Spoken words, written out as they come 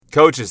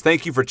Coaches,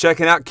 thank you for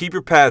checking out Keep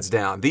Your Pads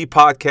Down, the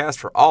podcast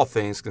for all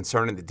things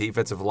concerning the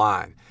defensive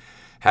line.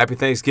 Happy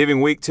Thanksgiving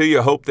week to you.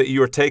 I hope that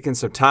you are taking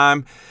some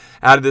time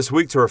out of this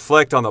week to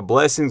reflect on the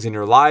blessings in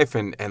your life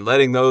and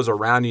letting those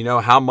around you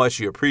know how much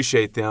you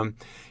appreciate them.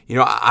 You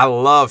know, I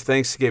love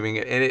Thanksgiving,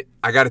 and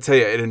I got to tell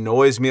you, it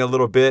annoys me a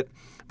little bit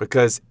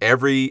because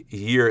every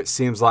year it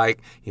seems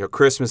like, you know,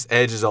 Christmas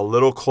edges a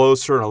little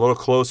closer and a little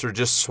closer,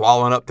 just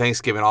swallowing up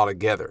Thanksgiving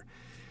altogether.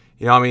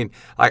 You know what I mean?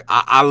 Like,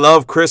 I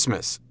love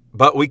Christmas,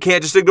 but we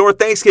can't just ignore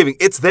Thanksgiving.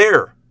 It's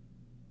there.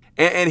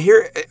 And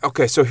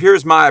so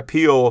here's my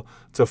appeal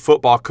to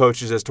football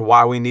coaches as to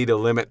why we need to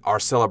limit our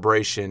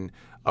celebration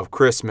of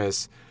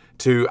Christmas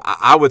to,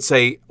 I would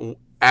say,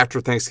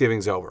 after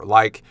Thanksgiving's over.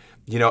 Like,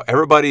 you know,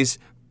 everybody's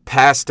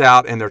passed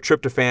out in their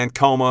tryptophan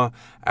coma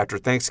after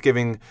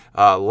Thanksgiving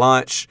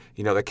lunch.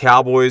 You know, the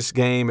Cowboys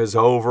game is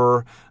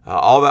over.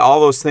 All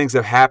those things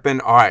have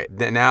happened. All right,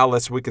 now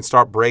we can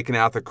start breaking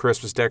out the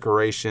Christmas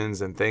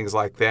decorations and things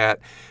like that.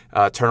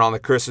 Turn on the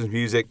Christmas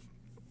music.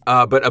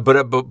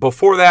 But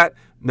before that,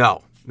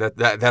 no,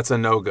 that's a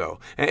no-go.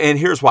 And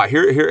here's why.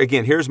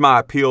 Here's my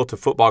appeal to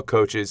football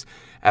coaches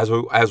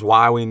as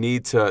why we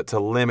need to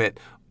limit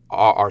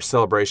our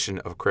celebration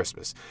of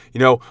Christmas. You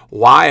know,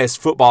 why is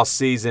football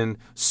season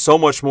so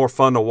much more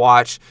fun to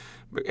watch?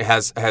 It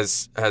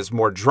has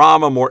more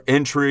drama, more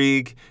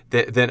intrigue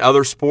than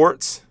other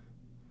sports.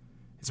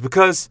 It's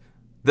because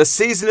the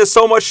season is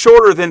so much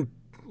shorter than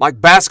like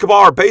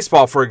basketball or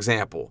baseball, for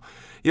example.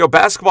 You know,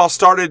 basketball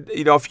started,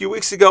 a few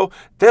weeks ago.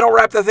 They don't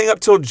wrap that thing up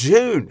till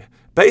June.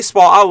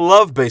 Baseball, I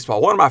love baseball.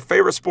 One of my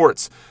favorite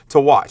sports to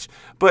watch.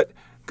 But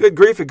good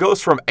grief, it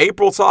goes from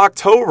April to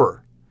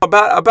October.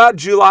 About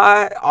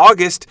July,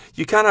 August,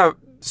 you kind of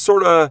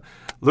sort of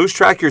lose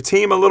track of your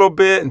team a little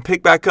bit and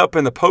pick back up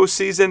in the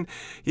postseason,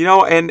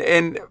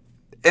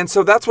 and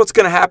so that's what's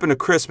going to happen to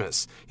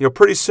Christmas. You know,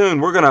 pretty soon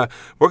we're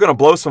gonna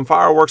blow some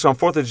fireworks on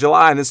 4th of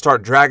July and then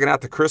start dragging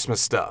out the Christmas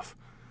stuff.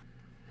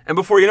 And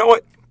before you know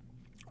it,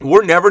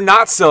 we're never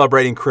not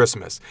celebrating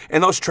Christmas.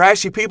 And those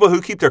trashy people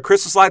who keep their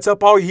Christmas lights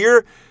up all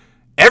year,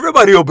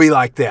 everybody will be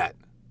like that.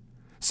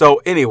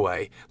 So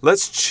anyway,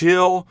 let's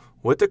chill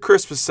with the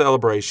Christmas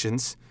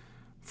celebrations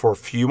for a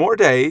few more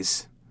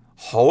days.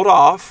 Hold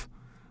off.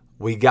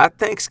 We got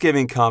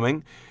Thanksgiving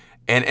coming.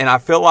 And I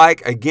feel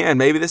like, again,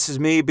 maybe this is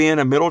me being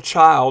a middle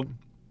child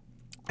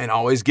and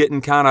always getting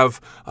kind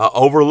of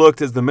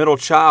overlooked as the middle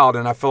child.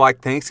 And I feel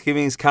like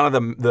Thanksgiving is kind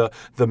of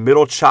the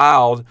middle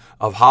child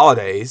of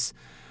holidays.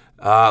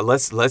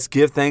 Let's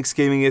give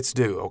Thanksgiving its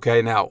due.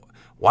 Okay, now,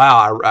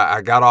 wow,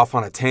 I got off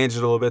on a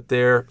tangent a little bit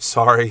there.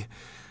 Sorry,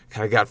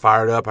 kind of got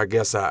fired up. I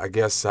guess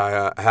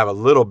I have a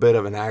little bit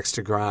of an axe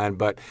to grind.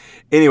 But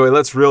anyway,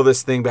 let's reel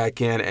this thing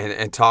back in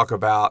and talk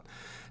about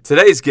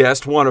today's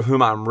guest, one of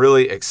whom I'm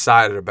really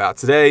excited about.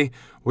 Today,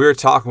 we're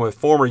talking with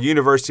former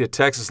University of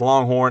Texas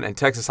Longhorn and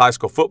Texas high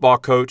school football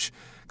coach,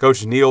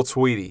 Coach Neil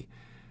Tweedy.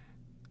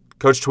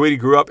 Coach Tweedy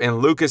grew up in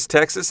Lucas,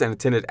 Texas, and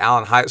attended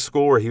Allen High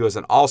School, where he was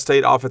an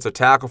all-state offensive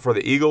tackle for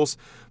the Eagles,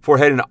 before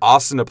heading to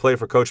Austin to play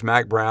for Coach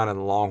Mack Brown and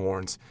the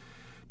Longhorns.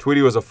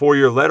 Tweedy was a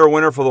 4-year letter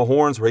winner for the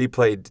Horns, where he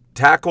played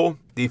tackle,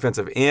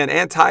 defensive end,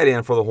 and tight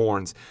end for the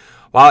Horns.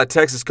 While at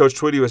Texas, Coach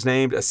Tweedy was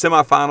named a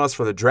semifinalist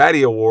for the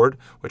Dratty Award,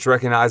 which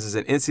recognizes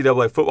an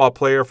NCAA football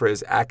player for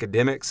his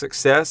academic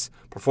success,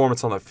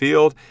 performance on the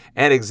field,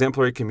 and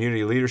exemplary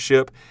community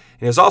leadership. And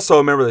he was also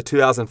a member of the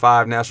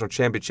 2005 National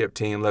Championship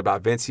team led by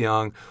Vince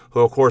Young, who,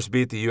 of course,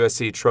 beat the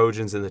USC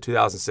Trojans in the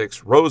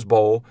 2006 Rose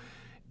Bowl,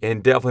 in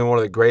definitely one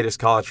of the greatest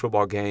college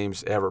football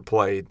games ever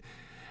played.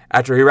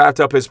 After he wrapped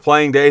up his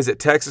playing days at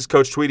Texas,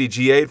 Coach Tweedy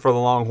GA'd for the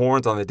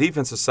Longhorns on the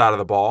defensive side of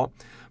the ball,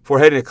 before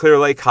heading to Clear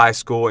Lake High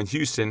School in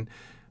Houston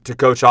to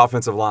coach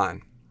offensive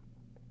line.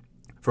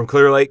 From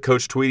Clear Lake,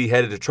 Coach Tweedy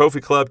headed to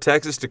Trophy Club,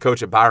 Texas to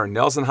coach at Byron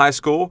Nelson High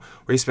School,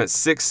 where he spent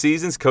 6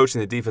 seasons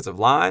coaching the defensive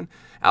line,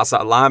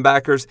 outside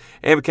linebackers,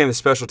 and became the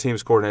special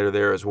teams coordinator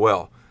there as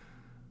well.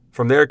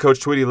 From there,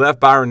 Coach Tweedy left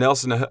Byron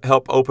Nelson to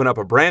help open up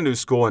a brand new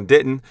school in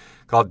Denton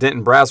called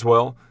Denton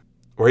Braswell,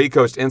 where he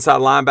coached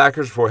inside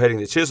linebackers before heading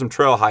to Chisholm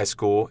Trail High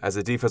School as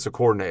a defensive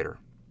coordinator.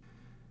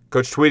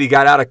 Coach Tweedy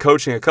got out of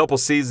coaching a couple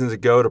seasons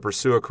ago to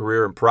pursue a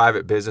career in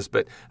private business,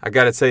 but I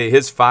got to tell you,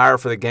 his fire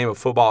for the game of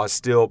football is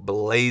still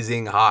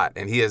blazing hot,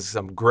 and he has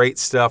some great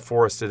stuff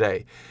for us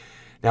today.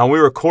 Now, when we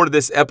recorded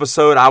this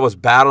episode, I was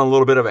battling a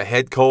little bit of a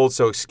head cold,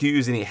 so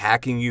excuse any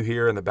hacking you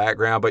hear in the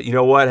background, but you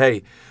know what?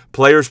 Hey,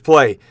 players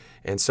play,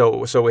 and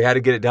so we had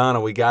to get it done,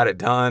 and we got it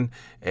done,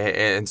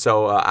 and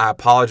so I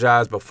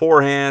apologize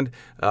beforehand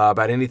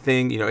about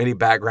anything, any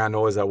background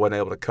noise I wasn't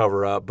able to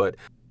cover up, But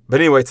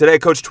anyway, today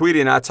Coach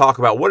Tweedy and I talk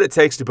about what it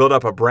takes to build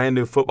up a brand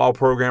new football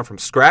program from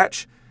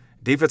scratch,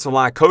 defensive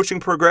line coaching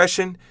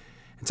progression,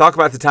 and talk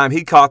about the time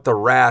he caught the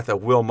wrath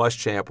of Will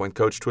Muschamp when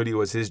Coach Tweedy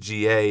was his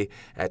GA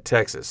at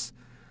Texas.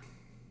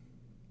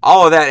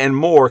 All of that and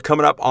more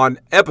coming up on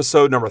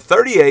episode number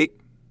 38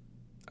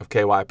 of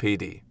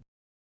KYPD.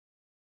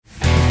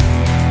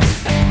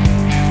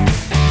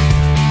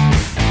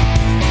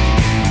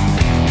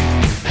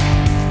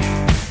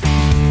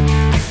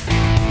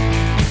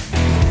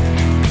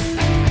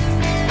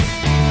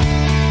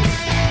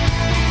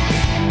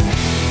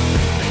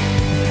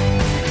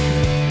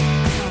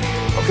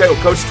 Okay,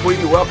 well, Coach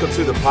Tweedy, welcome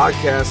to the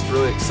podcast.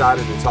 Really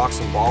excited to talk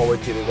some ball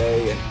with you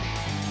today. And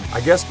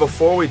I guess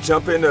before we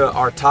jump into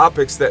our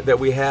topics that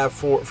we have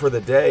for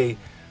the day,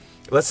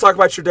 let's talk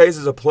about your days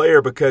as a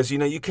player because,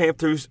 you came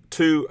through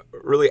two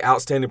really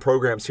outstanding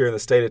programs here in the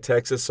state of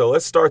Texas. So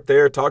let's start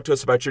there. Talk to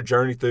us about your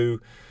journey through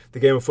the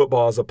game of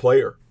football as a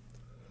player.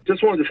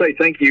 Just wanted to say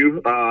thank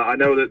you. I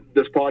know that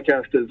this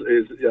podcast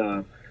is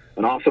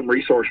an awesome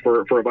resource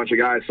for a bunch of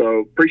guys,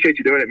 so appreciate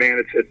you doing it,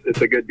 man. It's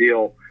a good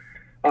deal.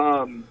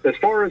 As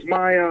far as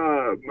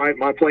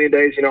my playing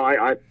days,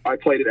 I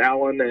played at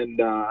Allen,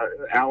 and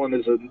Allen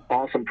is an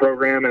awesome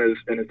program and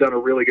has done a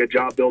really good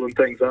job building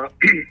things up.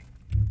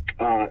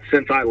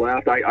 Since I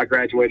left, I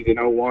graduated in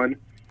 2001.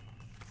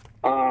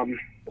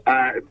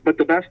 But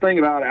the best thing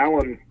about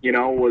Allen,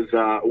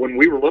 was when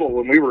we were little,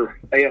 when we were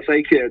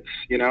ASA kids,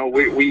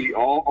 we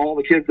all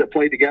the kids that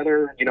played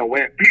together,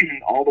 went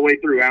all the way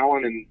through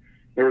Allen, and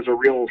there was a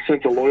real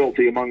sense of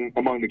loyalty among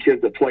the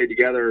kids that played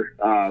together,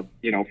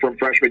 from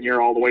freshman year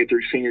all the way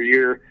through senior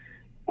year.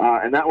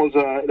 And that was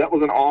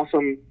an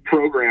awesome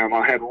program.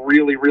 I had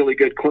really, really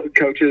good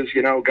coaches,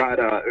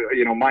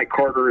 Mike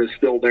Carter is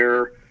still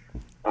there.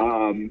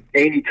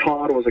 Amy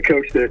Todd was a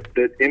coach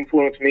that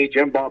influenced me.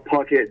 Jim Bob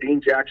Puckett, Dean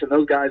Jackson,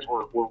 those guys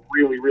were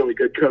really, really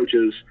good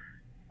coaches.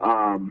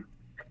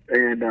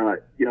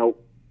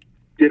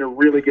 Did a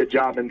really good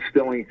job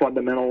instilling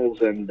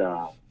fundamentals and,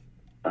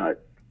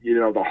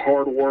 the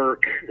hard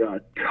work,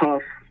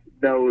 tough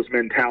nose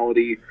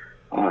mentality.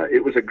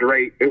 It was a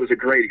great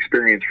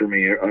experience for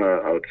me,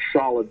 a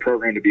solid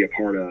program to be a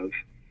part of.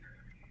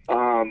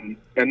 And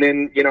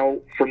then,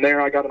 from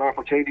there I got an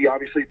opportunity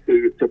obviously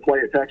to play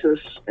at Texas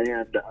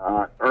and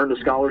earned a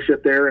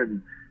scholarship there.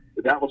 And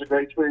that was a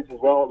great experience as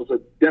well. It was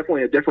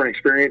definitely a different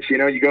experience.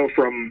 You go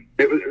from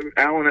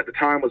Allen at the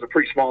time was a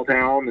pretty small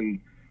town and,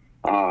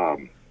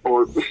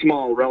 or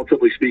small,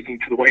 relatively speaking,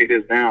 to the way it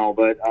is now.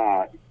 But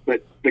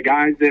the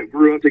guys that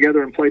grew up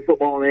together and played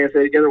football in ASA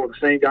together were the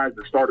same guys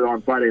that started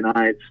on Friday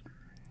nights.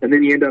 And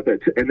then I end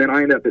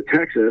up at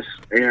Texas,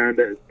 and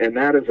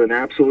that is an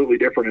absolutely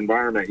different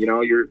environment.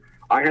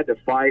 I had to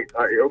fight.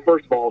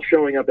 First of all,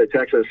 showing up at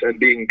Texas and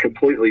being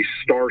completely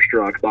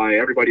starstruck by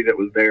everybody that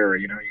was there.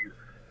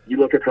 You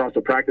look across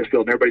the practice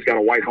field, and everybody's got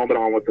a white helmet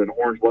on with an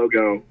orange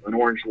logo, an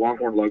orange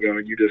Longhorn logo,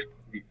 and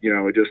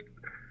it just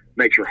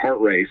makes your heart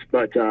race.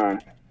 But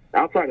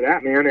outside of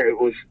that, man,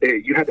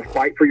 you had to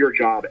fight for your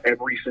job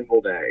every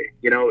single day.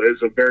 It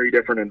was a very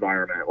different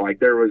environment. Like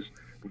there was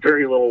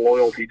very little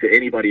loyalty to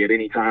anybody at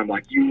any time.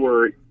 Like you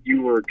were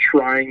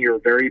trying your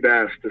very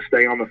best to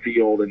stay on the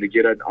field and to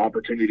get an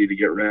opportunity to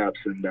get reps.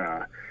 And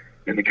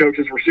the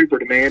coaches were super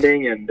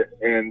demanding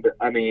and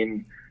I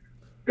mean,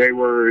 they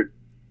were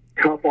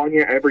tough on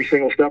you every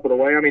single step of the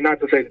way. I mean, not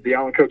to say that the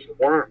Allen coaches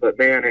weren't, but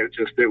man,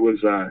 it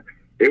was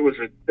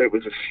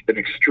an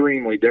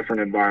extremely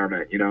different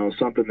environment,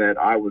 something that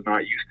I was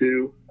not used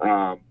to,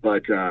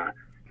 but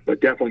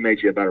definitely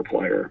made you a better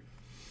player.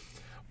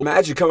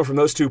 Imagine coming from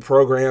those two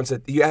programs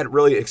that you had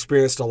really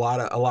experienced a lot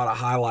of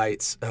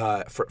highlights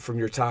from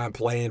your time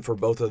playing for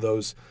both of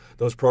those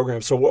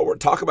programs. So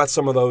talk about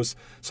some of those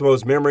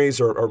memories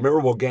or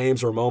memorable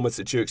games or moments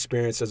that you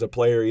experienced as a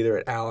player either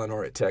at Allen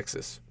or at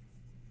Texas.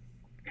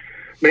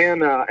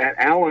 Man, at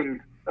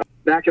Allen,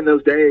 back in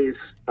those days,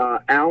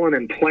 Allen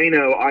and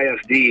Plano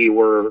ISD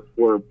were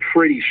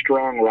pretty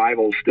strong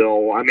rivals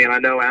still. I mean, I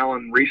know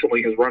Allen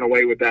recently has run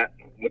away with that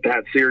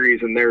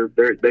series, and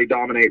they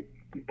dominate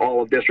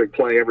all of district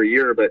play every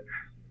year. But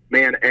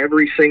man,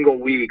 every single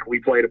week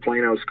we played a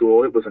Plano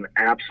school. It was an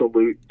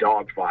absolute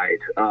dogfight.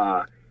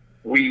 The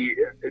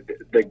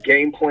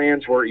game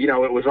plans were,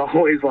 it was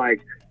always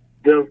like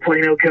the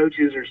Plano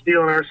coaches are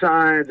stealing our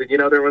signs, and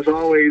there was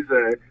always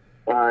a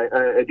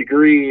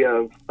degree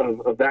of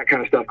that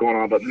kind of stuff going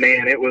on. But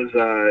man, it was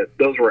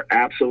those were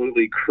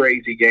absolutely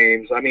crazy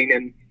games. I mean,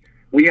 and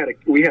we had a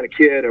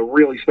kid, a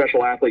really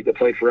special athlete that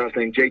played for us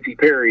named JT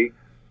Perry,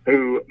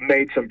 who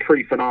made some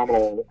pretty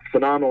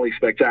phenomenally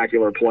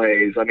spectacular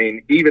plays. I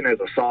mean, even as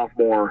a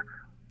sophomore,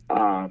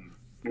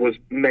 was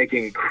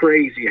making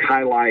crazy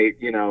highlight,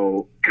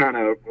 kind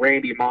of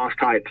Randy Moss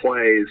type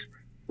plays,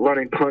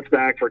 running punts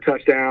back for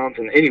touchdowns.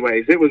 And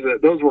anyways,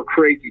 those were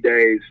crazy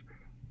days.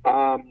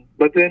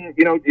 But then,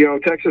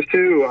 Texas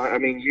too, I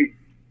mean, you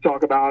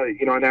talk about,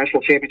 a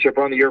national championship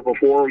run the year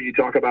before, you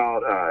talk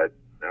about, a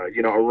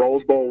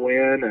Rose Bowl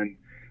win and,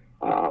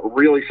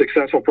 really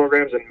successful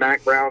programs. And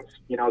Mack Brown's,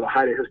 the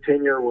height of his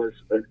tenure was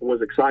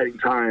exciting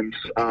times.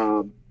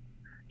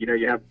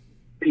 You have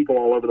people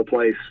all over the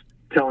place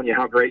telling you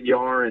how great you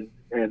are. And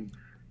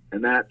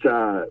that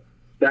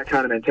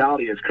kind of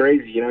mentality is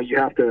crazy. You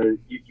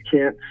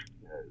can't,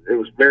 it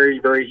was very,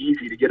 very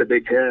easy to get a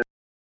Big Ten.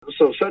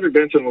 So Cedric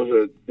Benson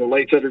the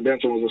late Cedric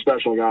Benson was a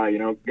special guy.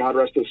 God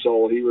rest his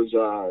soul. He was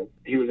a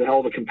hell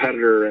of a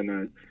competitor,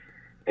 and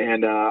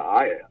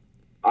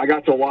I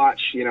got to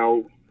watch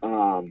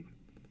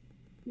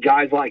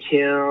guys like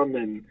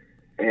him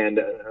and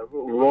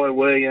Roy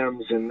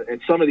Williams and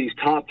some of these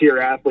top tier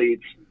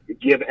athletes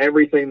give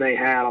everything they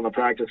had on the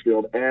practice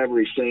field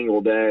every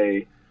single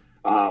day.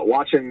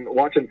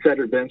 watching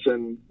Cedric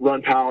Benson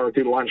run power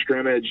through the line of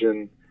scrimmage,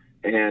 and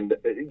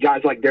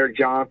guys like Derek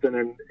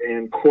Johnson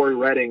and Corey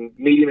Redding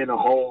meet him in the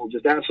hole,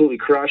 just absolutely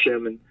crush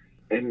him,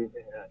 and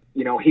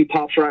he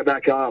pops right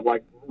back up,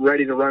 like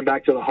ready to run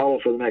back to the huddle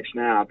for the next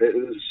snap. It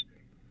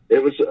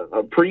was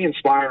pretty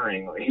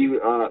inspiring.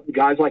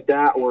 Guys like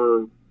that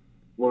were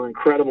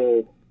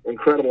incredible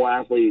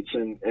athletes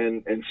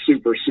and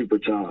super, super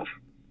tough.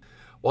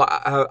 Well,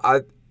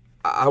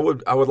 I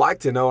would like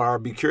to know, and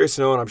I'd be curious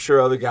to know, and I'm sure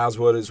other guys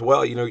would as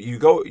well. You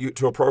go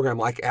to a program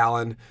like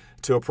Allen,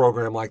 to a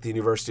program like the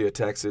University of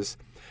Texas,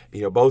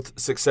 both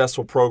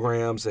successful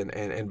programs,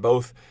 and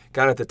both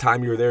kind of at the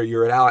time you were there,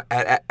 you're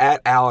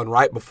at Allen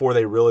right before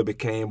they really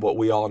became what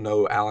we all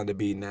know Allen to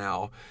be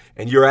now.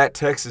 And you're at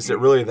Texas at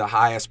really the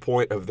highest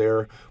point of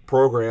their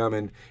program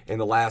in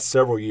the last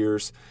several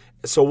years.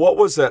 So what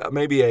was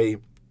maybe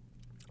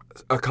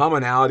a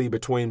commonality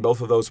between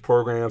both of those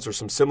programs, or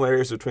some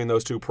similarities between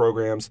those two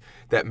programs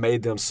that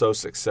made them so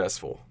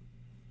successful?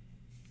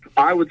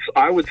 I would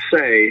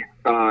say,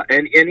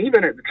 and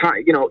even at the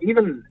time,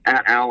 even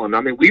at Allen, I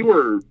mean, we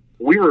were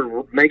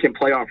making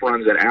playoff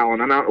runs at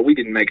Allen. We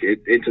didn't make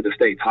it into the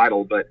state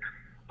title, but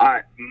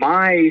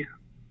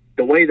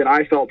the way that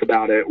I felt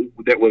about it,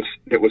 that was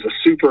a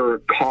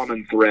super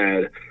common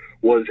thread,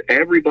 was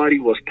everybody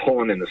was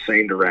pulling in the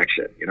same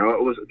direction.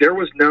 There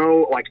was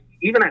no, like,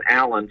 even at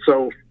Allen.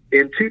 So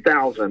in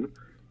 2000,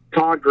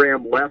 Todd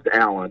Graham left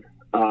Allen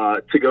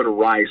to go to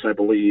Rice, I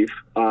believe.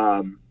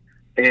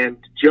 And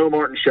Joe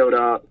Martin showed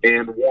up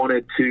and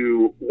wanted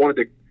to,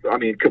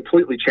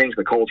 completely change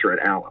the culture at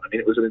Allen. I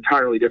mean, it was an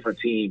entirely different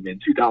team in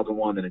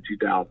 2001 than in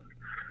 2000.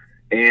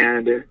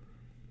 And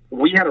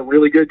we had a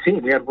really good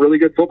team. We had really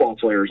good football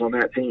players on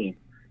that team.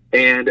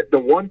 And the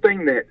one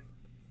thing that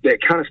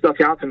kind of stuck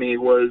out to me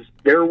was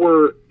there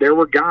were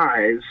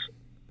guys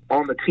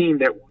on the team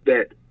that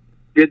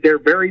did their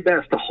very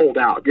best to hold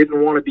out,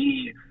 didn't want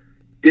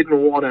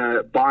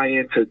to buy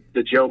into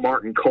the Joe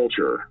Martin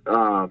culture.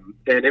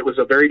 And it was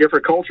a very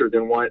different culture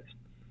than what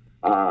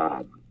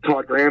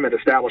Todd Graham had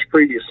established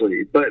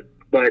previously. But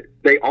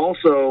they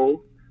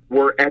also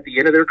were at the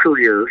end of their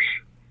careers.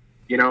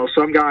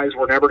 Some guys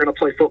were never going to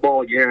play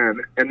football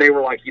again, and they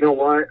were like, you know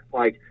what?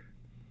 Like,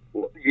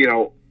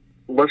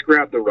 let's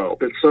grab the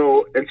rope. And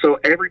so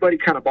everybody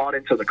kind of bought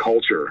into the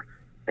culture.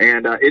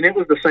 And it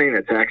was the same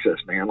at Texas,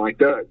 man. Like,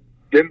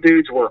 them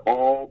dudes were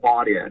all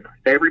bought in.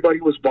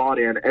 Everybody was bought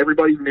in.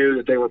 Everybody knew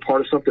that they were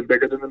part of something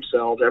bigger than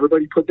themselves.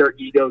 Everybody put their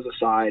egos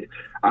aside.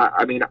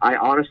 I can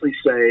honestly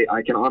say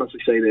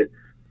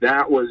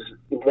that was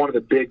one of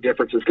the big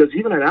differences, because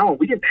even at Allen,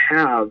 we didn't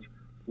have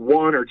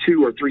one or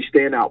two or three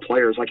standout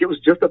players. Like, it was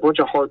just a bunch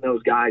of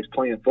hard-nosed guys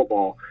playing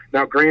football.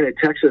 Now, granted,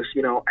 Texas,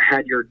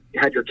 had your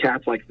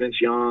cats like Vince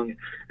Young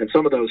and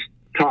some of those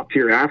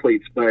top-tier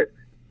athletes, but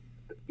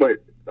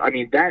I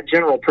mean, that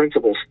general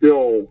principle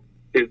still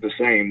is the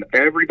same.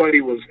 Everybody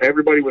was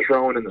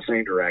rowing in the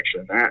same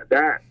direction.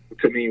 That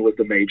to me was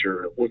the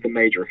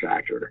major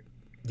factor.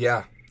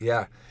 Yeah.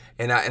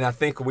 And I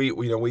think we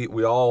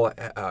all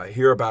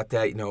hear about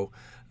that,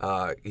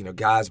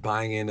 guys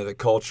buying into the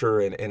culture,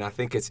 and I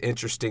think it's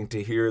interesting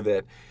to hear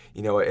that,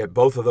 at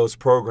both of those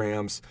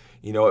programs,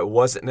 it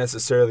wasn't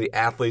necessarily the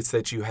athletes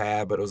that you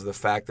had, but it was the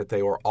fact that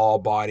they were all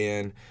bought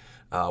in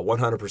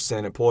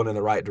 100% and pulling in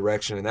the right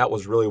direction, and that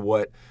was really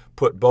what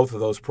put both of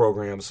those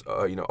programs,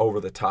 over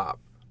the top.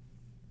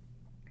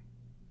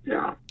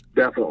 Yeah,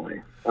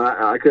 definitely.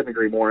 I couldn't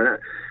agree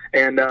more.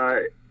 And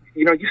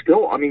you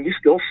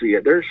still see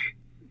it.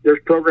 There's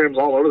programs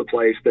all over the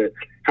place that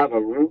have a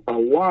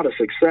lot of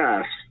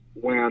success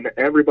when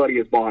everybody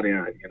is bought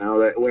in.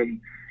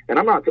 And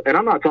I'm not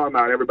talking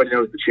about everybody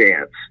knows the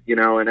chants,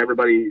 and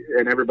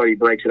everybody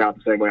breaks it out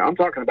the same way. I'm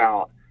talking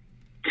about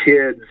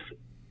kids,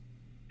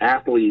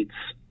 athletes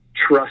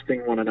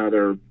trusting one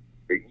another,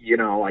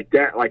 like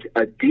that, like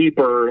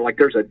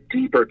there's a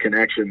deeper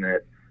connection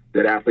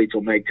that athletes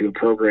will make to a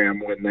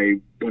program when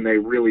they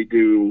really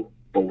do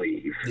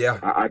believe. Yeah.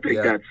 I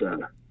think that's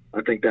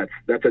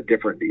a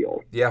different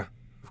deal. Yeah,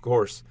 of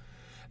course.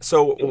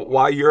 So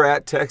while you're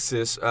at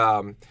Texas,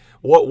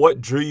 what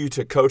drew you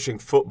to coaching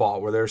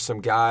football? Were there some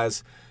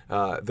guys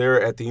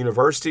there at the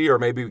university, or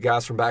maybe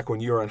guys from back when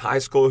you were in high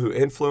school, who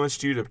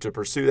influenced you to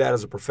pursue that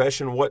as a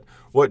profession?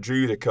 What drew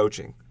you to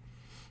coaching?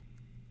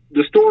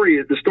 The story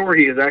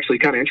is actually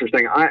kind of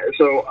interesting. I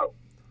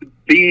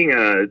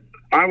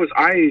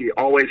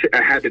always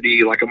had to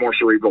be like a more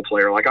cerebral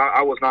player. Like,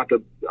 I was not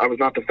the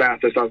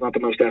fastest. I was not the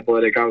most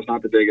athletic. I was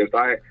not the biggest.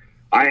 I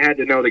had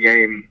to know the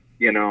game.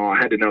 I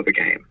had to know the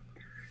game.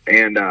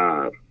 And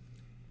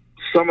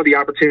some of the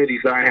opportunities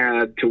that I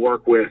had to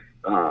work with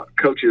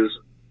coaches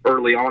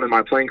early on in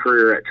my playing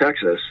career at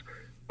Texas,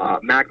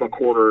 Mac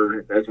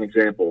McWhorter as an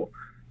example,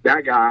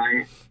 that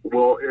guy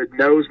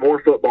knows more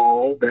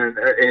football and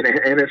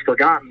has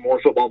forgotten more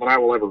football than I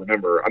will ever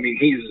remember. I mean,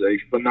 he's a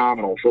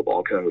phenomenal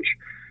football coach.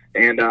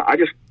 And I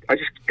just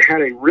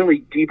had a really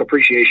deep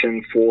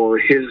appreciation for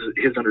his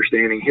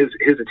understanding, his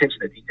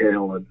attention to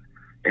detail,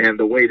 and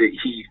the way that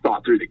he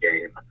thought through the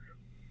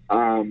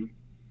game.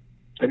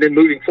 And then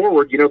moving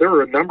forward, there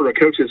were a number of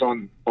coaches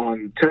on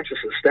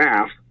Texas's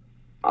staff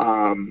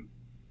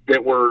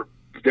that were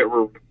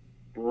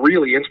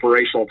really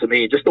inspirational to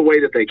me. Just the way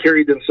that they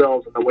carried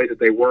themselves and the way that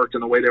they worked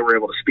and the way they were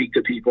able to speak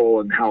to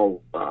people and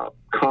how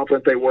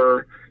confident they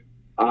were.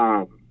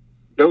 And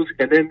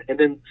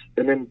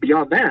then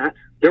beyond that,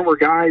 there were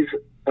guys.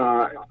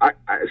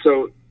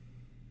 So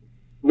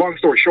long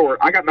story short,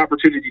 I got an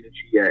opportunity to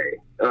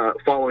GA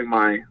following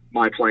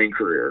my playing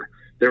career.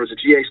 There was a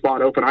GA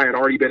spot open. I had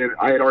already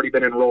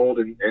been enrolled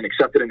and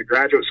accepted into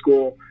graduate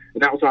school,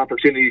 and that was an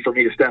opportunity for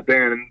me to step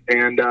in.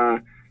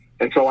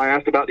 And so I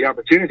asked about the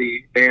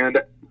opportunity, and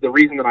the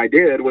reason that I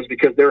did was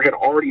because there had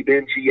already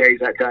been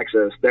GAs at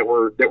Texas that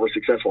were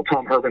successful.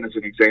 Tom Herman is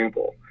an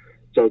example.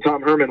 So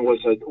Tom Herman was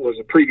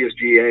a previous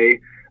GA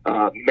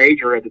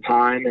major at the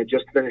time, and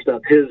just finished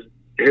up his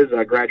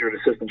graduate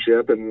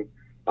assistantship and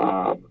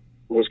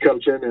was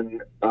coaching.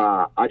 And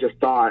I just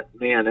thought,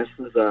 man, this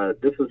is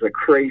a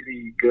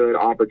crazy good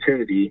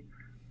opportunity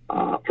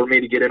for me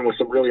to get in with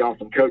some really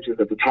awesome coaches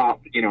at the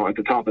top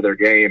of their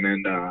game.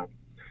 And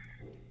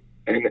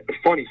the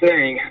funny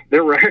thing,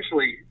 there were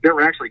actually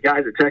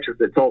guys at Texas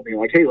that told me,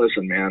 like, hey,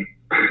 listen, man,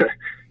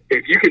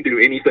 if you can do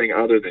anything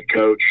other than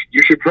coach,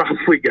 you should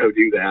probably go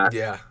do that.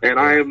 Yeah. And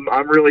yeah.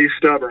 I'm really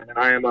stubborn, and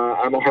I'm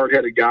a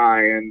hard-headed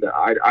guy, and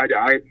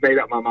I made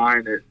up my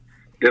mind that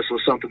this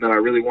was something that I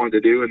really wanted to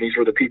do, and these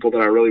were the people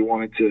that I really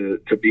wanted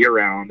to be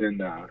around, and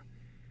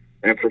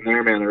from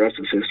there, man, the rest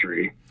is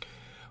history.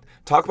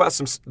 Talk about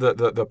some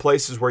the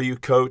places where you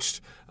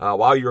coached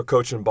while you were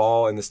coaching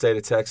ball in the state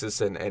of Texas,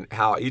 and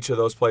how each of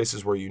those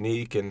places were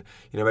unique, and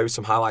maybe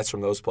some highlights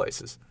from those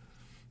places.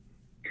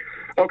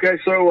 Okay,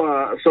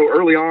 so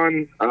early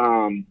on,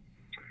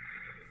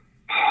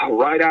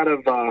 right out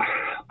of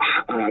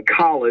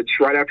college,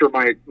 right after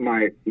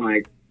my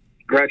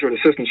graduate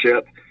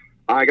assistantship,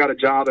 I got a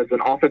job as an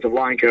offensive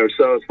line coach.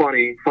 So it's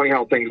funny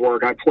how things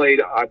work. I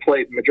played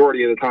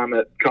majority of the time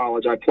at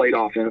college. I played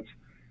offense.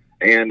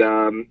 And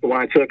when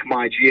I took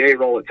my GA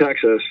role at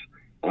Texas,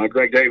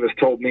 Greg Davis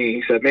told me,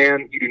 he said,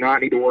 man, you do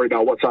not need to worry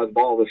about what side of the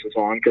ball this is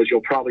on, because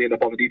you'll probably end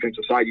up on the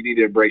defensive side. You need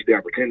to embrace the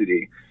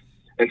opportunity.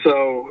 And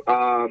so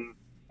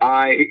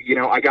I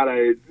got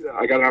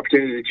an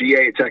opportunity to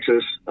GA at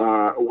Texas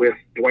with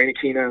Dwayne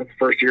Aquina,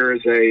 first year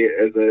as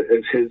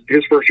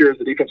his first year as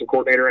the defensive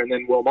coordinator, and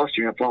then Will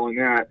Muschamp following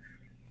that.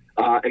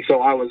 And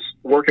so I was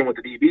working with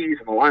the DBs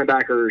and the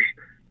linebackers,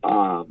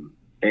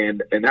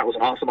 and that was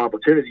an awesome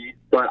opportunity.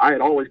 But I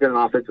had always been an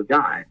offensive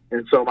guy,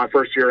 and so my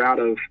first year out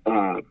of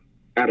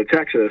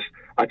Texas,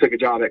 I took a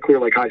job at Clear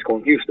Lake High School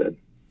in Houston,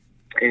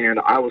 and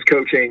I was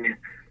coaching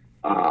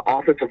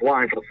offensive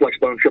line for the flex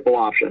bone triple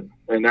option,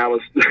 and that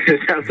was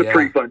a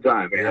pretty fun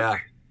time, man. Yeah.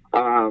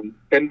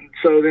 And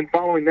so then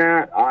following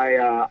that,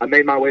 I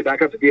made my way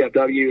back up to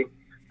DFW.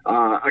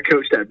 I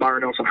coached at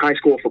Byron Nelson High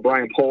School for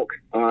Brian Polk,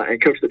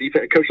 and coached on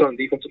the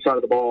defensive side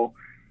of the ball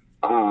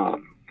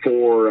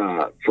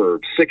for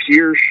 6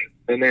 years,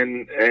 and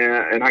then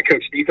and I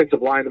coached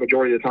defensive line the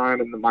majority of the time.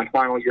 And my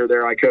final year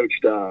there, I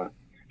coached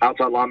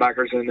outside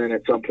linebackers, and then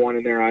at some point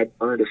in there, I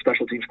earned a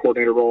special teams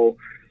coordinator role.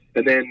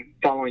 And then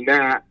following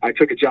that, I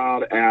took a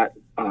job at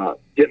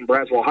Denton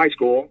Braswell High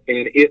School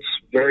in its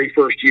very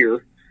first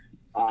year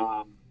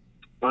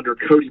under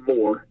Cody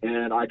Moore,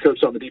 and I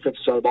coached on the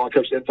defensive side of the ball. I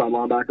coached inside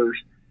linebackers,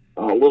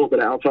 a little bit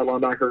of outside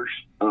linebackers,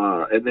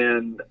 and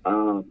then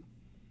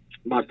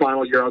my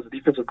final year, I was a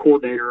defensive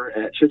coordinator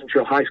at Chisholm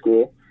Trail High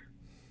School.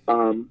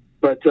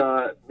 But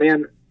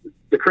man,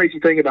 the crazy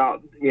thing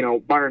about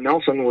Byron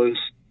Nelson was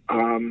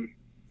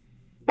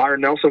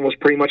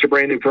pretty much a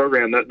brand new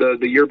program. The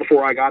year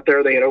before I got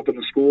there, they had opened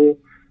the school.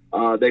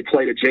 They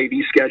played a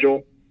JV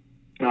schedule.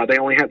 They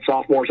only had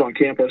sophomores on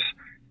campus.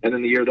 And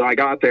then the year that I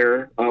got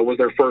there was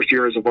their first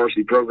year as a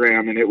varsity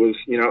program. And it was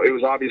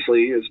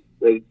obviously, as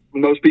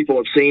most people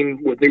have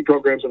seen with new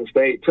programs in the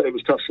state, it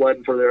was tough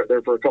sledding for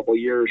there for a couple of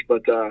years.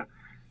 But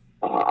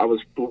I was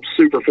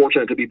super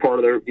fortunate to be part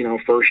of their,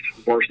 first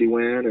varsity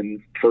win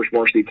and first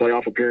varsity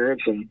playoff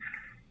appearance. And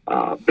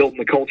building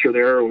the culture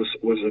there was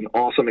an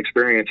awesome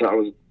experience. I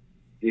was,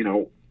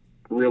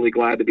 really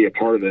glad to be a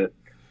part of it.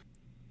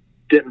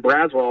 Denton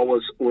Braswell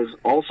was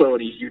also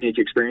a unique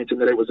experience in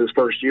that it was his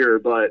first year,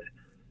 but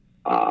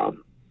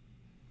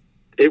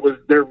it was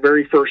their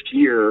very first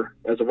year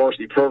as a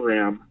varsity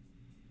program,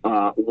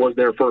 was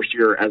their first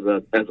year as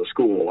a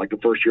school, like the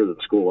first year that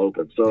the school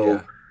opened.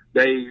 So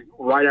they,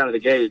 right out of the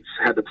gates,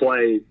 had to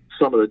play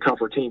some of the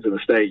tougher teams in the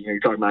state. You're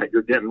talking about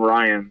your Denton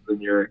Ryans,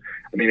 and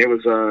it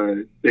was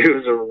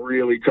a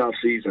really tough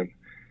season.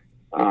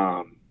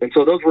 And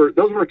so those were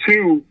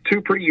two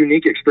pretty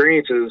unique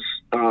experiences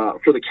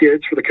for the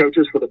kids, for the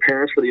coaches, for the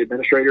parents, for the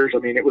administrators.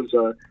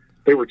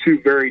 They were two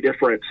very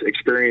different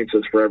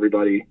experiences for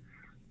everybody.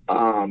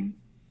 And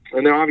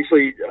then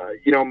obviously,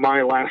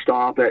 my last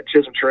stop at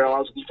Chisholm Trail, I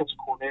was a defensive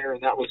coordinator,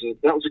 and that was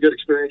a good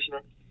experience.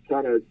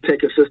 Kind of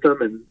take a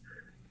system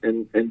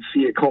and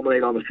see it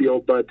culminate on the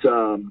field. But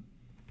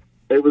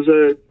it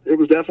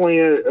was definitely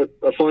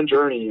a fun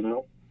journey.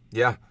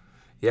 Yeah.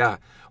 Yeah.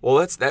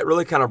 Well, that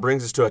really kind of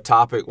brings us to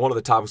one of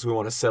the topics we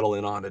want to settle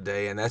in on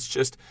today, and that's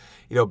just,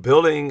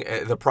 building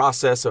the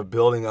process of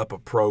building up a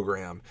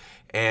program.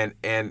 And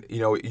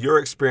your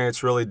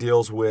experience really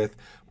deals with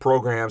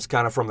programs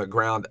kind of from the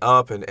ground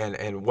up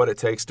and what it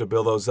takes to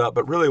build those up.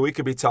 But really, we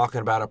could be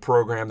talking about a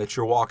program that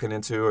you're walking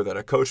into or that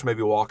a coach may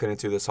be walking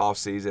into this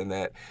offseason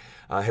that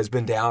has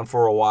been down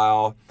for a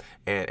while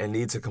and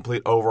needs a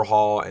complete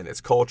overhaul in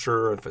its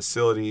culture and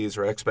facilities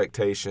or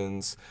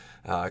expectations,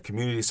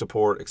 community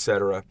support,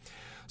 etc.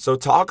 So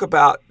talk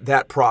about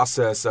that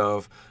process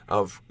of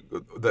what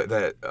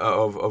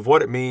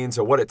it means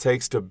or what it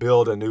takes to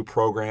build a new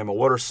program, and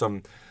what are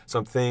some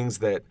things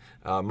that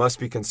must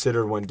be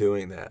considered when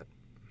doing that.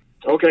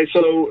 Okay,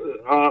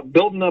 so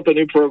building up a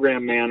new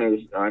program, man,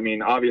 is,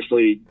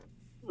 obviously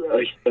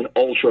an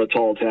ultra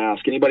tall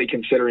task. Anybody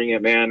considering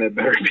it, man,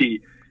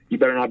 you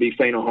better not be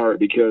faint of heart,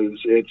 because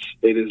it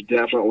is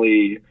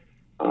definitely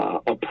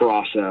a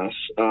process.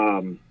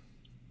 The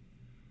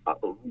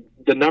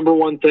number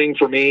one thing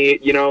for me,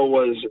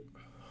 was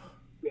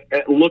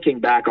looking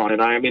back on it.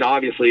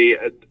 Obviously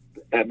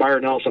at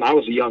Byron Nelson, I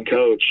was a young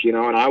coach, and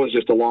I was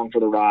just along for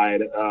the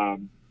ride.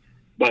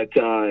 But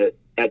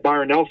at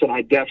Byron Nelson,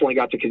 I definitely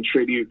got to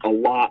contribute a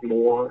lot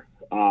more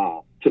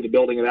to the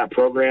building of that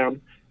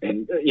program.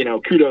 And,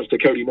 kudos to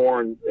Cody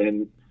Moore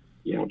and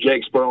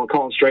Jake Spurl and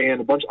Colin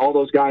Strahan, all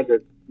those guys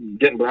that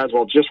Denton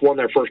Braswell just won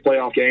their first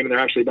playoff game, and they're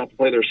actually about to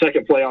play their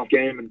second playoff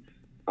game and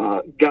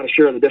got a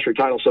share of the district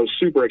title. So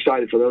super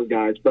excited for those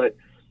guys. But,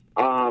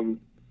 man,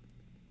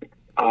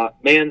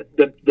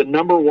 the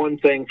number one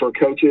thing for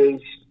coaches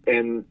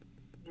and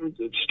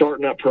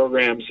starting up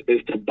programs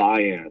is to buy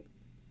in.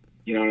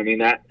 You know what I mean?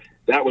 That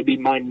would be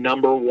my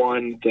number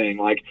one thing.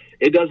 Like,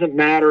 it doesn't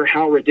matter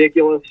how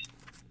ridiculous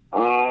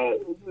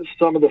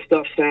some of the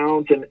stuff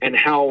sounds and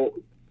how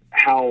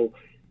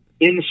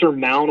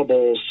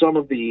insurmountable some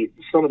of the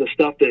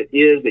stuff that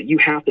you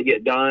have to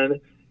get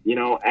done,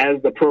 as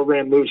the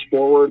program moves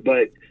forward.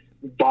 But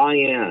buy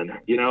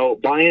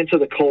into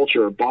the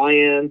culture, buy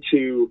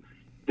into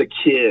the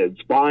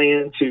kids, buy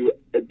into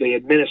the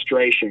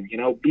administration,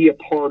 be a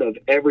part of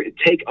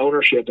take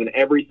ownership in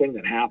everything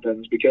that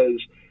happens,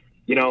 because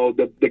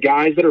the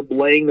guys that are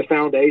laying the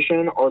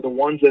foundation are the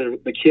ones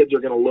that the kids are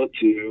going to look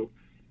to,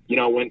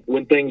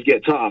 when things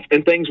get tough.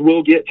 And things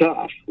will get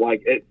tough.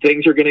 Like,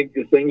 things are going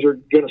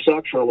to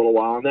suck for a little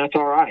while, and that's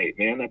all right,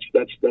 man.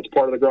 That's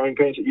part of the growing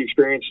pains that you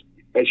experience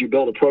as you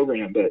build a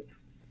program. But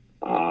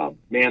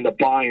man, the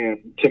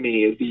buy-in to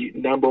me is the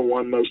number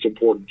one most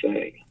important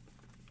thing.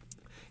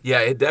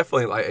 Yeah, it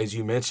definitely, like as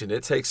you mentioned,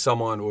 it takes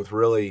someone with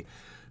really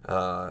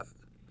a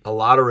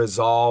lot of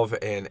resolve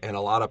and a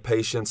lot of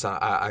patience,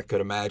 I could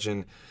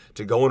imagine,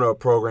 to go into a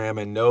program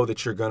and know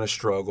that you're going to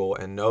struggle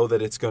and know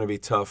that it's going to be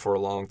tough for a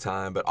long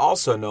time, but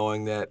also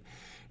knowing that,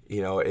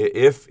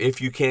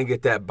 if you can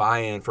get that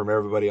buy-in from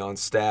everybody on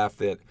staff,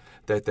 that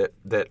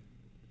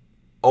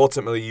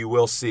ultimately you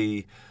will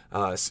see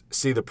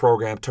the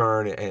program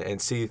turn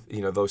and see,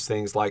 those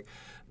things like,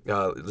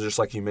 just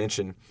like you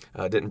mentioned,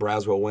 Denton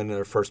Braswell winning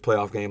their first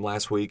playoff game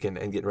last week and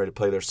getting ready to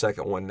play their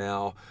second one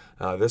now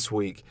this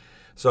week.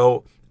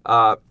 So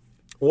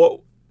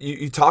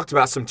you talked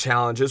about some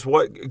challenges.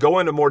 Go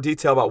into more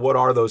detail about what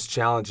are those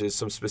challenges,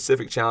 some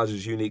specific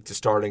challenges unique to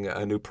starting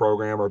a new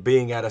program or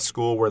being at a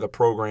school where the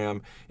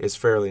program is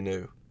fairly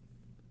new.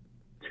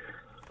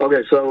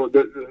 Okay, so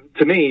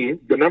to me,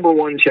 the number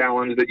one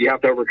challenge that you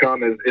have to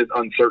overcome is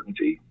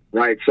uncertainty,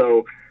 right?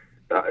 So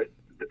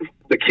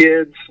the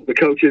kids, the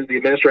coaches, the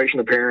administration,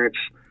 the parents,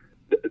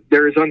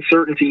 there is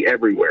uncertainty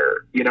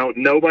everywhere.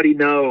 Nobody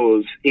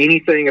knows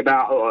anything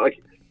about,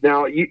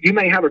 now you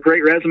may have a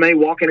great resume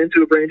walking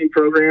into a brand new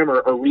program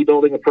or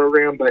rebuilding a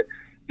program, but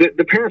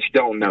the parents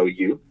don't know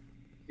you.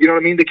 You know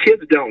what I mean? The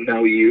kids don't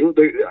know you.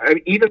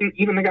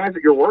 Even the guys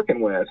that you're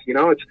working with,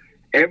 it's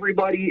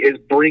everybody is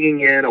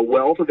bringing in a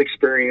wealth of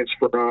experience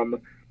from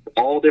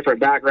all different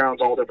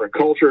backgrounds, all different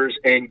cultures.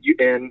 And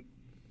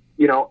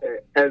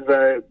as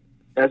a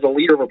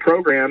leader of a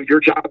program, your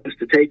job is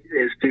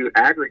to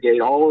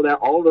aggregate all of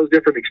those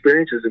different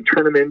experiences and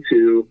turn them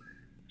into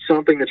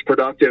something that's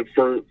productive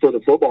for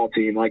the football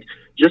team. Like,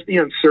 just the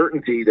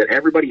uncertainty that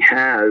everybody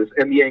has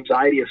and the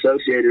anxiety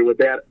associated with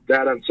that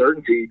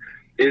uncertainty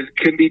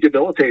can be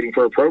debilitating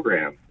for a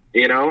program,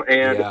 and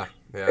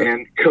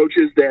and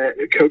coaches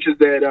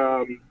that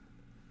are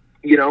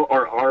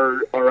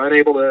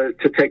unable to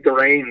take the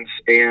reins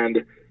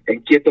and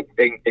get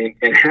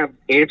and have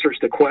answers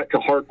to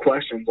hard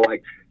questions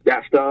like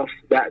that stuff.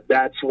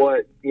 That's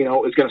what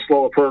is going to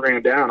slow a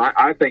program down.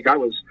 I think I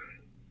was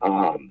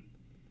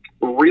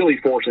really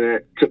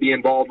fortunate to be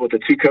involved with the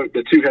two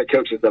head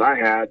coaches that I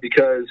had,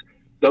 because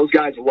those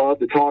guys love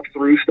to talk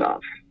through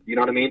stuff. You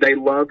know what I mean? They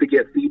love to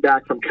get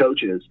feedback from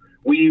coaches.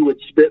 We would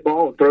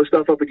spitball and throw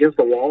stuff up against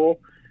the wall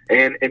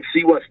and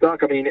see what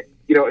stuck. I mean,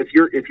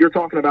 if you're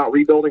talking about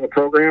rebuilding a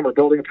program or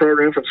building a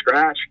program from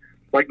scratch,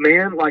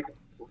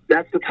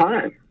 that's the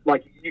time.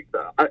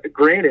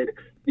 Granted,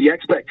 the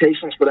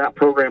expectations for that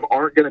program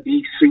aren't going to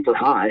be super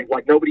high.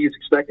 Like, nobody is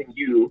expecting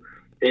you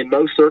in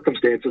most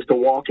circumstances to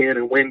walk in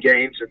and win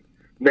games and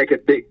make a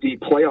big,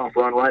 deep playoff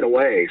run right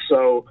away.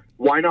 So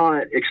why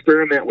not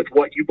experiment with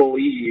what you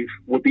believe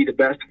would be the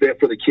best fit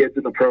for the kids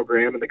in the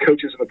program and the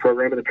coaches in the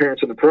program and the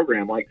parents in the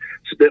program? Like,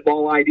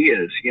 spitball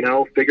ideas,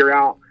 figure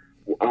out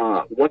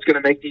what's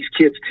going to make these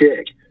kids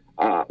tick,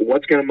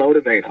 what's going to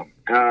motivate them,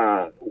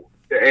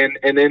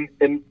 and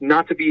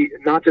not to be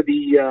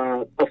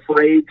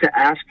afraid to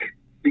ask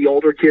the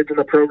older kids in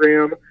the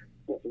program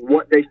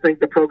what they think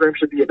the program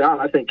should be about.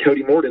 I think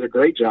Cody Moore did a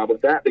great job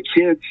with that. The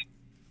kids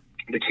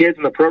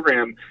in the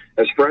program,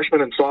 as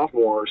freshmen and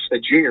sophomores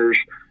and juniors,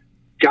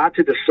 got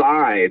to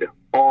decide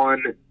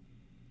on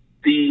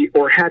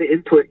or had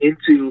input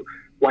into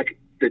like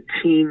the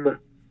team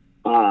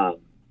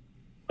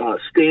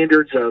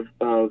standards of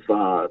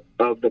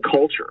the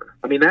culture.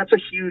 I mean, that's a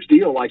huge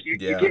deal. Like you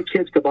get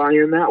kids to buy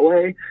in that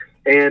way,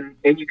 and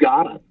you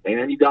got them,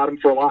 and you got them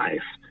for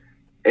life.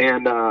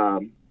 And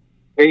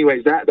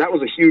anyways, that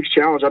was a huge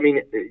challenge. I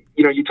mean,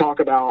 you talk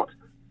about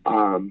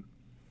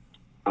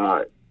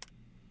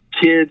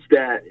kids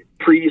that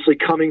previously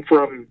coming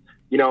from,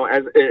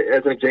 as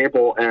an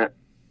example at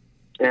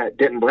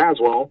Denton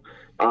Braswell,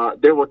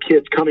 there were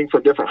kids coming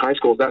from different high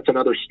schools. That's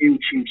another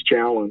huge, huge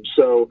challenge.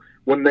 So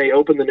when they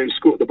opened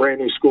the brand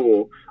new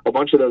school, a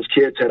bunch of those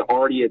kids had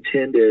already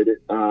attended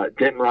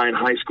Denton Ryan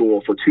High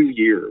School for 2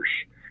 years.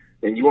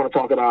 And you want to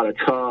talk about a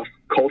tough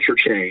culture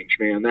change,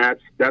 man.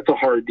 That's a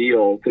hard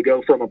deal to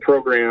go from a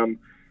program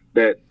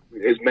that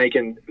is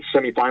making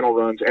semifinal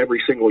runs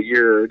every single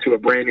year to a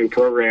brand new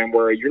program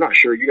where you're not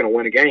sure you're going to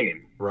win a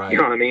game. Right. You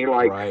know what I mean?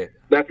 Like right.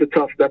 That's a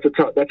tough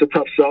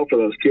sell for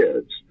those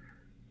kids.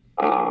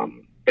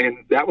 And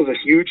that was a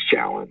huge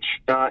challenge.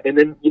 And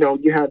then,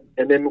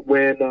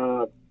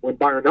 when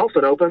Byron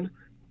Nelson opened,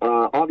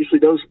 obviously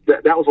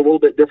that was a little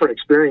bit different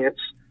experience.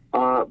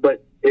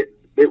 But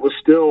it was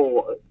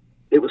still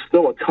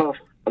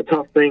a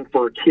tough thing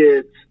for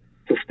kids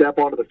to step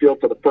onto the field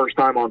for the first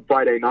time on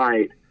Friday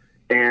night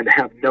and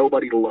have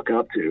nobody to look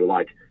up to.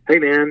 Like, hey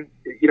man,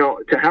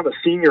 to have a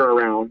senior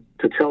around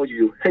to tell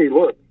you, hey,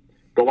 look,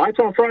 the lights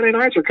on Friday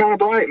nights are kind of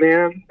bright,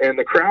 man, and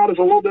the crowd is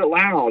a little bit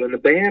loud and the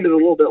band is a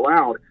little bit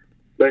loud.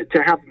 But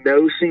to have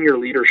no senior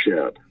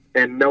leadership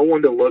and no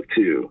one to look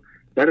to,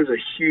 that is a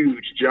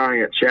huge,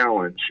 giant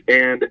challenge.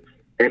 And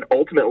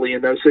ultimately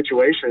in those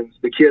situations,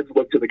 the kids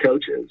look to the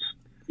coaches.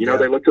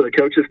 They look to the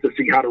coaches to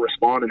see how to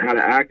respond and how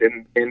to act.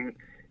 And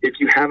if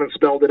you haven't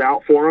spelled it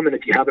out for them, and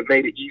if you haven't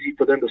made it easy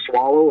for them to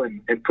swallow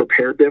and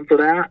prepared them for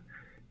that,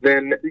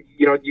 then,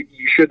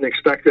 you shouldn't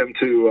expect them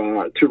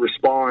to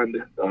respond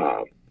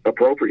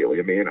appropriately.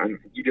 I mean,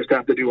 you just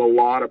have to do a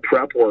lot of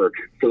prep work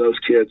for those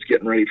kids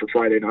getting ready for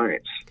Friday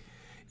nights.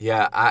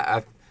 Yeah,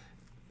 I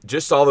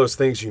just all those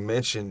things you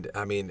mentioned.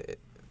 I mean,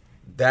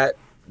 that,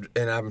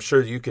 and I'm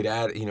sure you could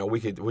add. We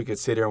could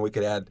sit here and we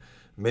could add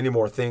many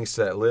more things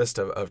to that list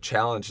of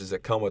challenges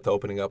that come with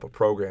opening up a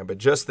program. But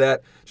just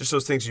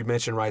those things you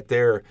mentioned right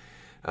there,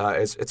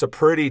 it's a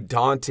pretty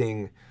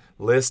daunting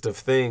list of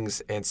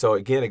things. And so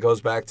again, it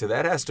goes back to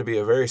that has to be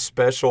a very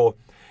special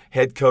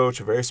head coach,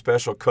 a very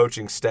special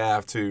coaching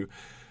staff to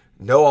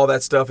know all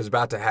that stuff is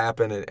about to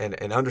happen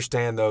and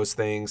understand those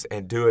things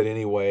and do it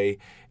anyway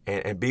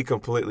and be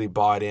completely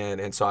bought in.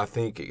 And so I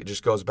think it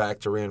just goes back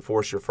to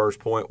reinforce your first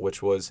point,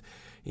 which was,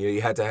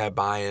 you had to have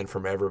buy-in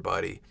from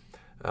everybody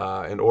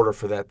in order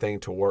for that thing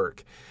to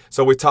work.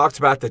 So we talked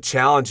about the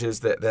challenges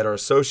that are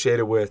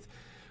associated with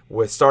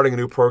starting a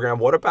new program.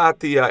 What about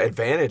the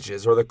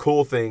advantages or the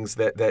cool things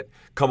that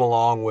come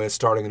along with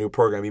starting a new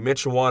program? You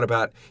mentioned one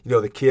about,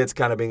 the kids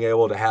kind of being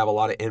able to have a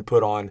lot of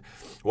input on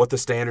what the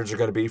standards are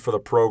going to be for the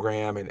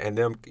program and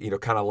them,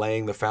 kind of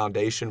laying the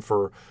foundation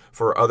for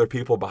other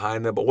people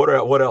behind them. But what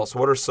else?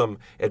 What are some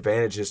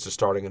advantages to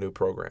starting a new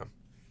program?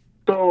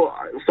 So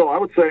I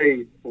would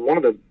say one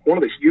of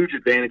the huge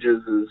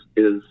advantages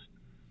is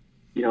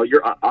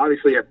you're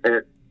obviously at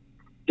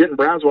Denton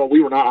Braswell,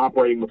 we were not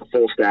operating with a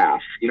full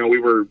staff.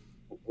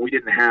 We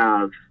didn't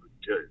have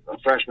a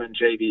freshman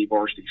JV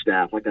varsity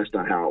staff. Like, that's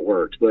not how it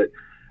works. But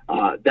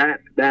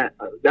that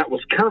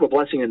was kind of a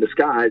blessing in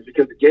disguise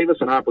because it gave us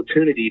an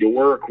opportunity to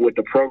work with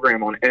the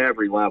program on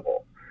every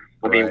level.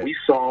 I mean, we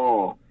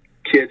saw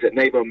kids at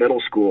Navo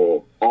Middle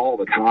School all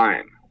the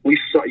time. We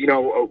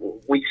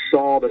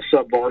saw the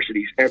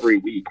sub-varsities every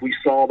week. We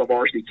saw the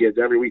varsity kids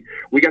every week.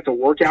 We got to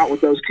work out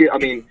with those kids. I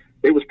mean,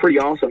 it was pretty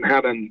awesome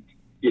having,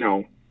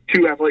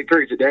 2 athletic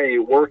periods a day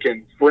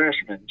working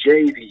freshman,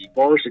 JV,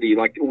 varsity.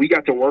 Like, we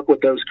got to work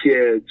with those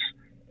kids.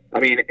 I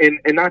mean, and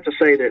not to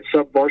say that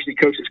sub-varsity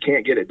coaches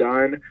can't get it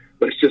done,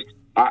 but it's just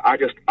I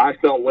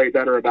felt way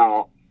better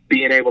about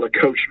being able to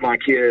coach my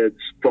kids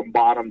from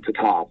bottom to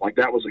top. Like,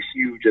 that was a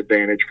huge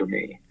advantage for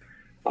me.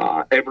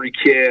 Every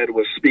kid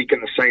was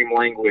speaking the same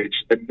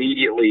language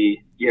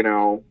immediately,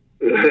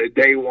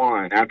 day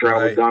one after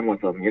I was done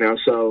with them,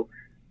 so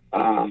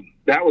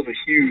that was a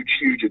huge,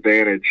 huge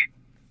advantage.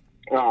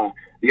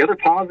 The other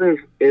positive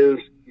is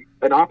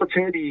an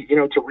opportunity,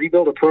 to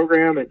rebuild a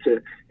program and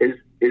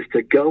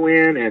to go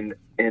in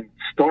and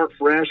start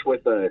fresh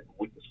with a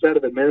set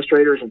of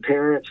administrators and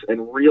parents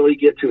and really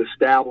get to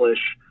establish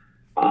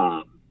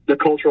the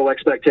cultural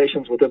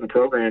expectations within the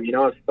program.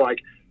 It's like,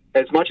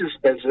 as much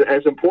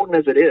as important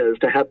as it is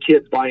to have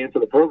kids buy into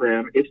the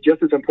program, it's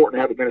just as important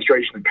to have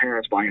administration and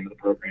parents buy into the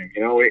program.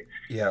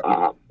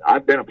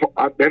 I've been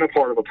a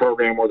part of a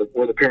program where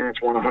the parents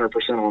weren't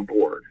 100% on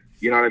board.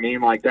 You know what I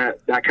mean? Like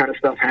that kind of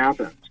stuff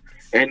happens.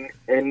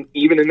 And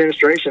even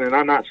administration, and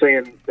I'm not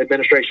saying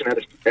administration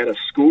at a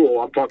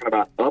school, I'm talking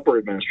about upper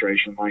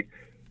administration. Like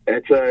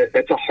it's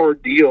a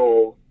hard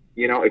deal.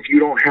 If you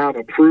don't have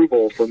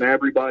approval from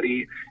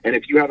everybody, and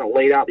if you haven't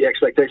laid out the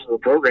expectations of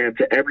the program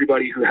to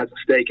everybody who has a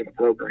stake in the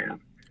program,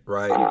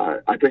 right?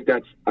 I think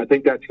that's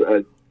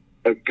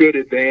a good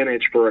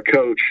advantage for a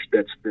coach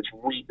that's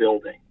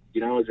rebuilding.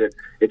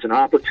 It's an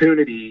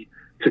opportunity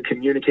to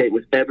communicate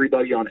with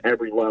everybody on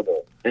every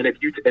level, and if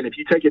you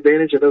take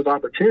advantage of those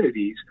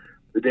opportunities,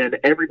 then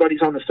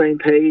everybody's on the same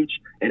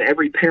page, and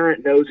every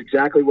parent knows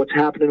exactly what's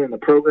happening in the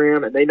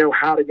program, and they know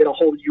how to get a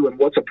hold of you and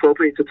what's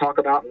appropriate to talk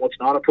about and what's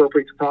not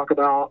appropriate to talk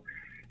about,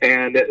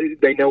 and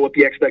they know what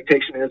the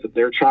expectation is of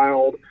their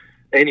child.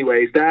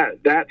 Anyways,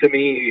 that to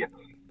me,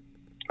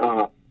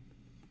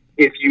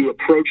 if you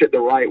approach it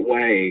the right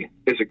way,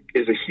 is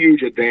a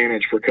huge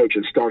advantage for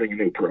coaches starting a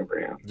new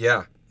program.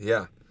 Yeah.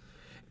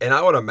 And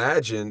I would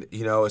imagine,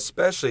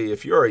 especially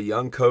if you're a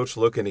young coach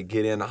looking to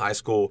get into high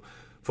school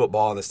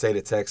football in the state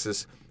of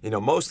Texas,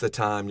 most of the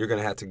time you're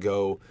going to have to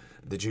go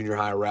the junior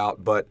high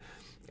route. But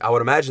I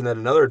would imagine that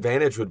another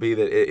advantage would be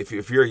that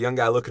if you're a young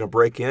guy looking to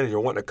break in and you're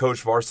wanting to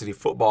coach varsity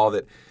football,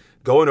 that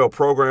going to a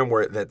program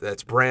where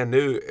that's brand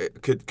new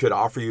could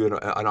offer you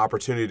an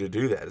opportunity to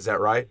do that. Is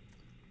that right?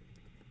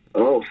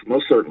 Oh,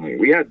 most certainly.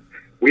 We had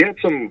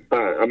some.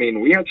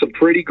 We had some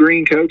pretty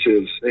green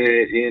coaches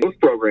in both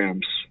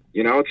programs.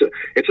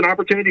 It's an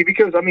opportunity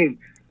because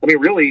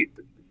really,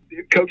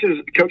 coaches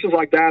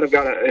like that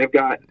have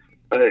got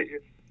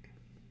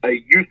a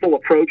youthful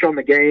approach on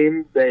the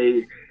game.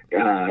 They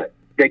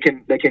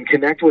can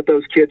connect with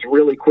those kids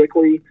really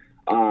quickly,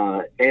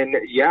 and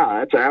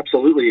it's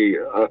absolutely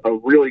a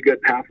really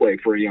good pathway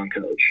for a young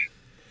coach.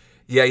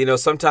 Yeah,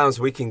 sometimes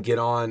we can get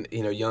on,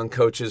 young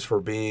coaches for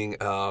being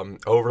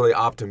overly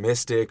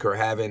optimistic or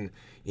having,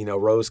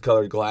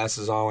 rose-colored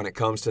glasses on when it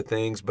comes to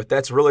things. But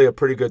that's really a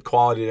pretty good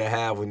quality to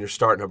have when you're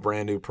starting a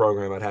brand new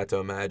program, I'd have to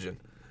imagine.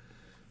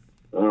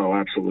 Oh,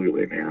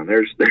 absolutely, man.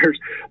 There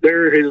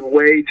is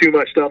way too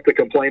much stuff to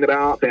complain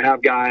about to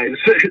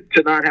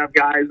not have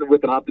guys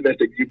with an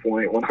optimistic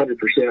viewpoint,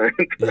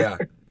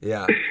 100%.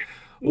 Yeah.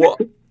 Well,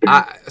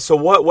 so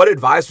what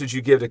advice would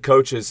you give to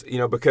coaches,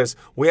 because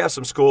we have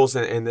some schools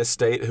in this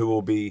state who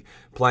will be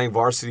playing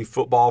varsity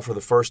football for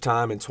the first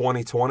time in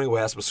 2020. We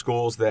have some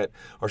schools that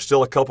are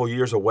still a couple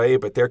years away,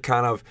 but they're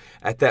kind of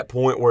at that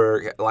point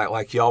where,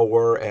 like y'all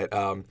were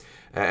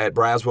at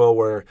Braswell,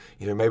 where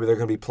maybe they're going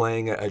to be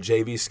playing a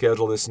JV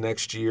schedule this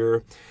next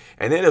year.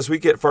 And then as we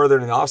get further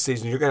in the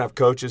offseason, you're going to have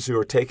coaches who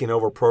are taking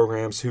over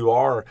programs who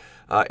are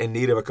in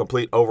need of a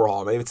complete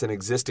overhaul. Maybe it's an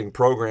existing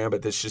program,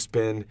 but that's just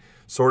been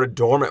sort of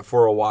dormant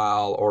for a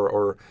while,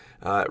 or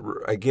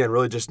again,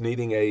 really just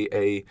needing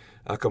a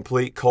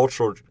complete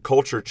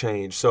culture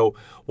change. So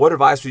what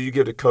advice would you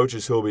give to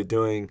coaches who will be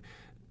doing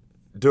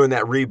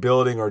that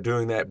rebuilding or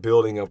doing that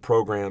building of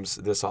programs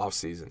this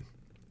offseason?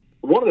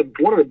 One of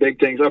the big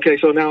things. Okay,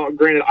 so now,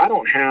 granted, I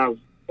don't have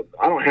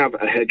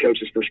a head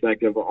coach's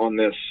perspective on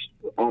this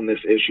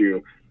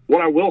issue.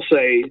 What I will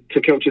say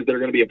to coaches that are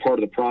going to be a part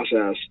of the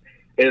process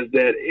is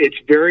that it's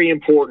very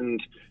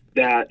important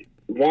that,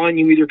 one,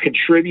 you either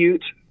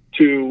contribute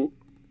to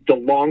the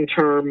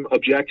long-term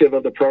objective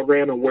of the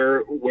program and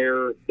where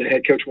the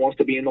head coach wants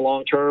to be in the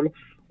long term,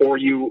 or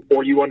you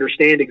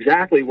understand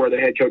exactly where the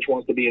head coach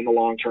wants to be in the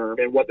long term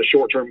and what the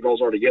short-term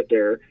goals are to get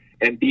there,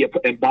 and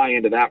buy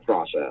into that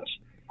process.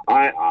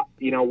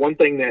 One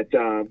thing that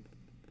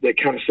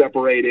kind of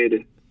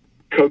separated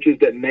coaches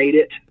that made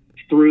it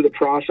through the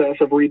process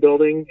of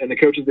rebuilding and the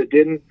coaches that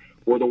didn't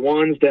were the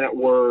ones that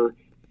were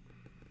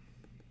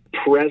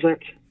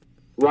present,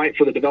 right,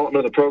 for the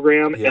development of the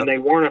program, yep. And they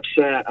weren't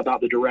upset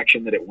about the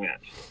direction that it went.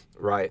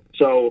 Right.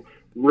 So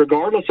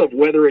regardless of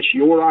whether it's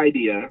your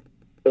idea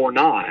or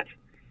not,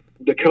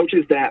 the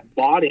coaches that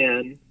bought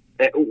in,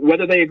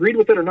 whether they agreed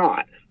with it or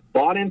not,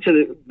 bought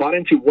into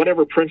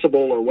whatever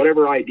principle or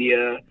whatever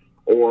idea,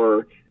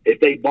 or if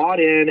they bought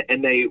in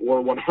and they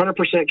were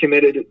 100%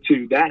 committed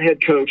to that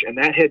head coach and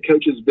that head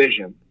coach's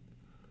vision,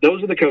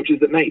 those are the coaches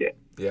that made it.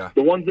 Yeah.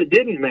 The ones that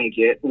didn't make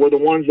it were the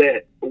ones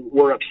that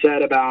were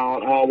upset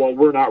about,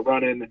 we're not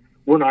going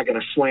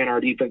to slant our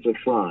defensive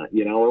front,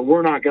 or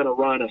we're not going to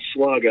run a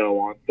sluggo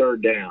on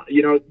third down,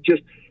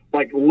 just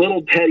like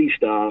little petty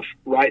stuff,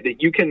 right,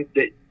 that you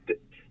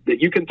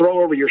can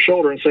throw over your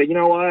shoulder and say, you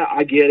know what,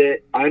 I get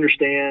it, I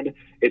understand.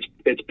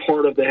 It's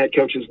part of the head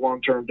coach's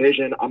long-term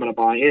vision. I'm going to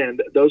buy in.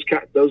 Those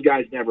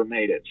guys never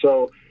made it.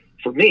 So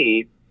for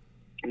me,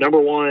 number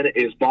one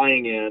is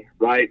buying in,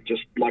 right?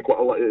 Just like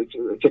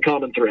it's a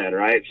common thread,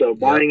 right? So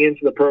buying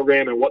into the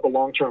program and what the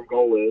long-term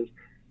goal is,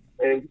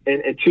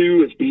 and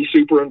two is be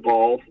super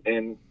involved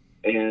and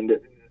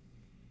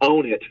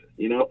own it.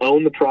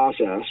 Own the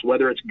process,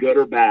 whether it's good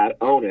or bad.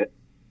 Own it,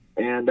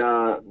 And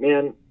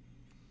man,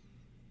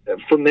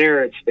 from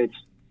there,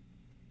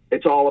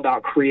 it's all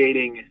about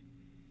creating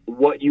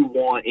what you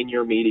want in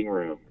your meeting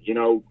room. You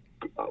know,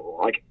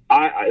 like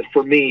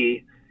for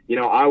me, you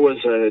know, I was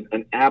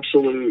an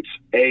absolute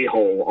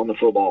a-hole on the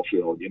football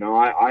field. You know,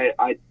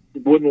 I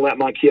wouldn't let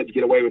my kids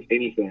get away with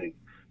anything.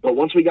 But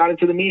once we got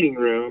into the meeting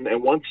room,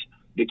 and once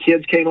the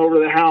kids came over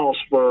to the house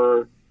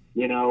for,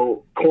 you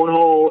know,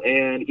 cornhole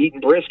and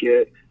eating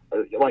brisket,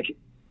 like,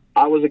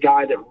 I was a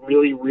guy that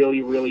really,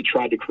 really, really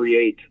tried to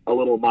create a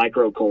little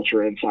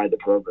microculture inside the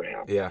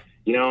program. Yeah.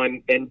 You know,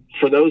 and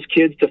for those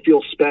kids to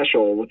feel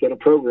special within a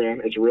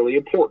program is really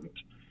important.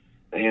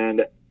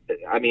 And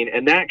I mean,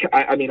 and that,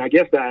 I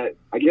guess that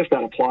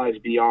applies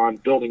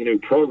beyond building a new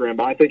program,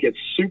 but I think it's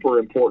super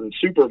important,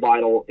 super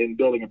vital in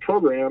building a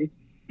program,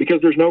 because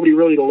there's nobody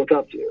really to look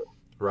up to.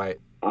 Right.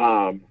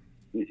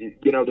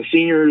 You know, the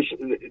seniors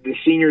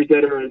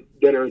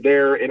that are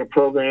there in a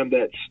program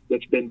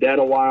that's been dead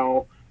a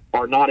while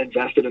are not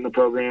invested in the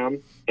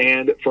program.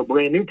 And for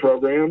brand new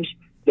programs,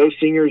 those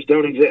seniors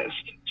don't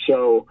exist.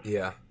 So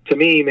yeah, to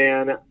me,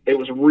 man, it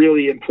was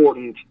really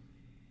important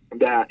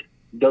that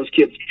those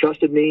kids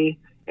trusted me,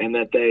 and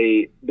that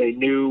they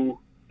knew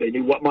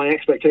what my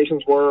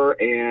expectations were.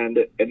 And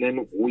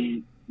then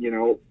we, you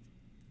know,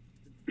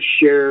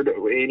 shared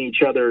in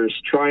each other's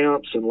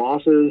triumphs and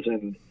losses,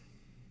 and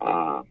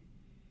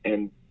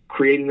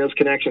creating those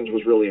connections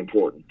was really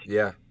important.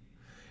 Yeah.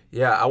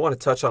 Yeah, I want to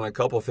touch on a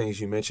couple of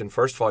things you mentioned.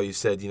 First of all, you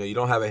said, you know, you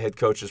don't have a head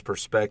coach's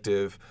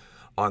perspective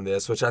on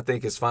this, which I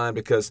think is fine,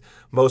 because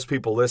most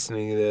people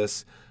listening to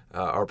this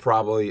are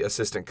probably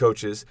assistant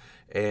coaches,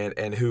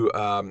 and who,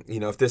 you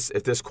know, if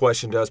this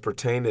question does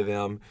pertain to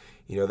them,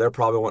 you know, they're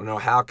probably wanting to know,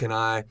 how can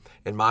I,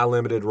 in my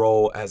limited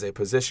role as a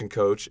position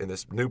coach in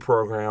this new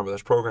program, or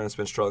this program that's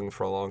been struggling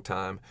for a long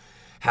time,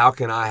 how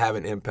can I have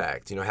an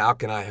impact? You know, how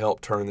can I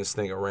help turn this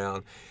thing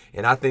around?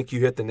 And I think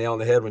you hit the nail on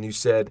the head when you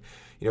said,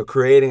 you know,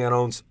 creating your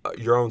own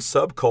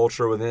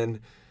subculture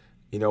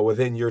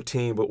within your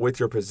team, but with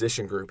your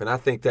position group. And I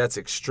think that's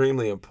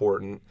extremely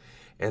important.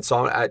 And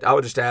so I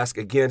would just ask,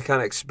 again, kind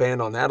of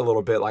expand on that a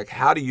little bit. Like,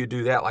 how do you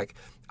do that? Like,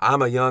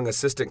 I'm a young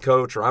assistant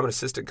coach, or I'm an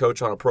assistant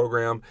coach on a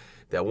program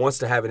that wants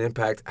to have an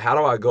impact. How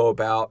do I go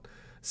about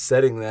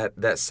setting that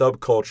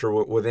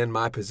subculture within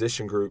my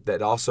position group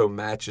that also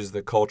matches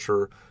the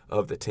culture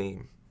of the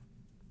team?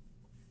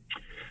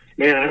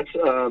 Man,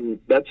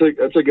 that's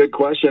a good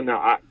question.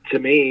 To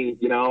me,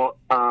 you know,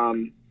 I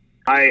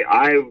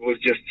was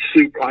just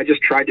I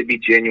just tried to be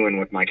genuine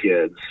with my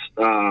kids.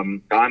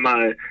 I'm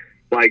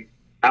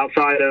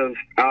outside of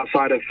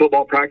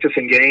football practice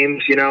and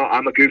games, you know,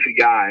 I'm a goofy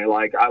guy.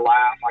 Like, I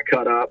laugh, I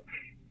cut up,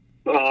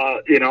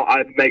 you know,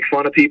 I make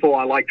fun of people.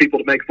 I like people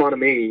to make fun of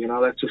me. You know,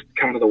 that's just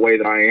kind of the way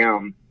that I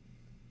am.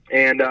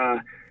 And,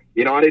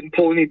 you know, I didn't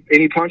pull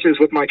any punches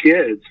with my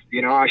kids.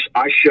 You know,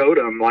 I showed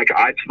them, like,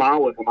 I'd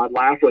smile with them, I'd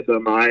laugh with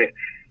them. That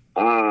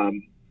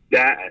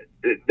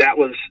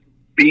was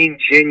being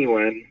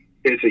genuine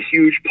is a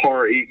huge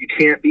part. You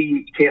can't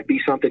be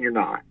something you're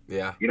not.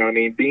 Yeah. You know what I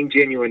mean? Being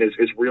genuine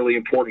is really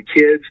important.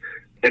 Kids,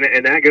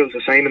 and that goes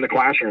the same in the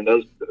classroom.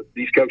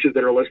 These coaches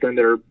that are listening,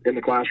 that are in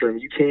the classroom,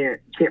 you can't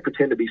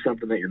pretend to be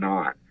something that you're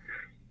not.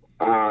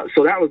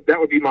 So that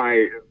would be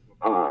my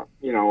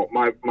you know,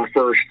 my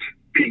first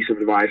piece of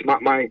advice.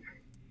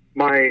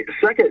 My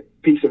second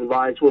piece of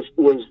advice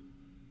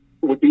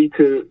would be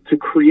to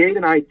create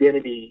an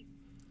identity,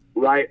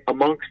 right,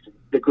 amongst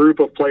the group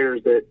of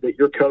players that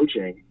you're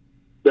coaching,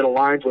 that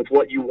aligns with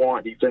what you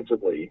want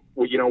defensively,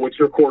 you know, with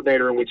your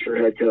coordinator and with your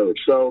head coach.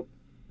 So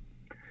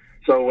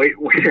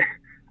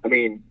I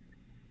mean,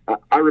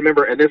 I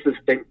remember, and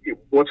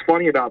what's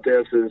funny about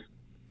this is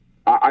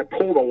I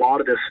pulled a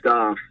lot of this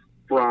stuff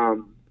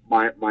from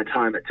my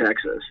time at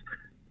Texas.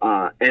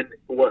 And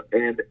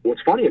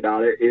what's funny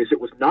about it is, it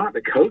was not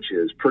the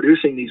coaches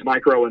producing these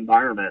micro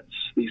environments,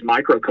 these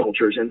micro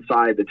cultures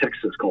inside the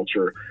Texas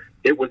culture.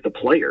 It was the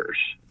players.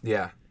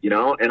 Yeah. You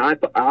know, and I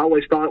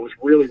always thought it was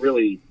really,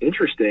 really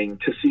interesting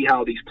to see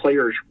how these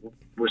players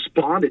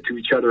responded to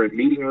each other in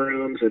meeting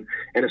rooms,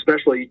 and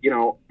especially, you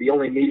know, the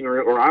only meeting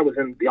room, or I was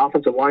in the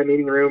offensive line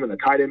meeting room, and the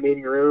tight end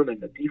meeting room, and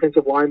the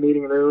defensive line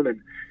meeting room,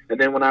 and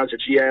then when I was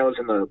at GA, I was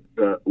in the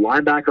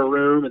linebacker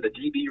room and the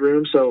DB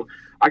room. So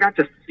I got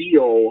to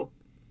feel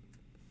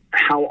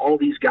how all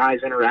these guys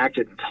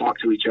interacted and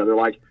talked to each other.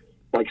 Like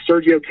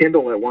Sergio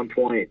Kendall at one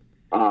point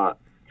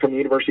from the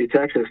University of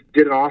Texas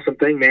did an awesome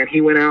thing, man.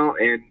 He went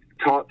out and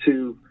talked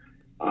to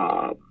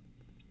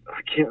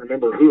I can't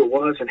remember who it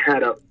was, and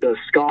had the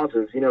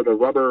SCOSs, you know, the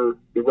rubber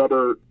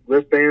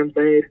wristbands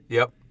made.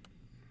 Yep.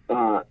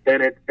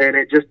 And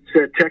it just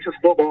said Texas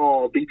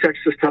football, be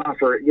Texas tough,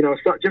 or, you know,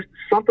 just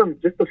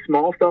the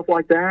small stuff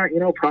like that. You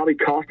know, probably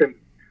cost him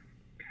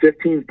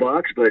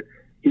 $15, but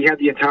he had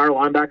the entire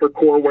linebacker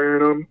core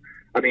wearing them.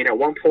 I mean, at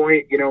one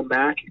point, you know,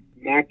 Mac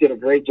did a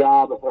great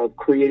job of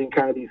creating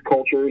kind of these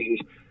cultures.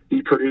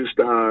 He produced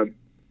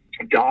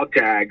dog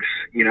tags,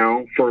 you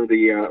know, for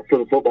the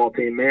football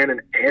team, man,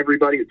 and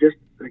everybody just,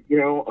 you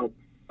know,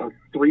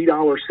 a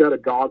 $3 set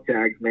of dog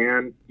tags,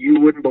 man, you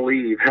wouldn't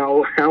believe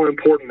how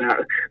important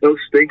those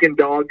stinking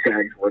dog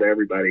tags were to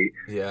everybody.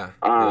 Yeah.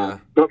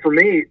 But for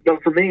me,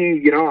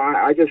 you know,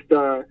 I just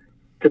to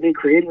me,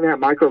 creating that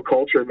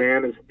microculture,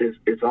 man,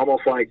 is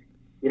almost like,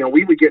 you know,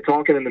 we would get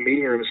talking in the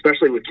meeting room,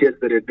 especially with kids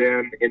that had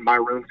been in my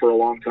room for a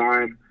long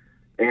time,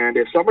 and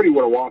if somebody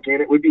were to walk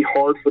in, it would be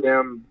hard for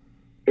them.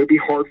 It would be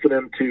hard for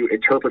them to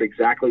interpret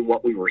exactly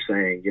what we were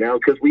saying, you know,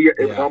 because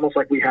it was almost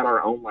like we had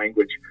our own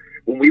language.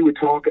 When we would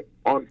talk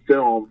on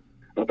film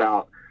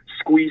about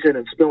squeezing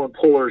and spilling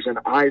pullers and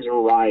eyes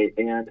are right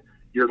and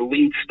your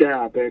lead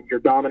step and your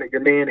dominant,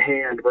 your man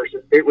hand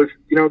versus, it was,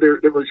 you know,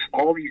 there was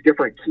all these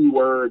different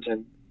keywords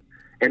and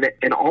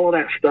all of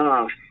that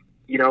stuff,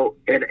 you know,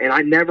 and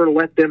I never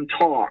let them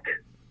talk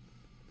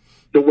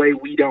the way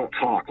we don't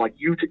talk. Like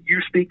you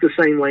speak the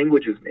same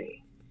language as me.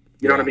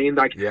 You know what I mean?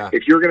 Like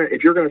if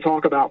you're gonna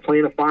talk about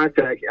playing a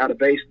 5-tech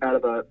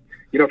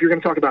if you're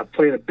gonna talk about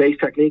playing a bass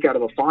technique out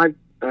of a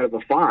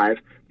five,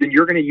 then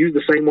you're gonna use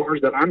the same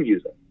words that I'm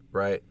using.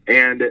 Right.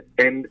 And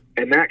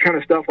that kind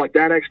of stuff, like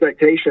that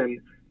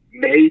expectation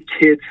made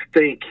kids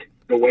think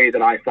the way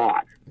that I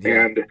thought.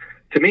 Yeah. And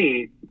to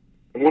me,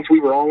 once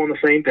we were all on the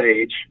same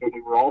page, when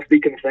we were all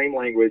speaking the same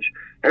language,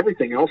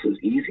 everything else is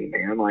easy,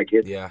 man. Like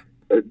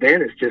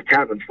then it's just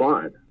having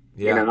fun.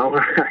 Yeah. You know,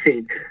 I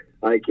mean,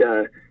 like,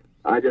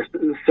 I just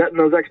setting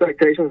those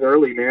expectations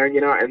early, man, you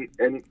know,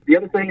 and the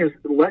other thing is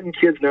letting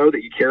kids know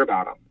that you care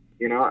about them.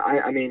 You know,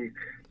 I mean,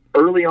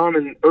 early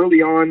on,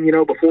 you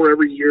know, before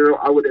every year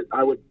I would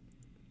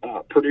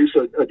produce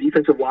a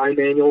defensive line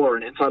manual or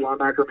an inside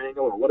linebacker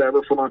manual or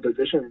whatever for my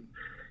position.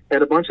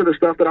 And a bunch of the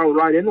stuff that I would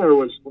write in there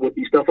would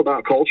be stuff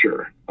about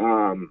culture.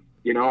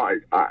 You know,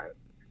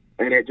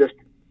 and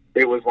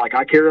it was like,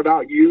 I care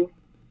about you.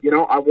 You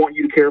know, I want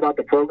you to care about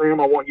the program.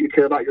 I want you to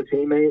care about your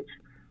teammates.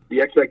 The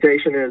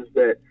expectation is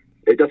that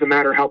it doesn't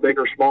matter how big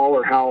or small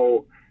or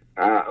how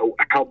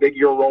big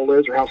your role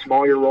is or how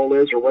small your role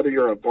is or whether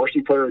you're a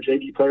varsity player or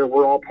JV player,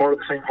 we're all part of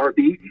the same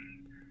heartbeat.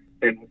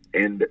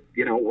 And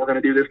you know, we're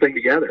going to do this thing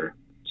together.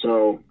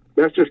 So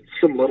that's just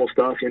some little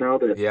stuff, you know,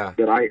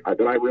 that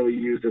I really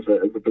used as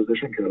a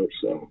position coach.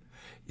 So.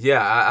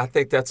 Yeah, I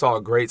think that's all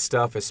great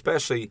stuff,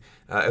 especially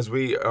as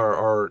we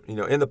are, you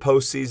know, in the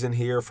postseason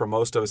here for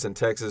most of us in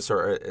Texas,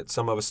 or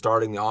some of us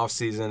starting the off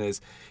season.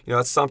 Is, you know,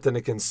 it's something to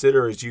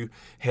consider as you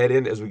head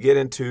in, as we get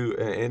into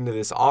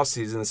this off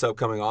season, this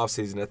upcoming off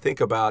season, to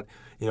think about,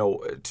 you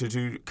know, to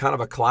do kind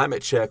of a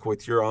climate check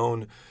with your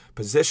own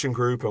position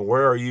group and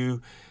where are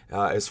you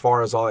as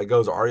far as all that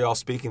goes. Are y'all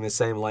speaking the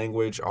same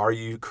language? Are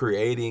you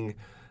creating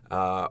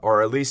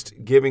or at least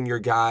giving your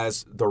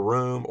guys the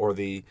room or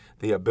the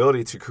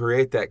ability to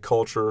create that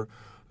culture,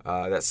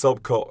 that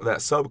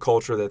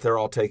subculture that they're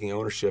all taking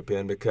ownership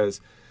in?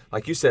 Because,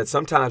 like you said,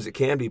 sometimes it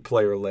can be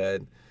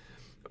player-led,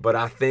 but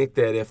I think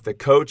that if the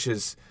coach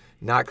is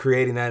not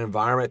creating that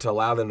environment to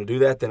allow them to do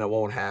that, then it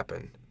won't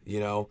happen. You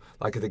know,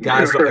 like if the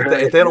guys,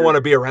 if they don't want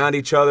to be around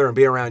each other and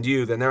be around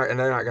you, then they're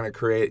not going to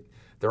create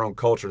their own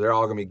culture. They're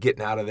all going to be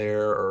getting out of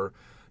there or,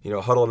 you know,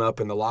 huddling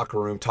up in the locker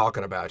room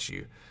talking about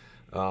you.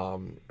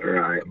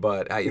 Right.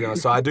 But, you know,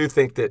 so I do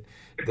think that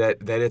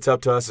it's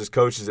up to us as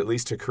coaches at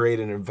least to create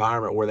an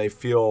environment where they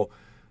feel,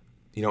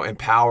 you know,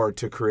 empowered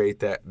to create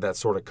that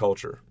sort of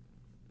culture.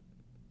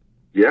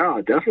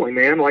 Yeah, definitely,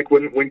 man. Like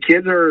when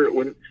kids are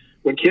willing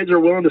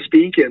to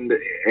speak and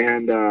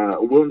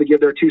willing to give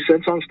their 2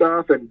 cents on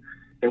stuff and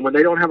when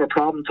they don't have a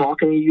problem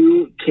talking to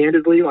you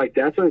candidly, like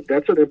that's an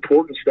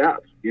important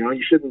step. You know,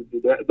 you shouldn't,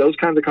 those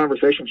kinds of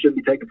conversations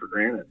shouldn't be taken for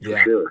granted. For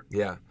sure.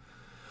 Yeah.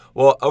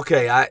 Well,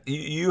 okay,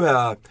 you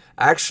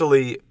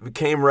actually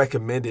became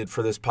recommended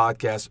for this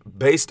podcast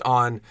based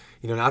on,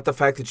 you know, not the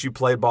fact that you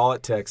played ball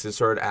at Texas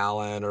or at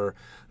Allen or,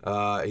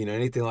 you know,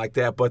 anything like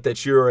that, but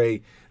that you're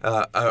a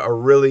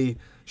really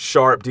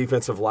sharp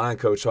defensive line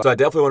coach. So I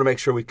definitely want to make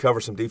sure we cover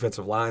some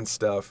defensive line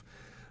stuff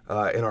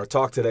in our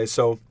talk today.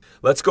 So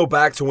let's go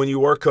back to when you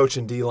were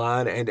coaching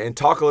D-line and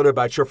talk a little bit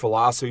about your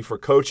philosophy for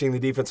coaching the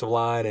defensive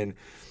line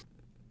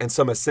and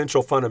some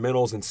essential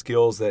fundamentals and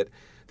skills that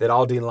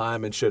all D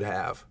linemen should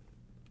have.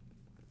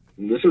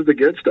 This is the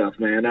good stuff,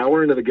 man. Now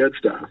we're into the good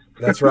stuff.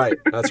 That's right.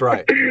 That's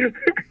right.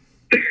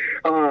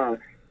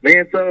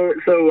 Man,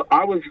 so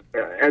I was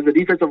as a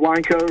defensive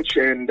line coach,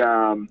 and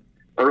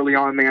early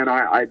on, man,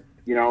 I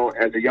you know,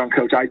 as a young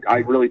coach, I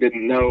really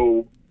didn't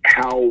know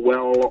how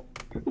well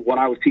what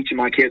I was teaching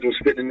my kids was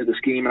fitting into the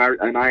scheme,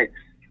 and I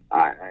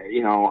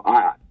you know,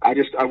 I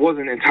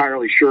wasn't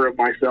entirely sure of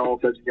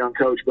myself as a young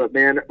coach, but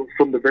man,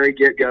 from the very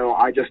get-go,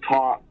 I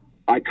taught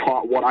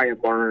what I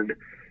had learned.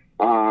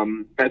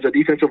 As a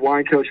defensive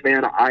line coach,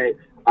 man, I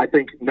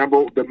think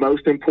the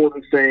most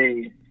important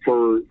thing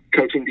for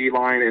coaching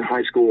D-line in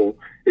high school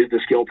is the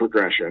skill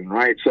progression,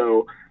 right?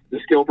 So the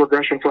skill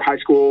progression for high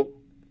school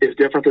is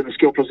different than the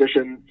skill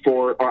position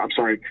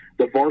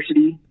the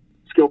varsity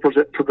skill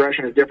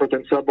progression is different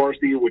than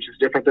sub-varsity, which is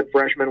different than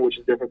freshman, which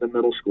is different than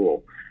middle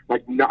school.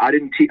 Like, no, I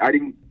didn't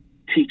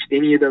teach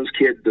any of those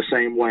kids the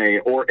same way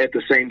or at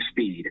the same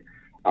speed.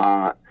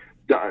 That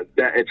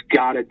it's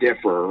got to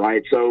differ,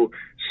 right? So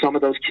some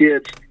of those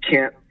kids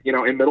can't,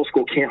 in middle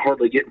school can't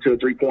hardly get into a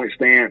 3-point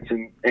stance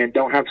and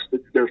don't have,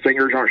 their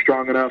fingers aren't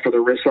strong enough or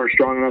their wrists aren't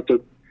strong enough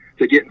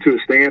to get into a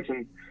stance.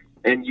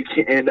 And you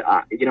can't,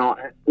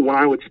 when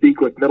I would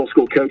speak with middle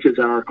school coaches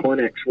at our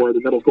clinics where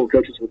the middle school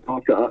coaches would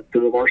talk to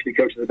the varsity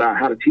coaches about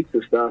how to teach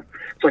this stuff,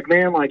 it's like,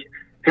 man,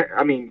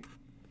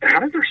 how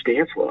does their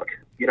stance look?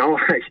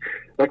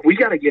 Like we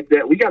got to get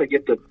that. We got to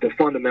get the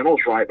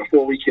fundamentals right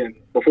before we can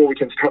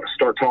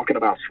start talking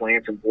about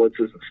slants and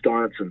blitzes and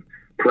stunts and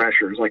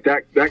pressures. Like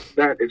that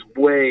is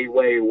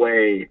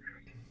way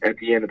at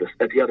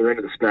the other end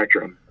of the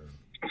spectrum.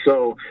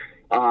 So,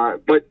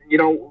 but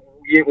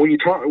when you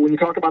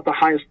talk about the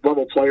highest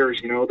level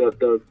players,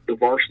 the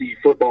varsity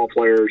football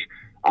players,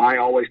 I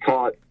always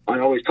taught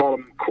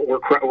them we're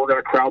going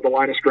to crowd the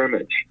line of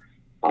scrimmage.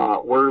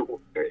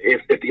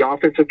 If the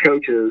offensive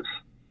coaches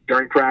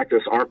during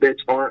practice aren't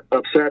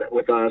upset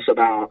with us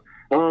about,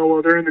 oh,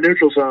 well, they're in the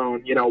neutral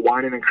zone,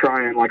 whining and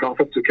crying like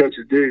offensive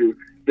coaches do,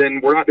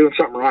 then we're not doing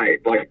something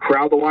right. Like,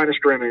 crowd the line of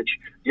scrimmage,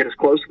 get as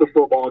close to the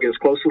football, get as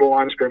close to the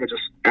line of scrimmage as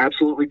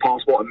absolutely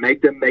possible, and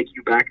make them make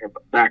you back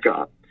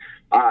up.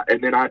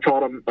 And then I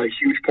taught them a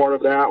huge part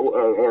of that,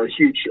 or a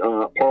huge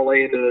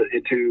parlay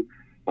into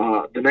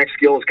the next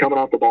skill is coming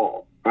off the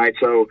ball. Right,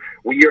 so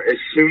as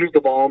soon as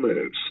the ball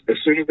moves, as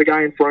soon as the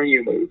guy in front of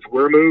you moves,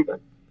 we're moving.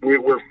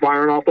 We're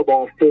firing off the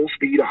ball full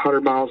speed,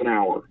 100 miles an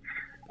hour.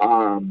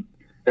 And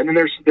then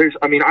there's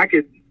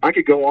I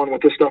could go on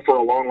with this stuff for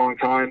a long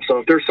time. So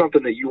if there's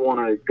something that you want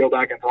to go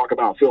back and talk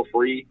about, feel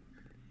free.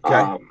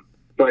 Okay.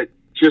 But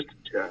just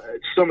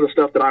some of the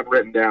stuff that I've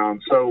written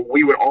down. So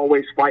we would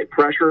always fight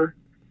pressure.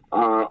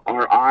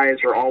 Our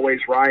eyes are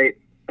always right.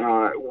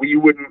 We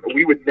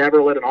would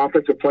never let an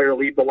offensive player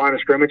leave the line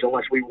of scrimmage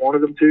unless we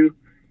wanted them to.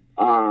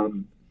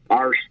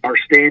 Our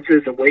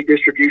stances and weight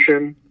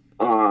distribution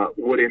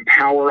would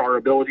empower our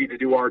ability to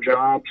do our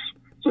jobs.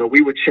 So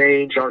we would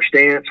change our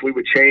stance. We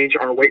would change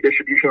our weight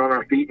distribution on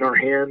our feet and our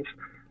hands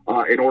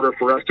in order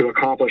for us to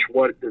accomplish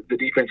what the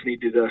defense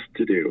needed us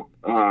to do.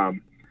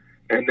 And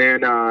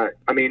then,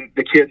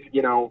 the kids,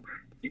 you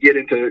get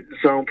into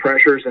zone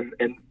pressures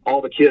and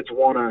all the kids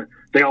all want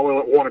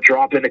to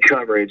drop into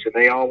coverage, and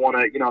they all want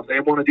to, if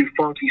they want to do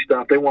funky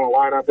stuff, they want to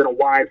line up in a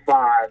wide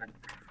 5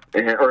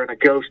 or in a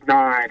ghost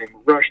 9 and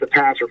rush the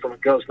passer from a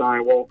ghost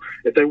 9. Well,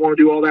 if they want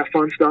to do all that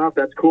fun stuff,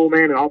 that's cool,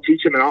 man, and I'll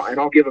teach them and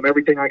I'll give them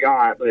everything I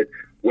got. But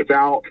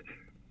without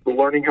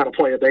learning how to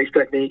play a base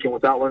technique and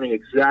without learning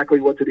exactly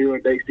what to do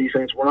in base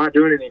defense, we're not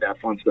doing any of that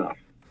fun stuff.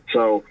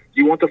 So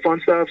you want the fun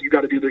stuff, you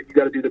got to get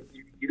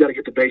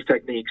the base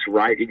techniques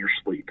right in your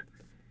sleep.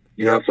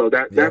 So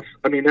that was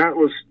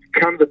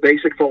kind of the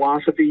basic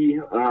philosophy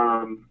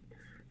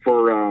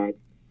for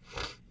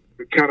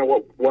kind of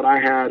what I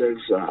had as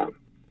a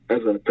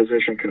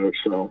position coach.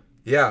 So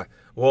yeah,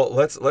 well,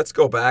 let's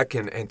go back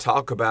and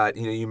talk about,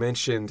 you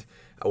mentioned,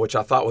 which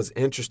I thought was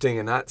interesting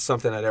and not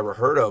something I'd ever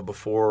heard of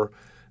before,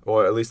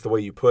 or at least the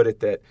way you put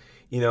it, that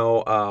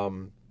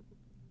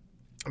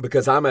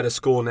because I'm at a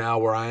school now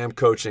where I am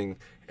coaching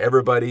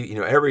everybody,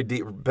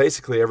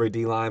 basically every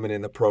D lineman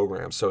in the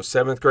program. So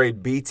 7th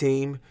grade B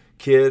team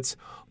kids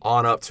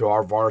on up to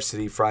our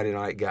varsity Friday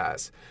night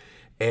guys.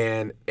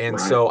 And right.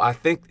 So I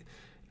think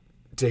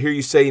to hear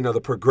you say,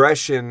 the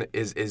progression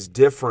is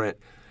different,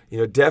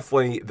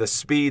 definitely the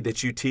speed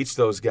that you teach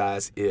those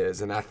guys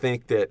is. And I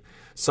think that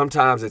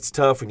sometimes it's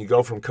tough when you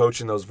go from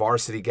coaching those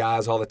varsity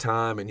guys all the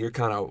time and you're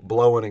kind of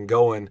blowing and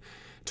going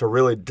to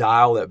really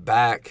dial it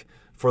back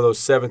for those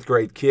 7th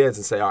grade kids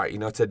and say, all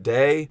right,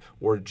 today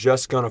we're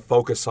just going to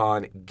focus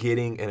on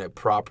getting in a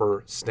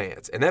proper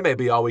stance. And that may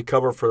be all we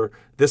cover for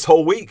this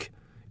whole week,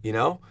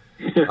 because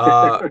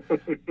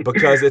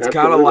it's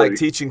kind of like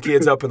teaching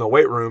kids up in the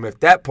weight room. If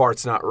that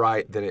part's not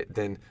right,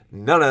 then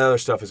none of the other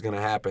stuff is going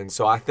to happen.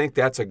 So I think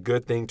that's a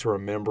good thing to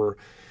remember,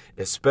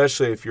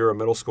 especially if you're a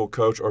middle school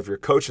coach or if you're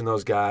coaching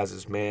those guys,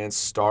 is, man,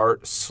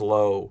 start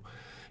slow.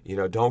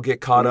 Don't get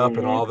caught up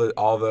in all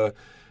the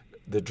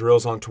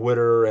drills on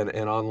Twitter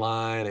and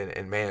online,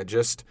 and man,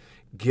 just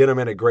get them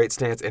in a great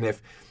stance. And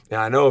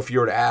I know if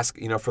you were to ask,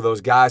 for those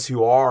guys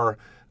who are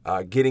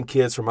getting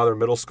kids from other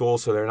middle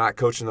schools, so they're not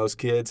coaching those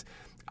kids,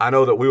 I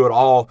know that we would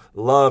all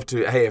love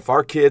to, hey, if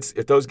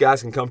those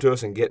guys can come to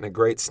us and get in a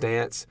great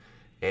stance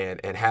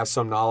and have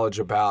some knowledge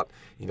about,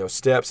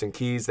 steps and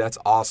keys, that's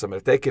awesome.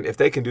 If they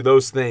can do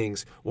those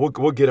things, we'll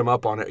get them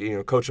up on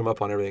it, coach them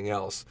up on everything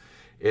else.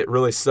 It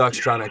really sucks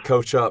trying to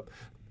coach up,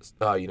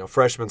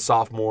 freshmen,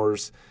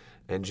 sophomores,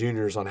 and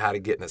juniors on how to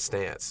get in a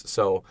stance.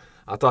 So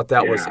I thought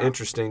that was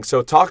interesting.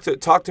 So talk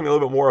to me a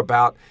little bit more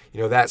about,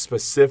 that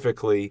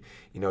specifically,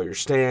 your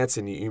stance,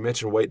 and you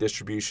mentioned weight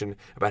distribution,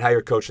 about how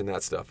you're coaching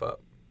that stuff up.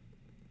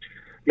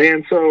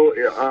 Man, so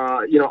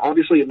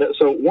obviously,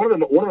 so one of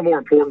the more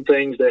important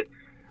things that,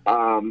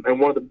 and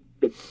one of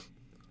the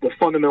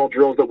fundamental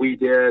drills that we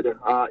did,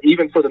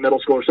 even for the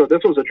middle schoolers. So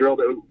this was a drill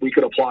that we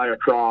could apply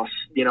across,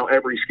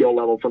 every skill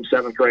level from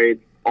 7th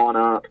grade on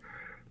up.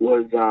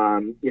 Was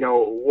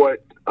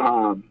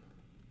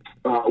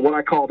what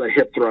I call the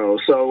hip throw.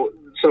 So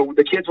so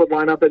the kids would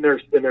line up in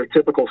their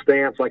typical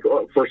stance. Like,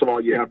 first of all,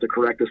 you have to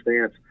correct the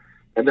stance,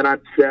 and then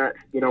I'd set.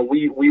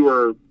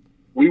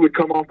 We would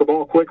come off the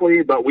ball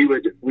quickly, but we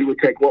would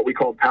take what we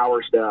called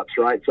power steps,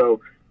 right?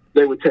 So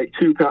they would take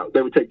two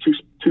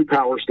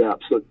power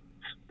steps, so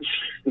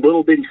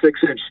little bitty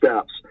 6-inch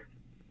steps,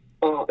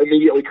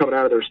 immediately coming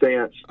out of their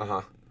stance.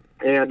 Uh-huh.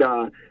 And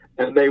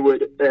I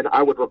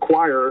would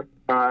require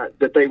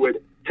that they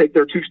would take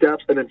their 2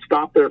 steps and then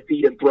stop their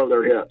feet and throw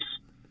their hips.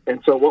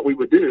 And so what we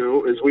would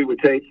do is we would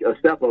take a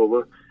step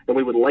over and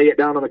we would lay it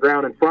down on the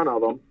ground in front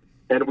of them,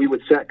 and we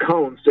would set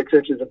cones 6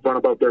 inches in front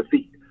of both their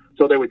feet.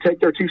 So they would take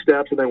their 2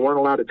 steps and they weren't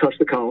allowed to touch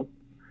the cone,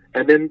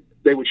 and then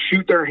they would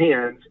shoot their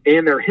hands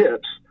and their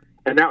hips,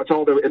 and that's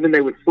all. And then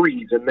they would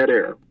freeze in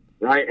midair,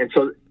 right? And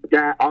so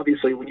that,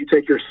 obviously, when you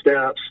take your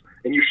steps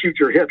and you shoot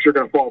your hips, you're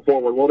going to fall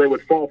forward. Well, they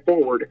would fall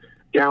forward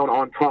down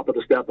on top of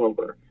the step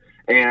over,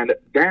 and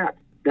that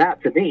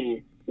to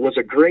me was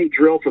a great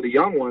drill for the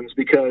young ones,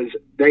 because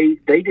they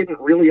didn't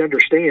really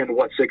understand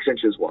what 6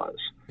 inches was.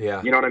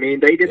 Yeah. You know what I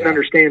mean? They didn't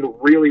understand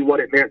really what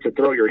it meant to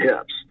throw your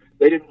hips.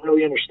 They didn't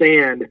really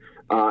understand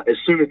as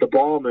soon as the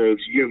ball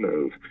moves, you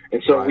move.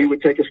 And so we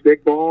would take a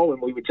stick ball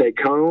and we would take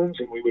cones,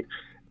 and we would,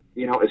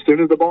 as soon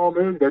as the ball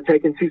moves, they're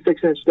taking 2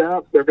 6-inch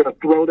steps. They're going to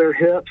throw their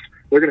hips.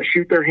 They're going to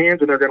shoot their hands,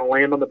 and they're going to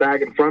land on the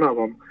bag in front of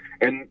them.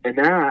 And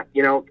that,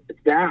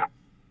 that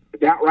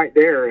right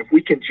there, if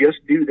we can just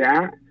do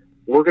that,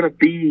 we're going to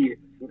be,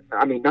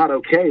 not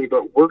okay,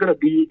 but we're going to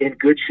be in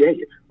good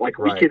shape. Like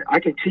I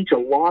can teach a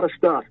lot of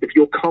stuff if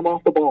you'll come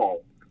off the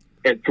ball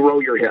and throw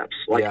your hips.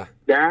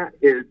 That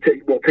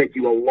will take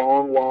you a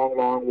long, long,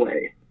 long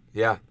way.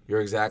 Yeah,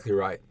 you're exactly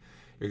right.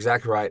 You're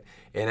exactly right.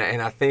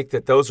 And I think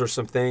that those are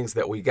some things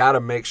that we got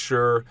to make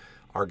sure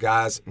our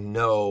guys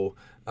know.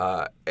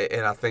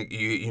 And I think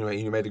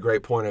you made a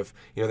great point of,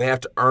 they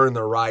have to earn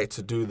the right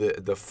to do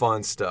the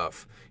fun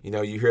stuff.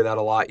 You hear that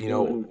a lot,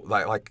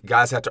 like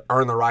guys have to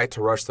earn the right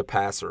to rush the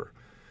passer.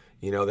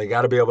 They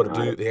got to be able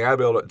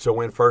to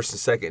win first and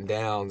second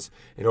downs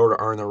in order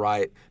to earn the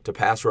right to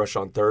pass rush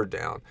on third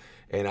down.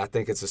 And I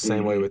think it's the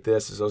same way with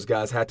this, is those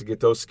guys have to get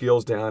those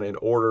skills down in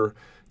order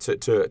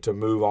to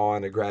move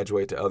on and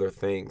graduate to other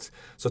things.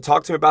 So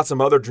talk to me about some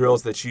other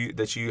drills that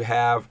you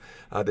have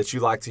that you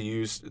like to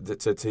use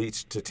to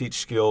teach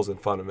skills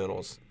and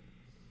fundamentals.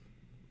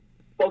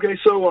 Okay,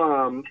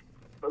 so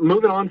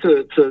moving on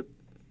to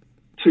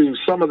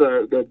some of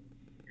the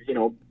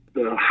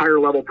higher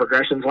level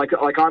progressions, like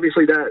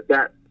obviously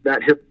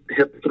that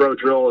hip throw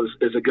drill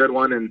is a good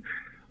one, and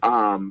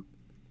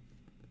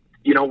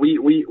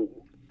we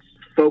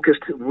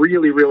focused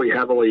really, really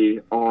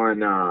heavily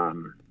on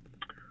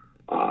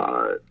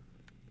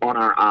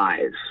our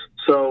eyes.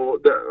 So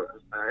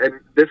and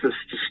this is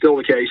still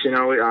the case.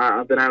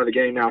 I've been out of the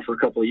game now for a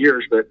couple of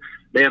years, but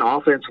man,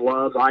 offense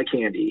loves eye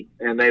candy,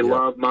 and they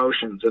love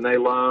motions, and they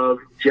love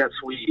jet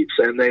sweeps,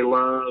 and they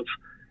love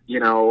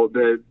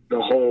the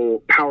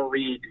whole power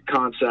read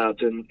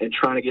concept, and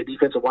trying to get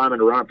defensive linemen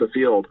to run up the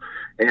field,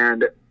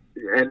 and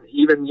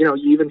even you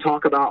even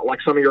talk about like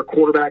some of your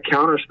quarterback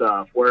counter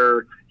stuff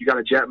where you got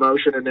a jet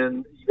motion and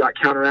then you got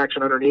counter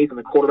action underneath, and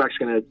the quarterback's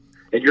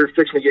and you're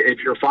fixing to get, if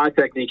you're 5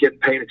 technique,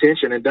 isn't paying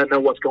attention and doesn't know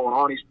what's going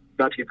on, he's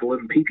about to get the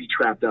living pee-pee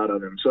trapped out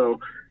of him. So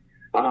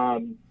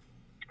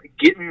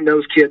getting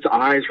those kids'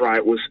 eyes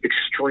right was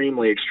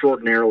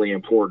extraordinarily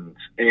important.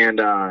 And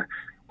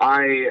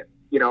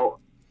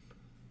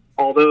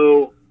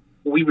although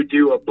we would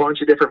do a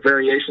bunch of different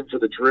variations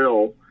of the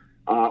drill,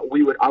 I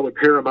would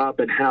pair them up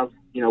and have,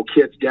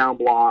 kids down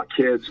block,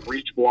 kids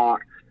reach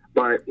block.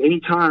 But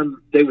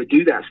anytime they would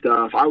do that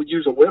stuff, I would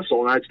use a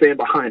whistle and I'd stand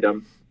behind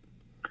them,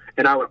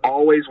 and I would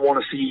always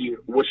want to see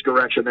which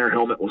direction their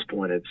helmet was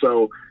pointed.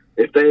 So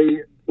if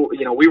they,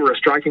 we were a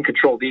strike and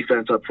control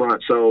defense up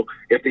front. So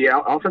if the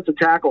offensive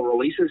tackle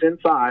releases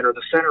inside or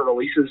the center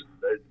releases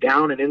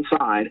down and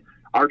inside,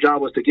 our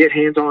job was to get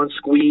hands on,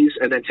 squeeze,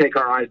 and then take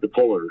our eyes to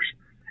pullers.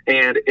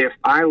 And if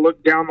I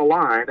look down the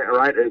line,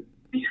 right,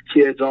 these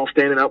kids all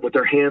standing up with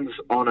their hands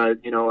on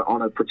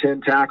a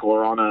pretend tackle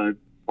or on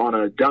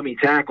a dummy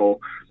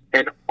tackle,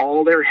 and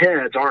all their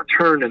heads aren't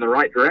turned in the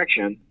right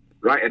direction,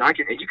 right? And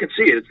you can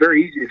see it. It's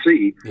very easy to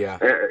see. Yeah.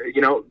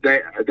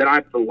 That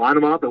I line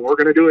them up, and we're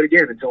going to do it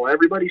again until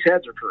everybody's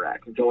heads are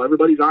correct, until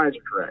everybody's eyes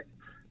are correct.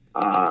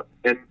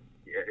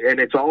 And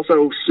it's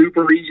also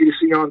super easy to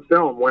see on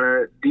film when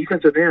a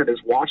defensive end is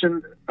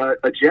watching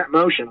a jet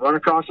motion run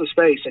across his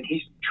face, and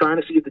he's trying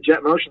to see if the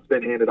jet motion's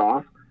been handed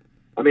off.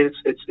 I mean,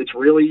 it's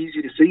really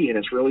easy to see, and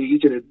it's really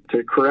easy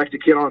to correct a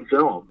kid on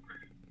film.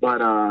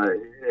 But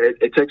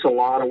it takes a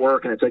lot of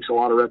work, and it takes a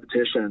lot of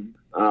repetition.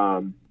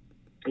 And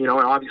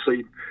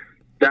obviously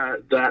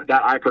that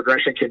eye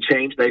progression can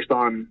change based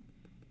on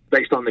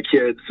the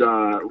kid's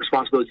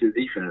responsibility to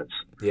the defense.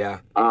 Yeah.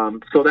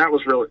 So that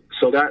was really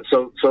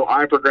so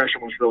eye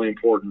progression was really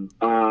important.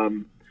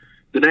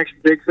 The next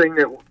big thing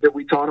that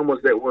we taught them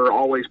was that we're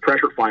always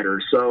pressure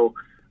fighters. So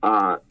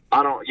I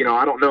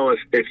don't know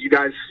if you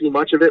guys see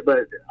much of it,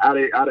 but out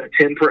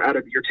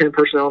of your 10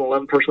 personnel and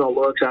 11 personnel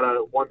looks out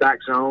of one back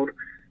zone,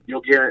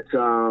 you'll get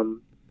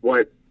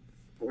what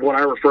what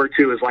I refer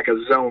to as like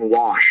a zone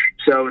wash.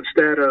 So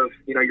instead of,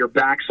 your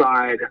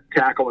backside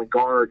tackle and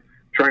guard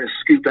trying to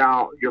scoop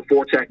out your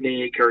 4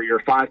 technique or your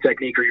 5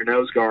 technique or your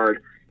nose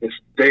guard,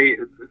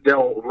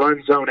 they'll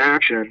run zone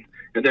action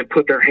and then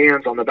put their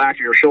hands on the back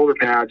of your shoulder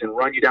pads and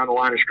run you down the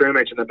line of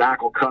scrimmage, and the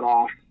back will cut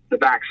off the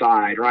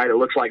backside, right? It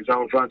looks like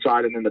zone front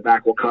side, and then the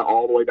back will cut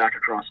all the way back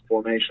across the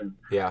formation.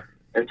 Yeah.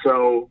 And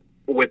so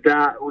with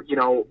that,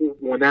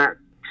 when that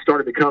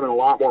started becoming a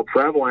lot more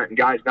prevalent and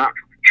guys not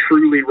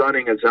truly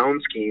running a zone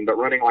scheme, but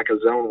running like a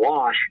zone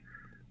wash,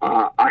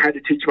 I had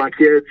to teach my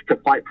kids to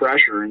fight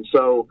pressure. And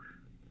so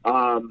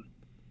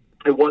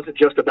it wasn't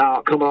just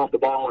about coming off the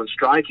ball and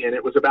striking.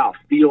 It was about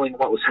feeling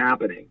what was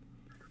happening.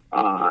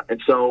 And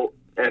so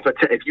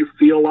if you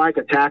feel like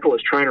a tackle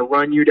is trying to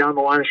run you down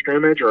the line of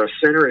scrimmage, or a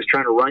center is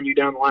trying to run you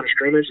down the line of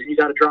scrimmage, then you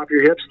got to drop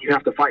your hips and you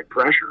have to fight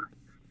pressure.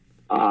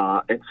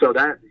 And so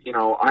that,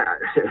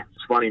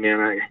 it's funny,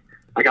 man.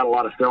 I got a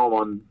lot of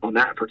film on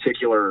that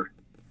particular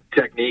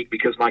technique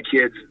because my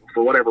kids,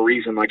 for whatever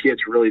reason,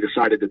 really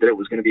decided that it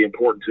was going to be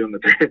important to them,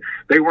 that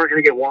they weren't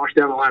going to get washed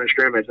down the line of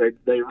scrimmage.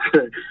 They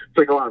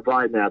took a lot of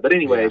pride in that. But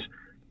anyways,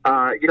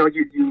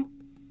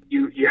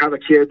 you have a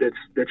kid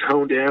that's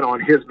honed in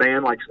on his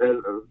man. Like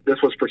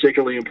this was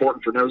particularly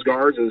important for nose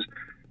guards, is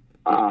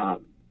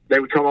they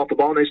would come off the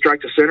ball and they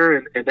strike the center,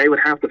 and they would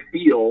have to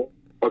feel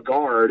a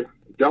guard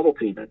double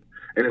teaming.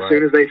 And as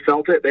soon as they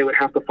felt it, they would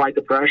have to fight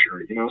the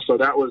pressure, So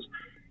that was,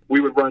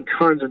 we would run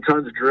tons and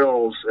tons of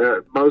drills.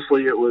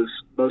 Mostly it was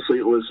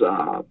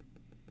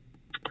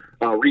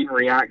read and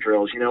react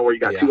drills, where you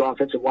got 2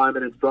 offensive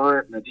linemen in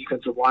front and a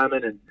defensive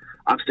lineman, and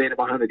I'm standing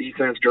behind the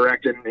defense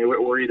directing.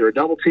 We're either a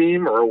double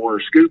team, or we're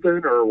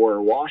scooping, or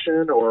we're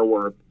washing, or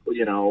we're,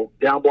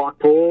 down block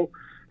pull.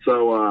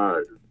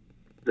 So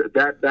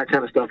that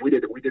kind of stuff, we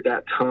did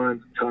that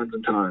tons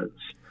and tons.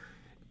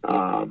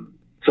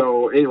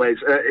 So anyways,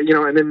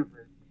 and then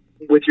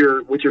with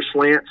your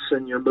slants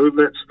and your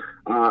movements,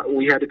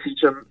 we had to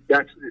teach them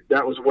that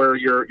was where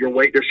your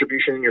weight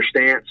distribution and your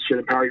stance should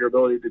empower your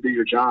ability to do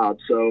your job.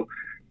 So,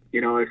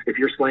 if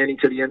you're slanting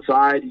to the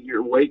inside,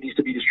 your weight needs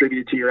to be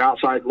distributed to your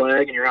outside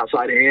leg and your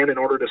outside hand in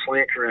order to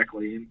slant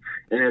correctly.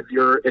 And if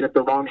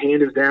the wrong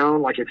hand is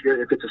down, like if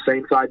it's a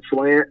same side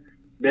slant,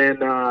 then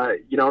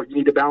you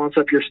need to balance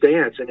up your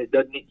stance, and it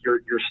doesn't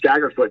your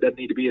stagger foot doesn't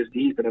need to be as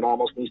deep, and it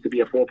almost needs to be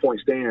a 4-point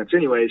stance.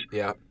 Anyways,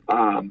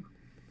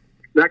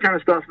 that kind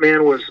of stuff,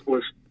 man, was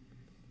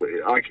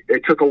like,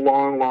 it took a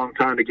long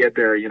time to get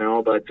there,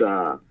 but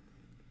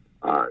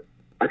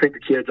I think the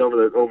kids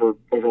over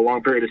a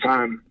long period of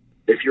time,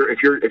 if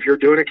you're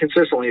doing it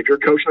consistently, if you're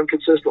coaching them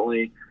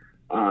consistently,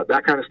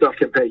 that kind of stuff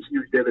can pay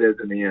huge dividends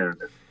in the end.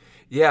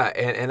 Yeah,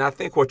 and I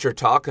think what you're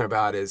talking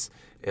about is,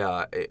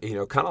 kind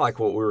of like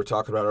what we were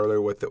talking about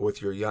earlier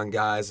with your young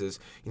guys is,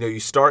 you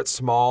start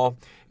small,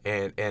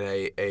 and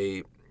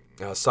a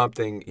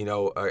something,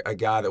 a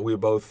guy that we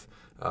both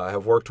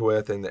have worked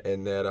with and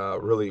that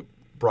really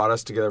brought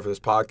us together for this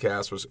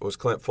podcast was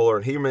Clint Fuller.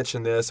 And he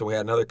mentioned this, and we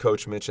had another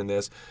coach mention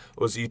this,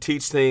 was you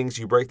teach things,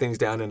 you break things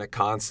down into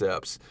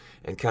concepts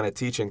and kind of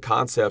teaching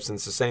concepts. And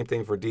it's the same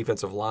thing for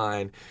defensive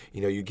line.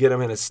 You get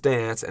them in a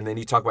stance, and then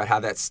you talk about how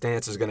that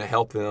stance is going to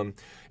help them,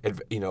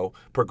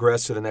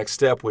 progress to the next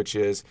step, which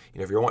is,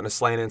 if you're wanting to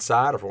slant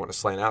inside or if you're wanting to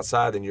slant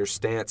outside, then your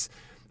stance,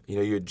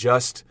 you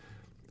adjust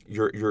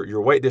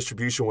your weight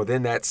distribution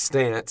within that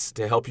stance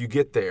to help you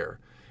get there.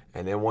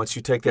 And then once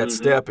you take that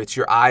step, it's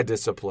your eye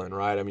discipline,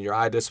 right? I mean, your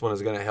eye discipline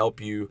is going to help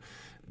you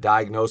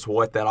diagnose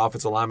what that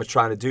offensive lineman is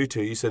trying to do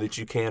to you so that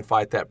you can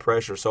fight that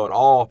pressure. So it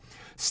all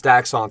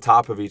stacks on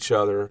top of each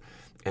other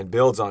and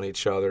builds on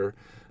each other.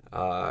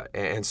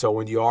 And so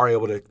when you are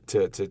able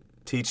to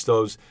teach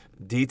those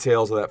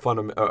details of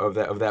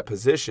that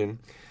position,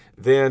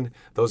 then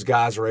those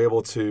guys are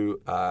able to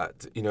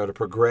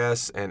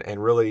progress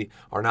and really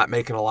are not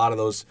making a lot of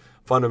those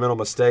fundamental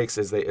mistakes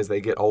as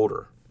they get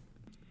older.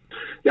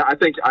 Yeah, I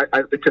think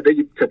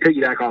to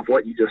piggyback off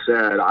what you just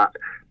said,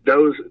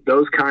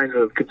 those kinds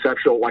of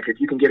conceptual, like if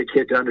you can get a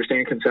kid to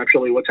understand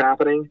conceptually what's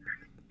happening,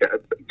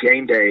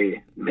 game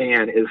day,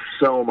 man, is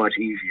so much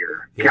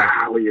easier. Yeah.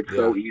 Golly, it's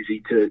so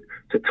easy to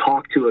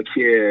talk to a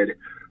kid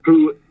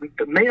who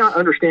may not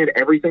understand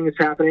everything that's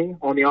happening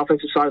on the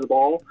offensive side of the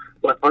ball,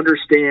 but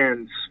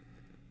understands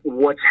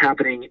what's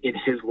happening in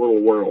his little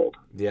world.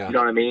 Yeah. You know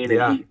what I mean?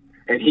 Yeah.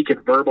 And he can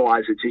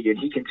verbalize it to you, and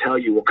he can tell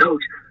you, well,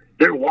 coach,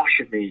 they're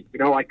washing me,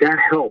 like that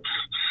helps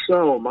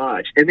so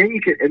much. And then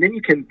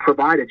you can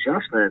provide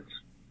adjustments,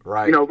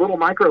 right? Little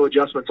micro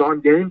adjustments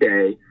on game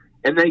day,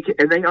 and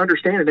they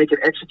understand and they can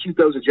execute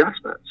those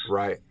adjustments.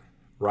 Right.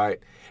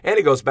 And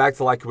it goes back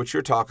to like what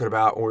you're talking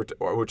about. When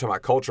we were talking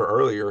about culture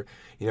earlier.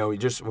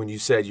 When you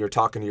said you're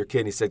talking to your kid,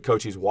 and he said,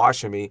 "Coach, he's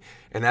washing me,"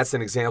 and that's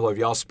an example of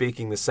y'all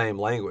speaking the same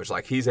language.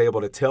 Like he's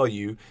able to tell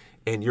you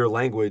in your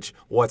language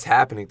what's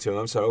happening to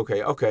him. So,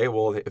 okay,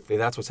 well, if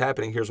that's what's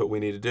happening, here's what we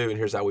need to do, and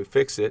here's how we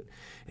fix it,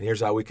 and here's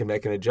how we can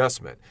make an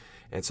adjustment.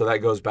 And so that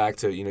goes back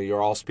to,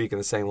 you're all speaking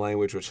the same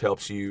language, which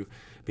helps you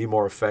be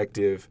more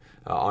effective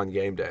on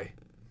game day.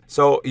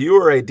 So you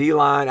were a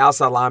D-line,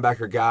 outside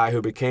linebacker guy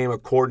who became a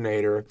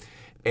coordinator,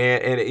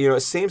 And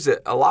it seems that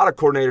a lot of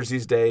coordinators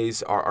these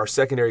days are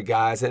secondary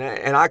guys,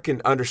 and I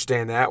can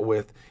understand that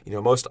with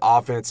most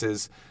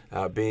offenses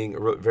being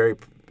very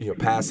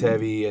pass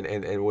heavy,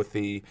 and with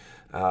the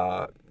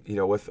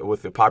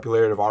with the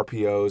popularity of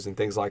RPOs and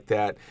things like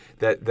that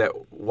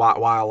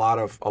why a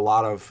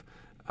lot of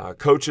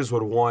coaches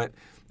would want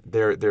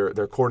their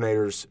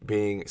coordinators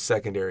being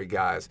secondary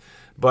guys.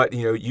 But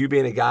you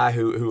being a guy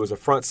who was a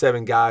front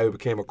seven guy who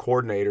became a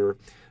coordinator,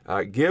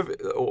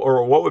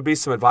 what would be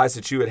some advice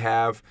that you would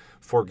have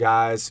for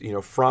guys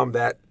from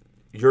that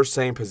your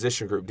same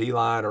position group,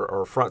 D-line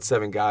or front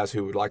seven guys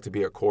who would like to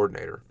be a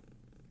coordinator?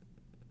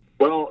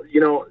 Well,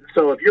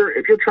 so if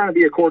you're trying to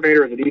be a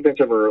coordinator as a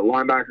defensive or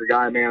linebacker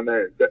guy, man,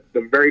 the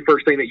very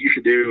first thing that you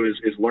should do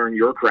is learn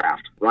your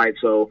craft, right?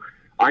 So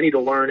I need to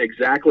learn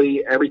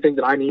exactly everything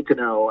that I need to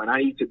know, and I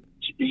need to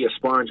be a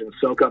sponge and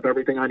soak up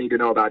everything I need to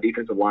know about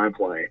defensive line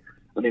play.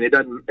 I mean, if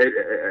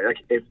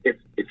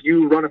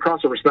you run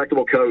across a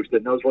respectable coach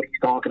that knows what he's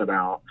talking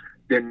about,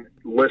 then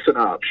listen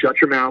up, shut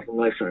your mouth and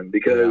listen,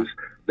 because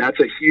that's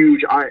a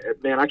huge. I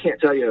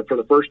can't tell you, for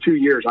the first 2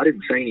 years I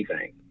didn't say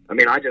anything. I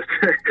mean, I just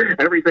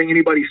everything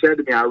anybody said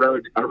to me, I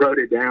wrote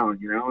it down,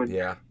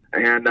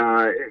 and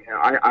I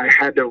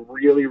had to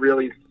really,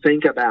 really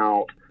think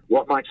about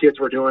what my kids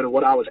were doing and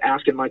what I was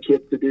asking my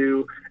kids to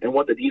do and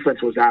what the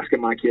defense was asking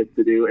my kids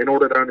to do in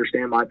order to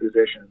understand my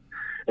position.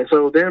 And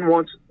so then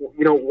once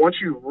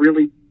you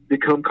really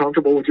become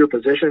comfortable with your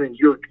position and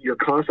you're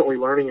constantly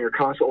learning, you're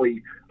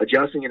constantly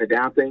adjusting and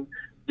adapting,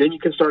 then you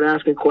can start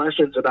asking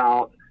questions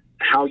about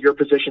how your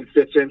position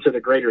fits into the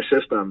greater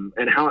system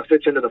and how it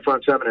fits into the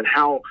front seven and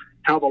how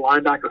the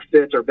linebacker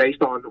fits are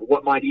based on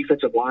what my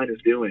defensive line is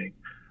doing.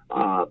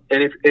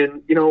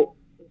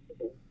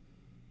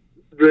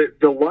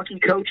 The lucky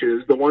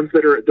coaches, the ones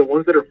that are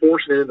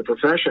fortunate in the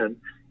profession,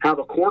 have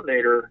a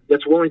coordinator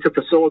that's willing to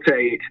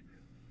facilitate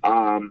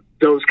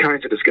those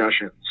kinds of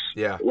discussions.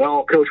 Yeah.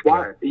 Well, coach,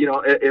 why? Yeah.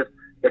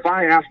 If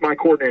I asked my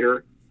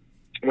coordinator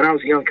when I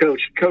was a young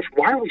coach,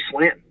 why are we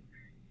slanting?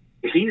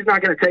 He's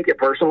not going to take it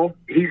personal.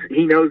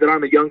 He knows that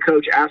I'm a young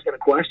coach asking a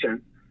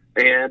question,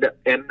 and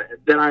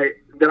that I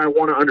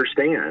want to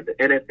understand.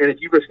 And if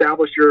you've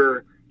established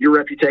your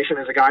reputation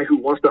as a guy who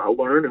wants to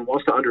learn and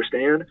wants to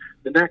understand,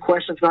 then that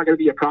question's not going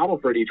to be a problem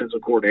for a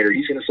defensive coordinator.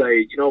 He's going to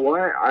say, you know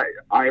what,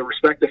 I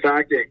respect the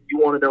fact that you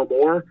want to know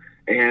more,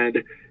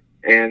 and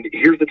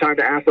here's the time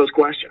to ask those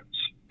questions,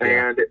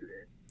 and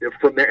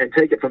from there, and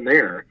take it from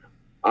there.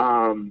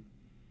 The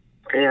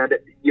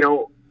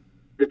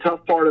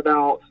tough part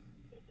about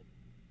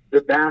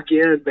the back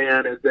end,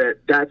 man, is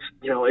that's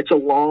it's a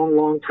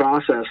long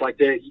process. Like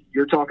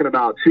you're talking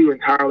about two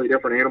entirely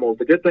different animals.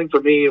 The good thing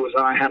for me was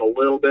I had a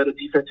little bit of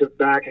defensive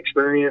back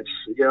experience,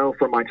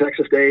 from my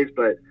Texas days.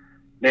 But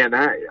man,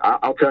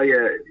 I'll tell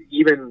you,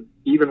 even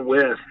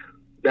with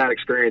that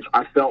experience,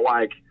 I felt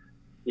like,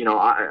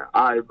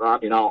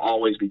 I'll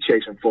always be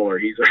chasing Fuller.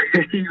 He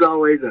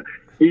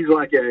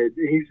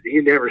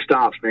never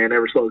stops, man,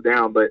 never slows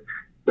down. But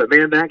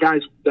man, that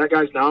guy's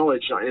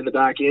knowledge in the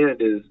back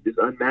end is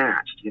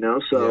unmatched,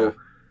 So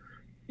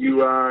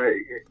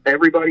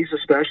everybody's a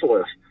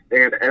specialist,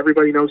 and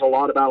everybody knows a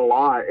lot about a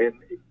lot. And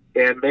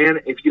man,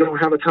 if you don't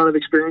have a ton of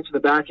experience in the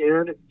back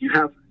end, you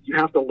have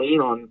to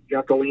lean on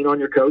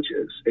your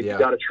coaches, and you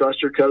got to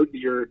trust your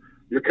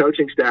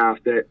coaching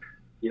staff that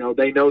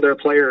they know their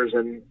players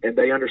and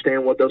they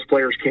understand what those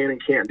players can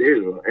and can't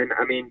do. And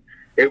I mean,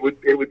 it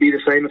would be the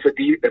same if a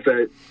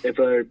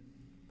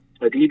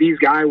DB's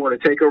guy were to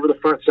take over the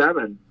front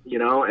seven,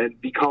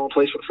 and be calling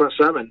plays for the front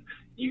seven.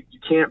 You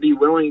can't be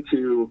willing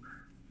to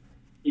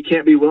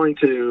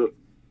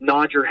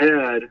nod your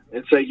head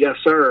and say yes,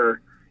 sir,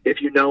 if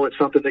it's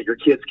something that your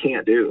kids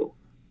can't do.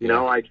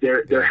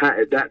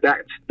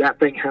 That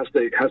thing has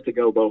to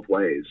go both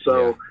ways.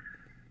 So,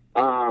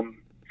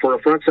 for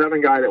a front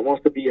seven guy that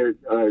wants to be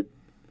a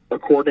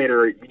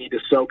coordinator, you need to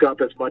soak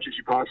up as much as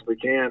you possibly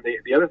can.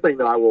 The other thing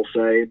that I will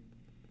say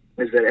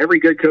is that every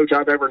good coach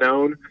I've ever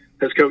known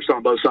has coached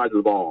on both sides of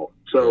the ball.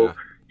 So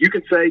you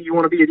can say you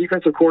want to be a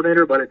defensive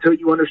coordinator, but until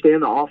you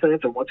understand the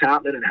offense and what's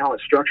happening and how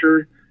it's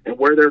structured and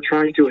where they're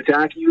trying to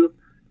attack you,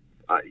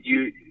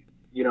 you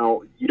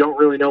don't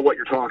really know what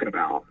you're talking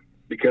about,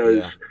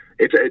 because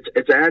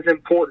it's as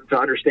important to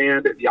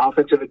understand the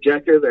offensive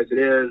objective as it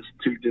is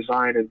to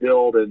design and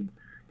build and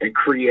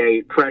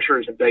create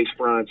pressures and base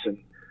fronts. And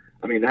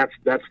I mean, that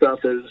stuff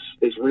is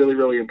really,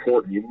 really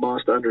important. You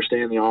must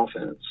understand the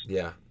offense.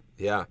 Yeah.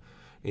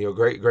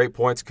 Great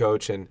points,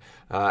 Coach. And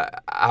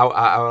I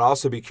would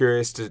also be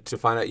curious to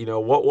find out,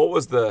 what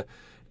was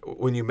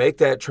when you make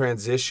that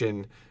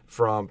transition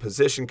from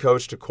position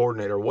coach to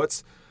coordinator,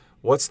 what's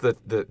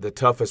the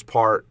toughest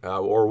part,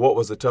 or what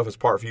was the toughest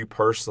part for you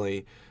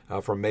personally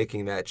from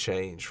making that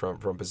change from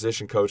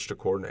position coach to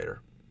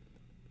coordinator?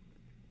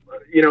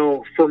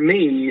 For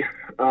me,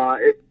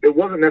 it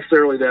wasn't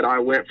necessarily that I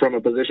went from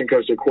a position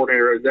coach to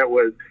coordinator. It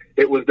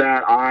was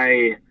that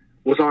I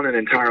was on an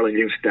entirely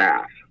new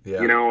staff.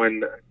 Yeah.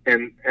 And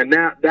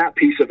that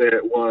piece of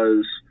it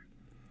was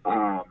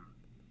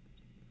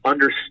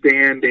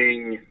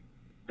understanding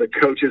the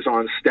coaches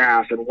on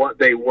staff and what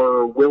they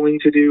were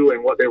willing to do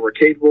and what they were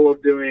capable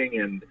of doing,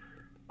 and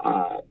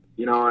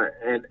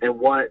and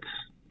what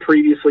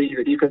previously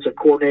the defensive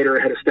coordinator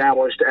had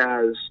established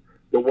as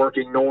the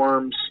working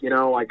norms.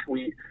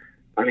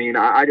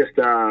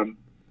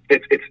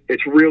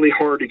 It's really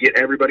hard to get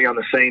everybody on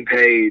the same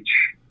page,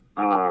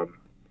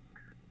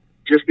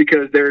 just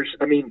because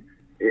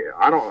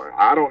I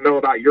don't know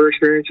about your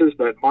experiences,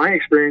 but my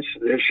experience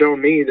has shown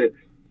me that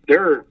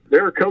there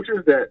are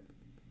coaches that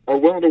are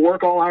willing to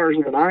work all hours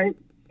of the night,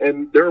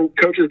 and there are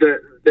coaches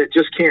that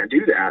just can't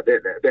do that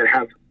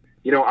have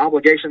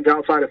obligations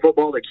outside of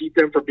football that keep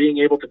them from being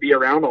able to be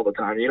around all the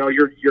time.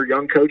 Your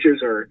young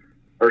coaches are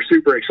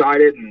super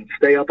excited and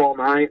stay up all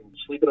night and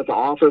sleeping at the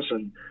office,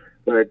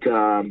 but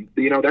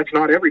that's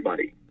not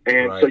everybody.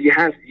 And right. So you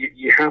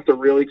have to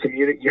really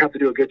communicate. You have to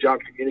do a good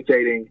job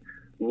communicating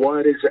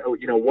what is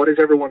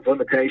everyone's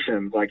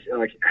limitations, like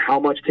how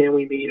much can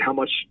we meet, how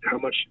much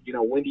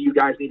when do you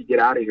guys need to get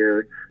out of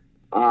here.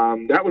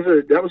 That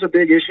was a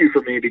big issue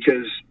for me,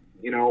 because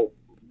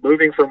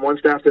moving from one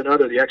staff to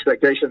another, the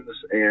expectations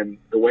and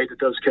the way that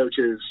those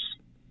coaches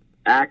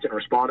act and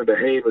respond and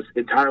behave was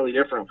entirely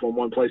different from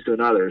one place to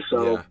another.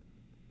 So,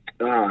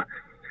 that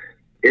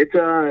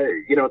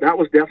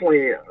was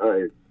definitely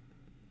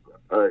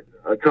a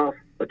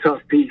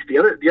tough piece.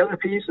 The other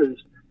piece is,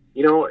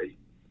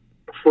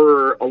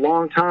 for a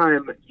long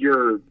time,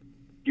 you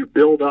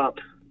build up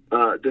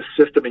this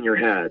system in your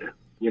head,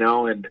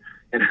 and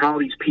how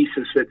these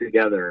pieces fit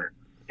together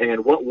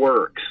and what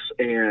works,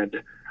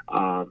 and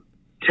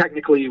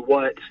technically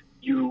what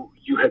you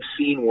have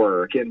seen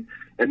work. And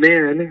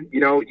then,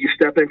 you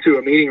step into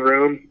a meeting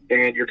room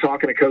and you're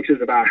talking to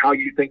coaches about how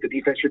you think the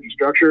defense should be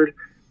structured.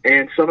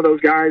 And some of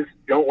those guys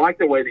don't like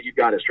the way that you've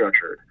got it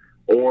structured,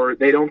 or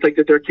they don't think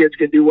that their kids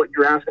can do what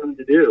you're asking them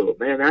to do.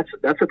 Man,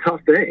 that's a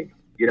tough thing.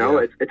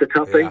 It's a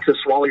tough thing to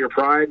swallow your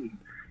pride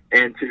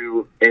and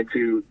to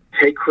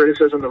take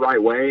criticism the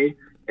right way,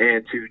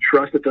 and to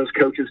trust that those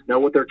coaches know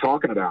what they're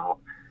talking about.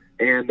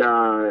 And,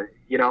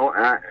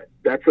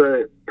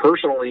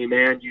 personally,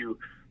 man, you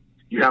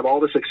have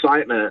all this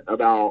excitement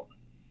about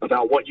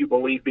what you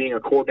believe being a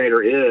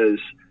coordinator is.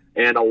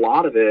 And a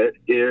lot of it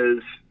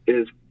is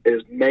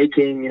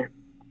making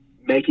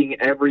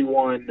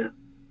everyone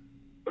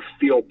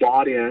feel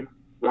bought in,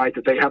 right?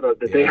 That they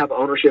have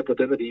ownership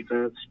within the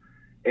defense,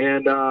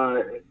 and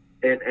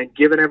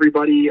giving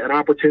everybody an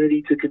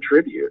opportunity to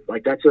contribute.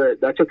 Like that's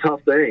a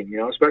tough thing,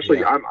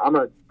 especially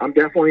I'm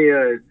definitely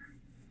a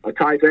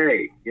type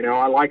A,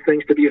 I like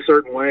things to be a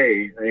certain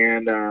way,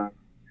 and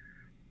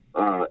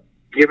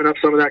giving up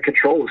some of that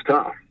control is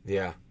tough.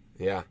 Yeah,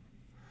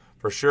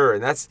 for sure.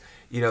 And that's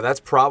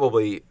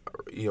probably,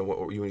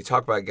 when you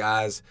talk about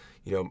guys,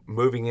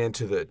 moving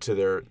into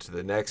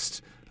the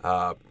next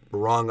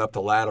rung up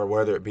the ladder,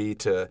 whether it be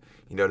to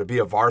be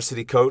a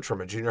varsity coach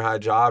from a junior high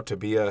job, to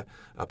be a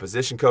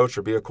position coach,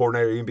 or be a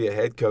coordinator, even be a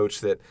head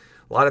coach, that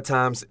a lot of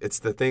times it's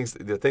the things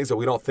that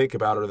we don't think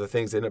about are the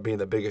things that end up being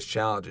the biggest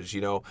challenges,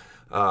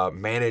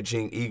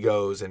 managing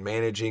egos and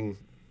managing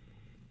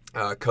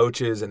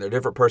coaches and their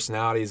different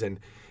personalities, and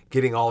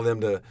getting all of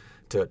them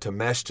to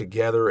mesh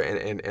together.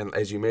 And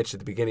as you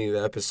mentioned at the beginning of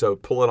the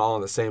episode, pull it all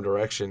in the same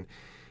direction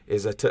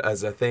is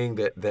a thing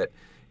that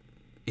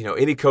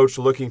any coach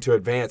looking to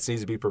advance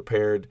needs to be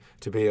prepared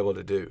to be able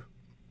to do.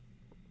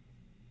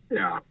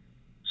 Yeah,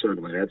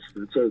 certainly. It's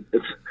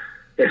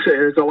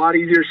a lot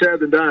easier said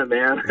than done,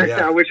 man.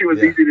 Yeah, I wish it was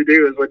easy to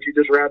do, is what you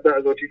just wrapped up,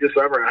 is what you just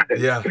summarized.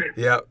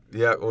 Yeah.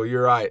 Well,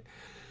 you're right.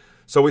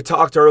 So we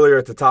talked earlier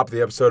at the top of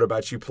the episode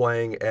about you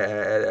playing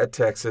at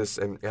Texas,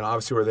 and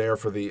obviously we're there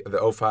for the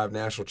 2005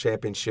 National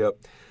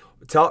Championship.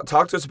 Talk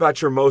to us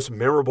about your most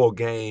memorable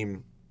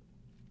game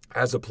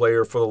as a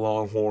player for the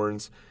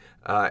Longhorns.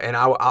 And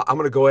I'm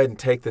going to go ahead and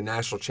take the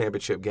National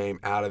Championship game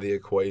out of the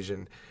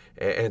equation,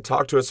 and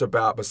talk to us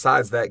about,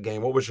 besides that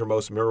game, what was your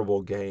most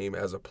memorable game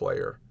as a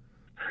player?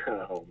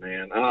 Oh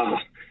man.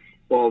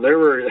 Well, there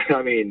were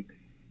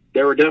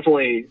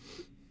definitely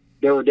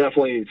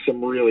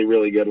some really,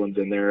 really good ones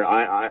in there.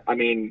 I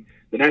mean,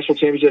 the national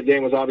championship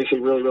game was obviously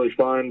really, really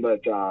fun,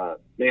 but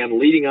man,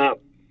 leading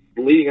up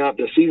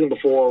the season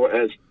before,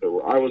 as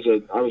I was a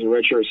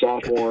redshirt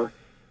sophomore,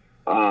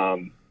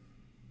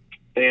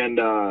 and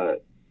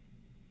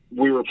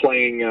we were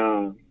playing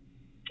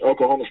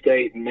Oklahoma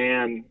State, and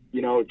man,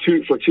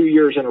 for 2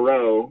 years in a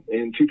row,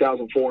 in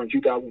 2004 and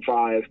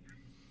 2005,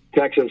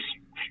 Texas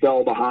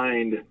fell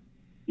behind,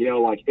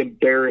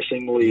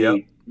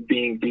 embarrassingly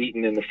being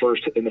beaten in the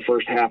first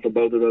half of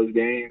both of those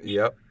games.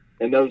 Yep.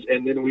 And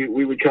then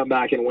we would come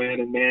back and win.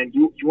 And man,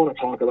 you want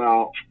to talk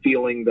about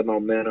feeling the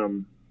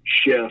momentum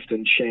shift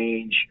and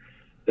change.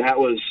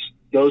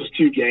 Those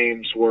two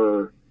games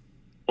were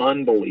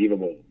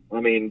unbelievable. I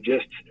mean,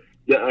 just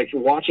like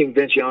watching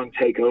Vince Young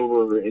take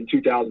over in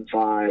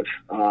 2005.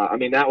 I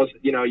mean, that was,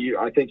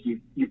 I think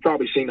you've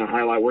probably seen the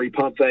highlight where he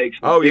pump fakes.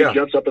 Oh, yeah. He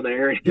jumps up in the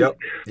air. Yep.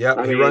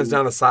 He runs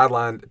down the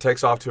sideline,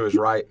 takes off to his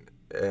right,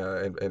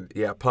 and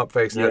pump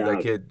fakes, and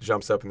that kid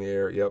jumps up in the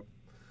air. Yep.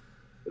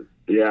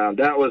 Yeah,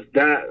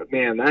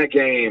 that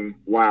game,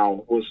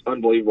 wow, was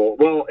unbelievable.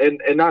 Well,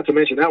 and not to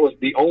mention that was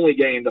the only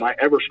game that I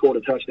ever scored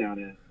a touchdown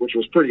in, which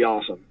was pretty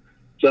awesome.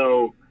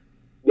 So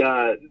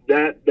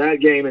that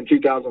game in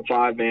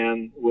 2005,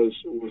 man, was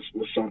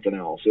something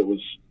else. It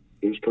was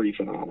pretty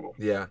phenomenal.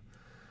 Yeah.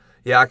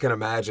 Yeah, I can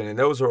imagine. And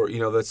those are,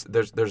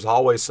 there's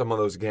always some of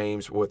those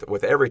games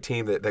with every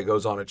team that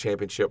goes on a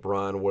championship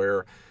run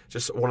where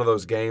just one of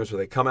those games where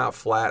they come out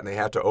flat and they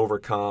have to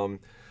overcome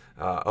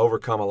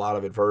a lot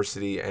of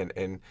adversity,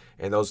 and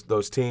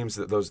those teams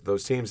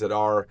that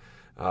are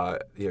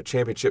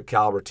championship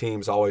caliber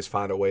teams always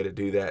find a way to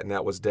do that, and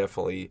that was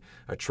definitely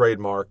a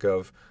trademark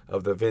of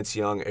the Vince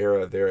Young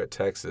era there at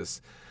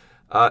Texas.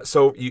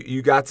 So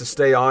you got to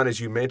stay on, as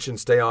you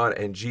mentioned,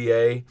 and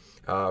GA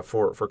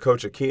for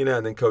Coach Aquina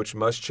and then Coach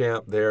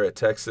Muschamp there at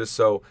Texas.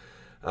 So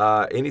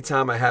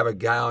anytime I have a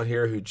guy on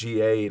here who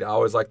GA'd, I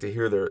always like to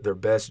hear their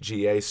best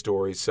GA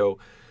stories. So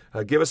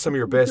give us some of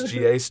your best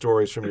GA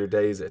stories from your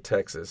days at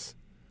Texas.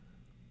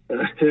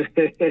 Man,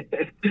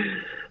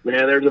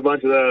 there's a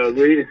bunch of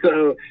those.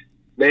 So,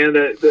 man,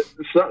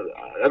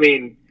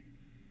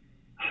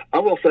 I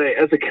will say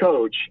as a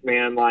coach,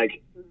 man,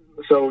 like,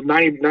 so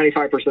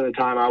 95% of the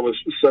time I was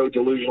so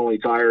delusionally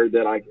tired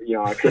that I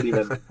couldn't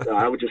even,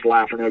 I would just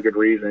laugh for no good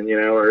reason,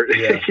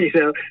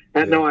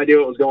 had no idea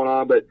what was going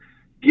on. But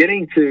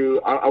getting to,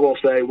 I will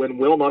say, when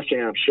Will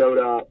Muschamp showed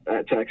up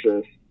at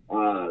Texas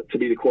to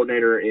be the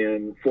coordinator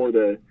for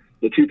the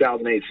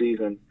 2008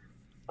 season,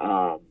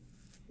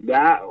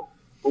 that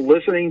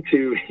listening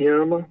to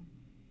him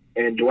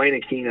and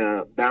Dwayne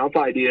Aquina bounce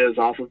ideas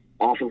off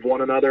of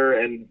one another,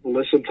 and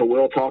listen to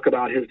Will talk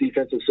about his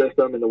defensive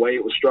system and the way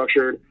it was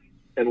structured,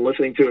 and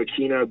listening to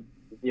Aquina,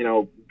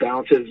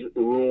 bounce his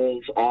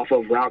rules off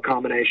of route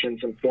combinations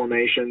and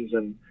formations,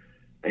 and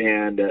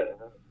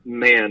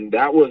man,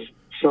 that was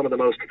some of the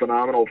most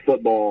phenomenal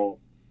football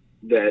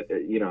that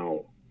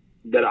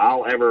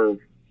I'll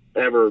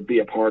ever be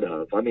a part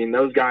of. I mean,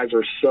 those guys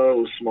are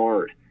so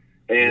smart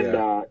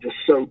and just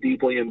so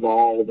deeply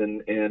involved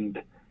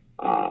and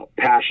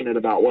passionate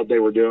about what they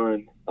were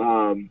doing.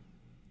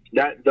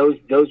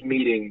 Those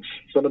meetings,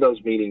 some of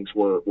those meetings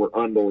were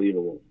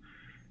unbelievable.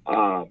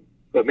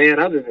 But man,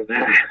 other than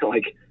that,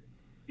 like,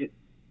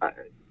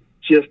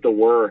 just the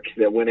work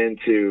that went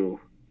into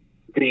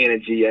being a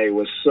GA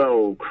was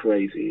so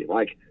crazy.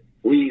 Like,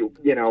 me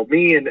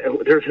and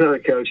there's another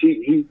coach.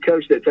 He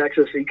coached at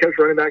Texas. He coached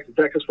running backs at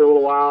Texas for a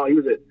little while. He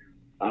was at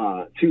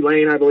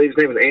Tulane, I believe. His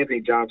name was Anthony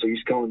Johnson. We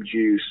used to call him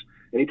Juice.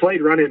 And he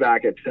played running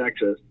back at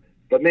Texas.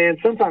 But man,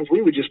 sometimes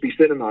we would just be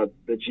sitting in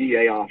the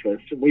GA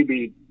office, and we'd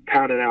be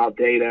pounding out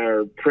data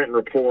or printing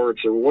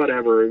reports or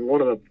whatever. One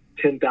of the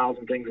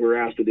 10,000 things we were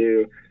asked to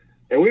do.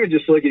 And we would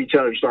just look at each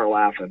other and start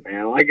laughing,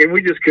 man. Like, and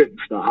we just couldn't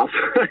stop,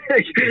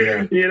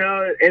 And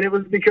it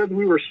was because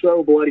we were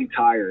so bloody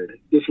tired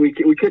this week.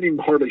 We couldn't even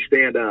hardly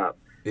stand up.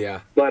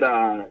 Yeah. But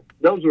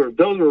those were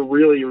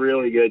really,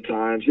 really good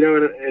times.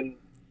 And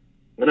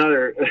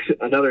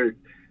another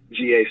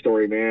GA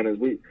story, man, is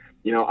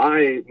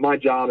my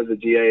job as a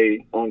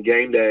GA on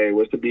game day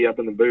was to be up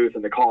in the booth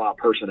and to call out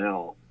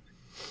personnel.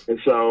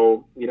 And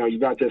so, you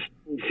got this,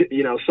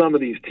 some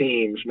of these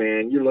teams,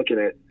 man, you're looking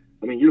at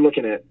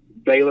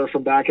Baylor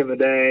from back in the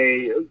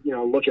day,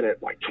 looking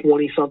at like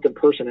 20-something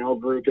personnel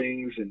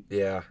groupings. And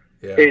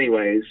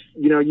anyways,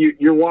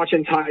 you're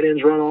watching tight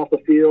ends run off the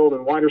field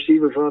and wide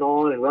receivers run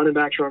on and running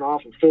backs run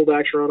off and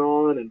fullbacks run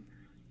on.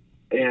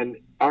 And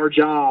our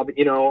job,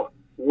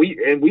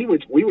 we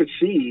would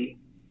see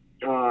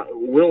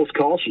Will's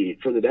call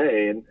sheet for the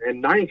day,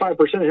 and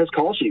 95% of his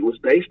call sheet was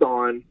based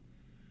on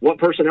what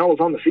personnel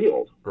was on the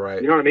field.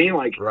 Right. You know what I mean?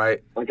 Like,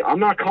 right. Like, I'm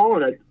not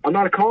calling a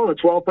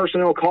 12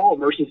 personnel call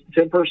versus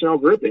 10 personnel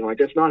grouping. Like,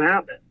 that's not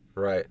happening.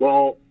 Right.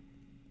 Well,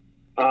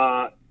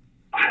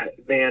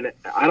 man,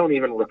 I don't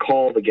even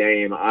recall the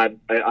game. I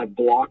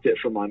blocked it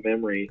from my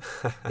memory,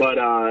 but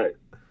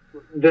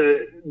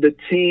the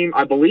team,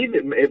 I believe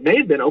it may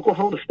have been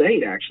Oklahoma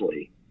State,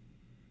 actually.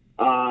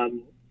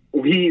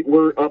 We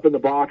were up in the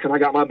box, and I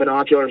got my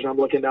binoculars, and I'm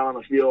looking down on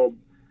the field,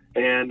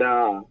 and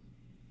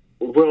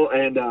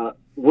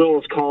Will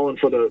is calling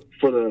for the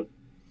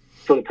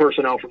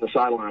personnel from the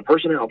sideline.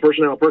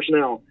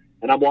 Personnel.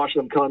 And I'm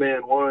watching them come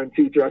in. 1,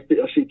 2, 3. I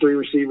see 3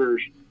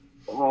 receivers.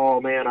 Oh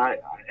man,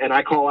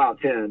 I call out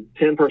 10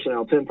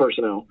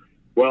 personnel.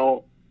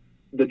 Well,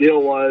 the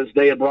deal was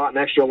they had brought an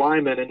extra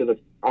lineman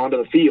onto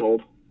the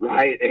field,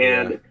 right?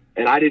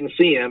 And I didn't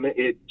see him.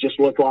 It just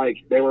looked like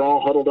they were all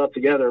huddled up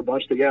together,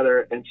 bunched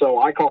together. And so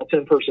I called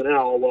 10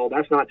 personnel. Well,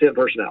 that's not 10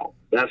 personnel.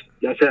 That's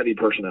heavy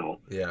personnel.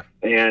 Yeah.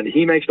 And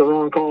he makes the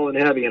wrong call in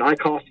heavy, and I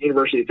cost the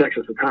University of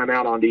Texas a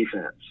timeout on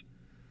defense.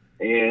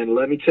 And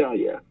let me tell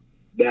you,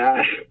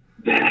 that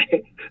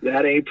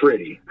ain't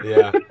pretty.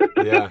 Yeah.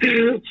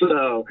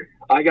 So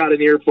I got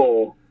an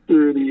earful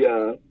through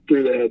the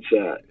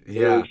headset.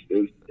 Yeah.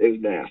 It was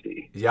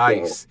nasty.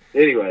 Yikes. So,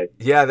 anyway.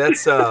 Yeah,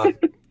 that's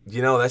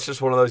that's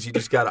just one of those, you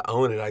just got to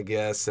own it, I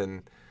guess.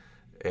 And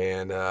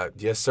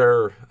yes,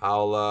 sir,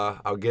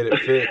 I'll get it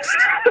fixed.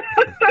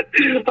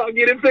 I'll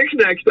get it fixed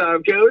next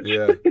time, Coach.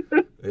 Yeah.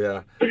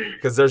 Yeah,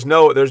 because there's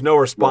no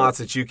response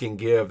that you can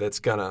give that's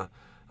gonna,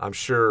 I'm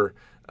sure,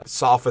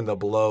 soften the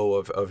blow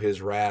of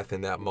his wrath in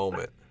that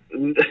moment.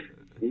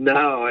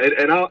 No,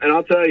 and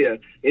I'll tell you,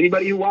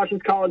 anybody who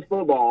watches college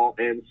football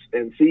and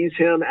sees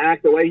him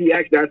act the way he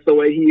acts, that's the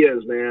way he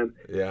is, man.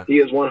 Yeah, he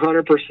is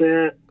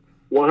 100%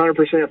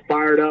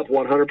 fired up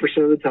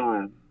 100% of the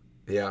time.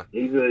 Yeah,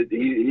 he's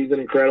an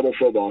incredible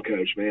football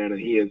coach, man,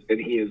 and he is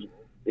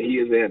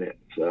in it.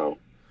 So.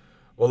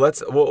 Well,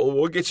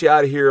 we'll get you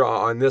out of here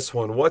on this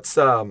one. What's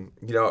as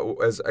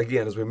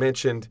we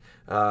mentioned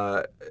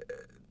at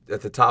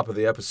the top of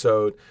the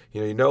episode,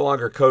 you're no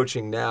longer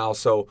coaching now.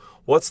 So,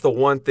 what's the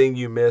one thing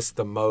you miss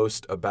the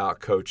most about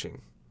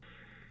coaching?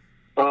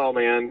 Oh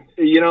man,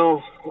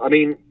 the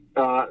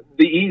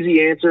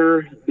easy answer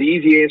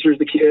is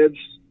the kids,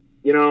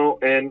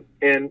 and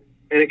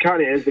it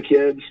kind of is the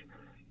kids,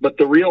 but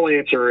the real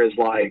answer is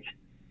like,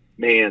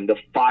 man, the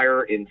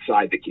fire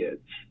inside the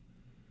kids.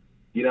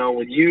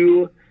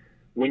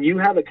 When you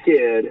have a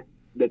kid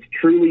that's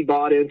truly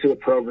bought into a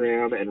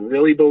program and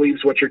really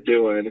believes what you're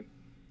doing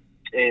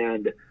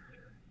and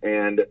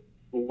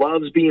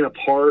loves being a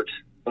part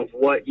of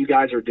what you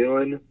guys are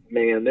doing,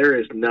 man, there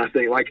is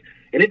nothing like,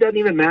 and it doesn't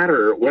even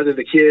matter whether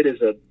the kid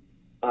is a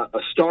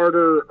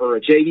starter or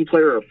a JV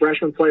player or a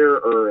freshman player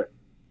or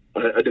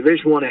a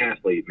Division I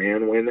athlete,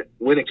 man.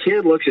 When a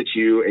kid looks at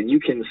you and you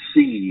can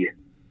see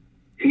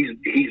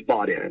he's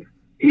bought in,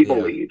 he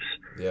believes.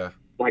 Yeah.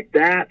 Like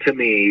that to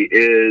me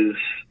is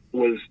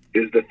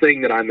the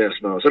thing that I miss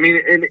most. I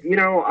mean, and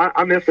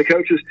I miss the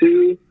coaches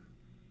too.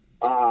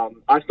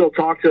 I still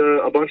talk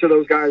to a bunch of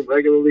those guys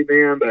regularly,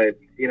 man, but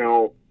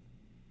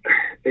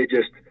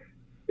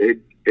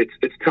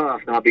it's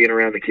tough not being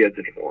around the kids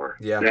anymore.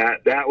 Yeah.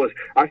 That was,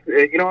 I'll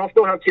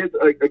still have kids,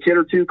 a kid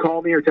or two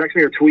call me or text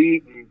me or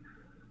tweet. And,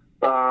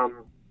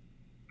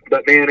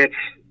 but man, it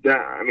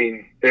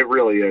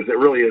really is. It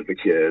really is the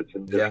kids.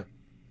 And just,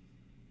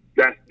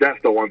 that's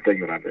the one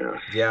thing that I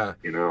miss. Yeah.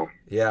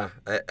 Yeah.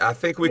 I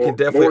think we can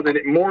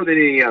definitely more than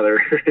any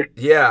other.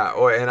 Yeah.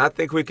 And I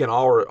think we can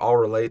all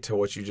relate to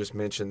what you just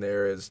mentioned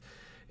there is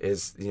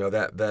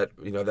that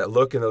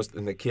look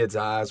in the kids'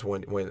 eyes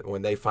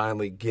when they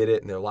finally get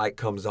it and their light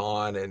comes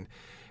on and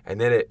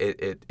then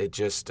it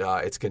just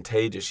it's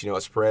contagious.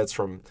 It spreads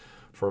from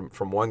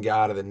one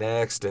guy to the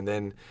next,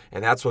 and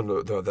that's when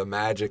the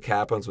magic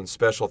happens, when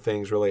special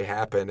things really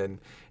happen. And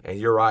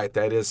you're right,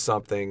 that is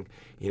something.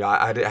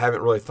 I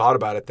haven't really thought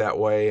about it that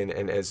way,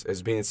 and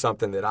as being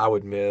something that I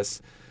would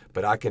miss,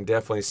 but I can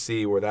definitely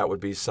see where that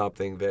would be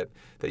something that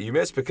you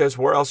miss, because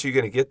where else are you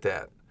going to get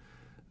that?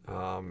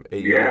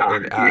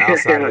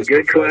 Outside of this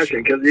good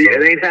question, because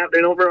it ain't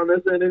happening over on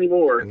this end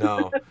anymore.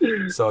 No,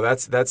 so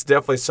that's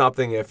definitely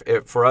something if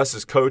for us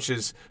as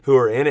coaches who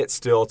are in it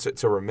still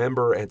to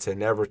remember and to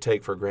never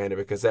take for granted,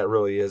 because that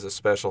really is a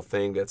special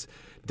thing that's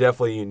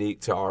definitely unique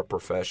to our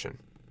profession.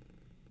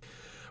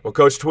 Well,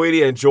 Coach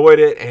Tweedy, enjoyed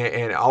it,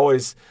 and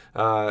always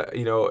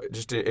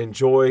just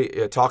enjoy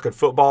talking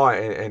football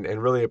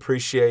and really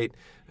appreciate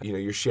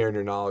you sharing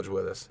your knowledge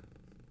with us.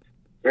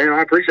 Man,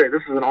 I appreciate it.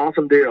 This is an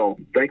awesome deal.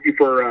 Thank you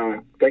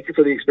for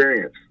the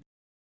experience.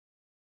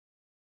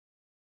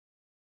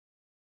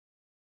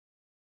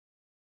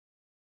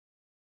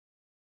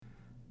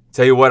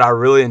 Tell you what, I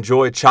really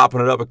enjoyed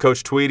chopping it up with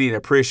Coach Tweedy and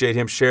appreciate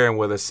him sharing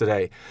with us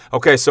today.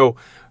 Okay, so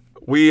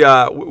we've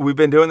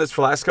been doing this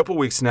for the last couple of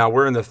weeks now.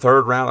 We're in the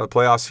third round of the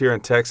playoffs here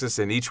in Texas,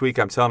 and each week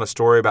I'm telling a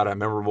story about a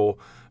memorable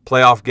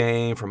playoff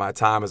game from my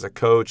time as a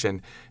coach.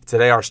 And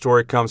today our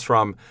story comes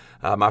from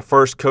my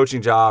first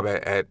coaching job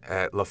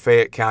at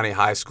Lafayette County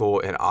High School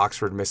in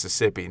Oxford,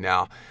 Mississippi.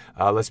 Now,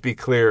 let's be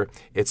clear.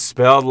 It's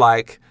spelled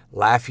like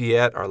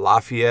Lafayette or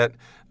Lafayette,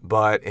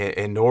 but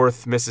in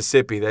North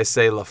Mississippi, they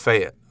say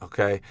Lafayette,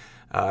 okay?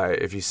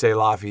 If you say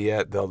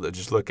Lafayette, they'll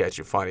just look at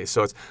you funny.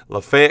 So it's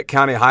Lafayette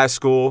County High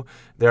School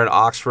there in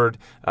Oxford.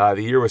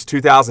 The year was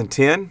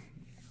 2010.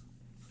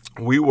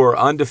 We were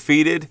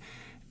undefeated,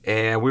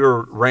 and we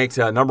were ranked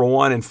number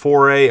 1 in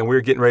 4A, and we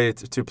were getting ready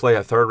to play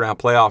a third-round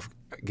playoff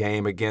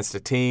game against a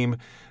team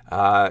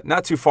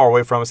not too far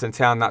away from us in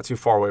town, not too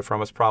far away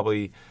from us,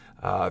 probably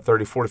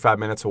 30, 45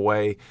 minutes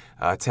away,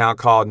 a town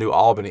called New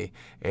Albany.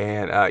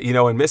 And,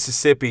 in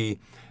Mississippi,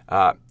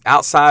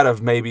 outside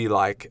of maybe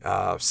like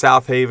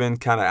South Haven,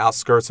 kind of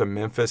outskirts of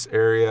Memphis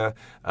area,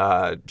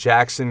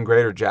 Jackson,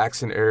 greater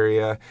Jackson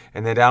area,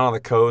 and then down on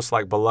the coast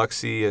like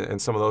Biloxi and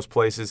some of those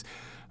places,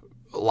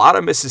 a lot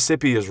of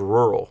Mississippi is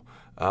rural.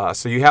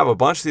 So you have a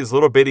bunch of these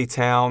little bitty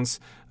towns,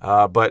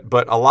 but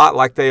a lot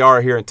like they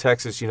are here in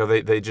Texas.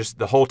 They just,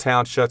 the whole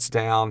town shuts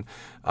down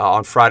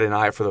on Friday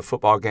night for the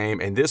football game,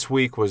 and this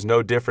week was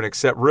no different.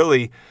 Except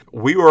really,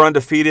 we were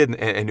undefeated,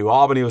 and New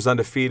Albany was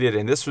undefeated,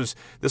 and this was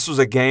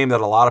a game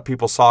that a lot of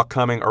people saw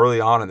coming early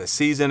on in the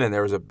season, and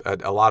there was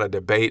a lot of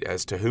debate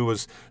as to who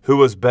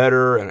was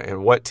better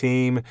and what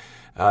team.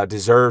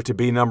 deserved to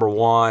be number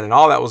one, and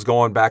all that was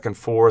going back and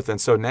forth. And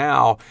so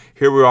now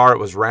here we are. It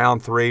was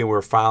round 3, and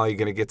we're finally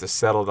going to get to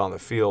settle it on the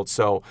field.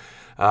 So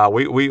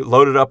we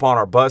loaded up on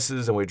our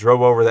buses, and we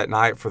drove over that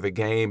night for the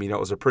game. It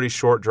was a pretty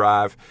short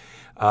drive,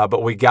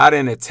 but we got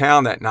into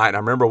town that night, and I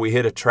remember we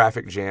hit a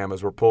traffic jam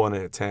as we're pulling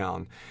into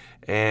town.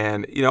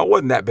 And, it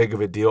wasn't that big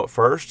of a deal at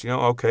first.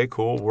 Okay,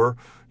 cool.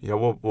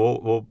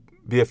 We'll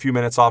be a few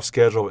minutes off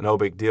schedule, but no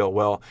big deal.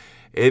 Well,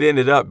 it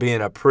ended up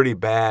being a pretty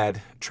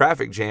bad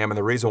traffic jam, and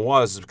the reason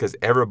was because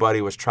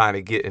everybody was trying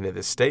to get into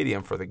the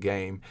stadium for the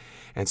game.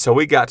 And so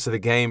we got to the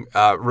game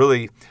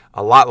really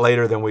a lot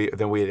later than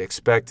we had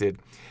expected.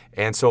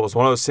 And so it was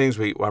one of those things,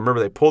 I remember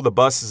they pulled the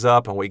buses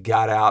up and we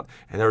got out,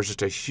 and there was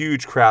just a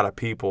huge crowd of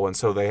people. And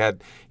so they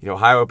had,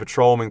 highway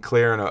patrolmen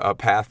clearing a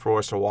path for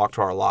us to walk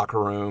to our locker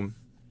room.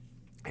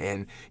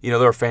 And, there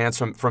were fans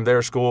from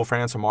their school,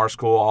 fans from our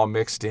school, all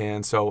mixed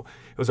in. So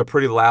it was a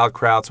pretty loud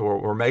crowd. So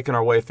we're making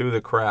our way through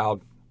the crowd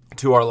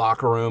to our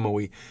locker room, and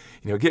we,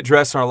 get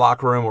dressed in our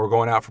locker room. We're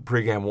going out for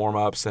pregame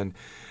warm-ups, and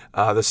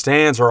the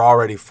stands are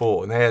already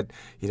full. And they had,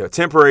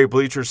 temporary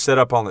bleachers set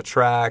up on the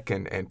track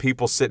and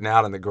people sitting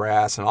out in the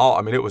grass and all.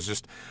 I mean, it was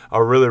just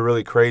a really,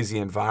 really crazy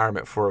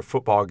environment for a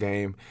football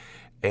game.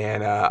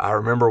 And I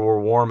remember we're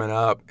warming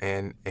up,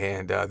 and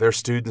their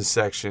student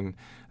section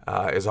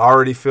is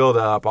already filled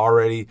up.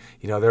 Already,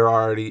 they're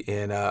already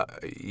in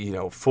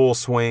full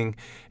swing,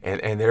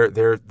 and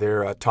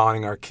they're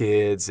taunting our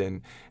kids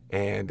and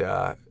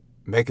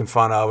making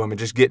fun of them and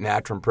just getting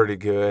after them pretty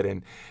good.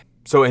 And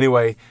so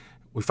anyway,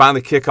 we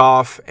finally kick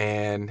off,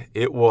 and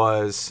it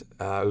was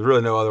there's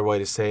really no other way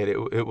to say it.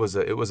 It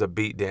was a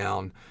beat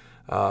down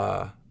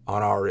on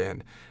our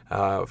end.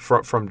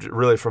 From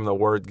the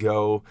word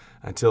go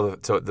until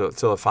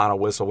the final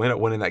whistle. We ended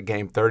up winning that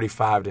game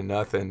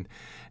 35-0,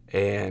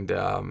 and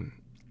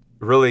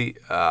really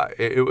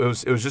it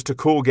was just a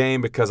cool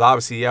game because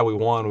obviously we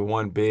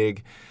won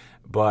big,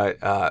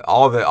 but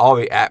all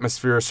the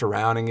atmosphere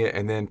surrounding it,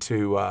 and then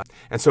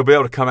so be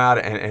able to come out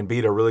and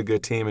beat a really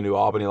good team in New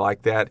Albany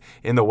like that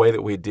in the way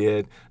that we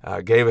did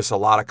gave us a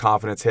lot of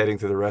confidence heading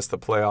through the rest of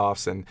the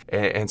playoffs,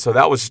 and so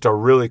that was just a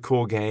really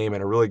cool game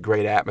and a really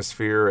great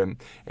atmosphere, and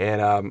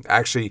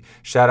actually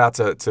shout out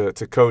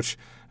to Coach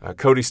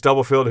Cody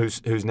Stubblefield,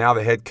 who's now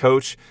the head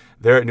coach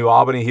there at New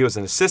Albany. He was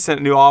an assistant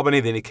at New Albany,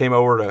 then he came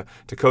over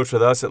to coach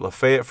with us at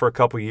Lafayette for a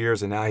couple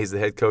years, and now he's the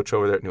head coach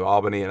over there at New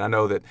Albany. And I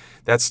know that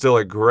that's still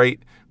a great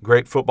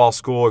football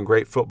school and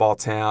great football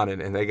town,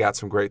 and they got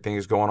some great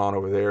things going on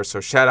over there. So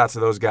shout out to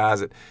those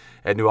guys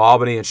at New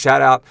Albany, and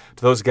shout out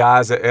to those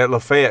guys at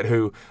Lafayette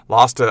who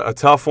lost a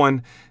tough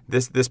one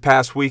this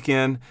past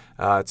weekend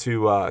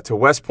to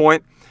West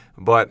Point.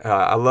 But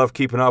I love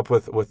keeping up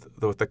with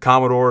the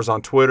Commodores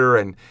on Twitter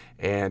and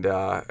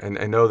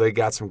know they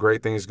got some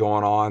great things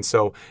going on.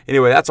 So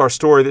anyway, that's our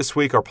story this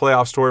week, our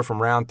playoff story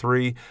from round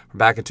 3 from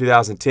back in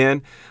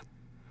 2010.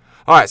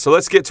 All right, so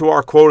let's get to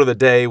our quote of the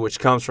day, which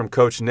comes from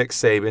Coach Nick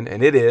Saban,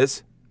 and it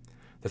is,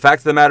 "The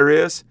fact of the matter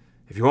is,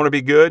 if you want to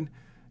be good,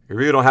 you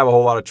really don't have a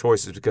whole lot of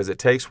choices because it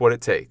takes what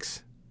it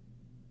takes."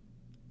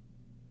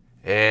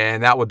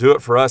 And that will do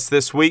it for us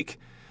this week.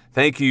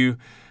 Thank you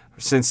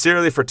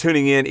sincerely for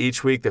tuning in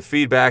each week. The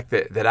feedback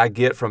that I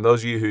get from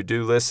those of you who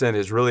do listen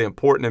is really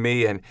important to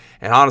me, and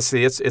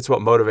honestly, it's what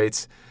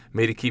motivates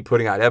me to keep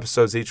putting out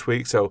episodes each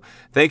week. So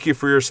thank you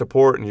for your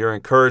support and your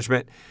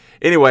encouragement.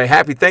 Anyway,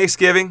 happy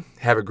Thanksgiving.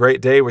 Have a great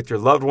day with your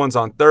loved ones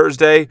on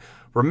Thursday.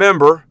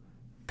 Remember,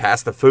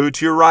 pass the food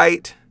to your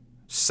right,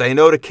 say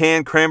no to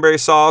canned cranberry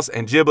sauce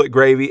and giblet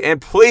gravy, and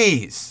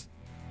please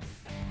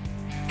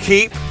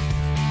keep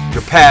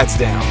your pads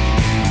down.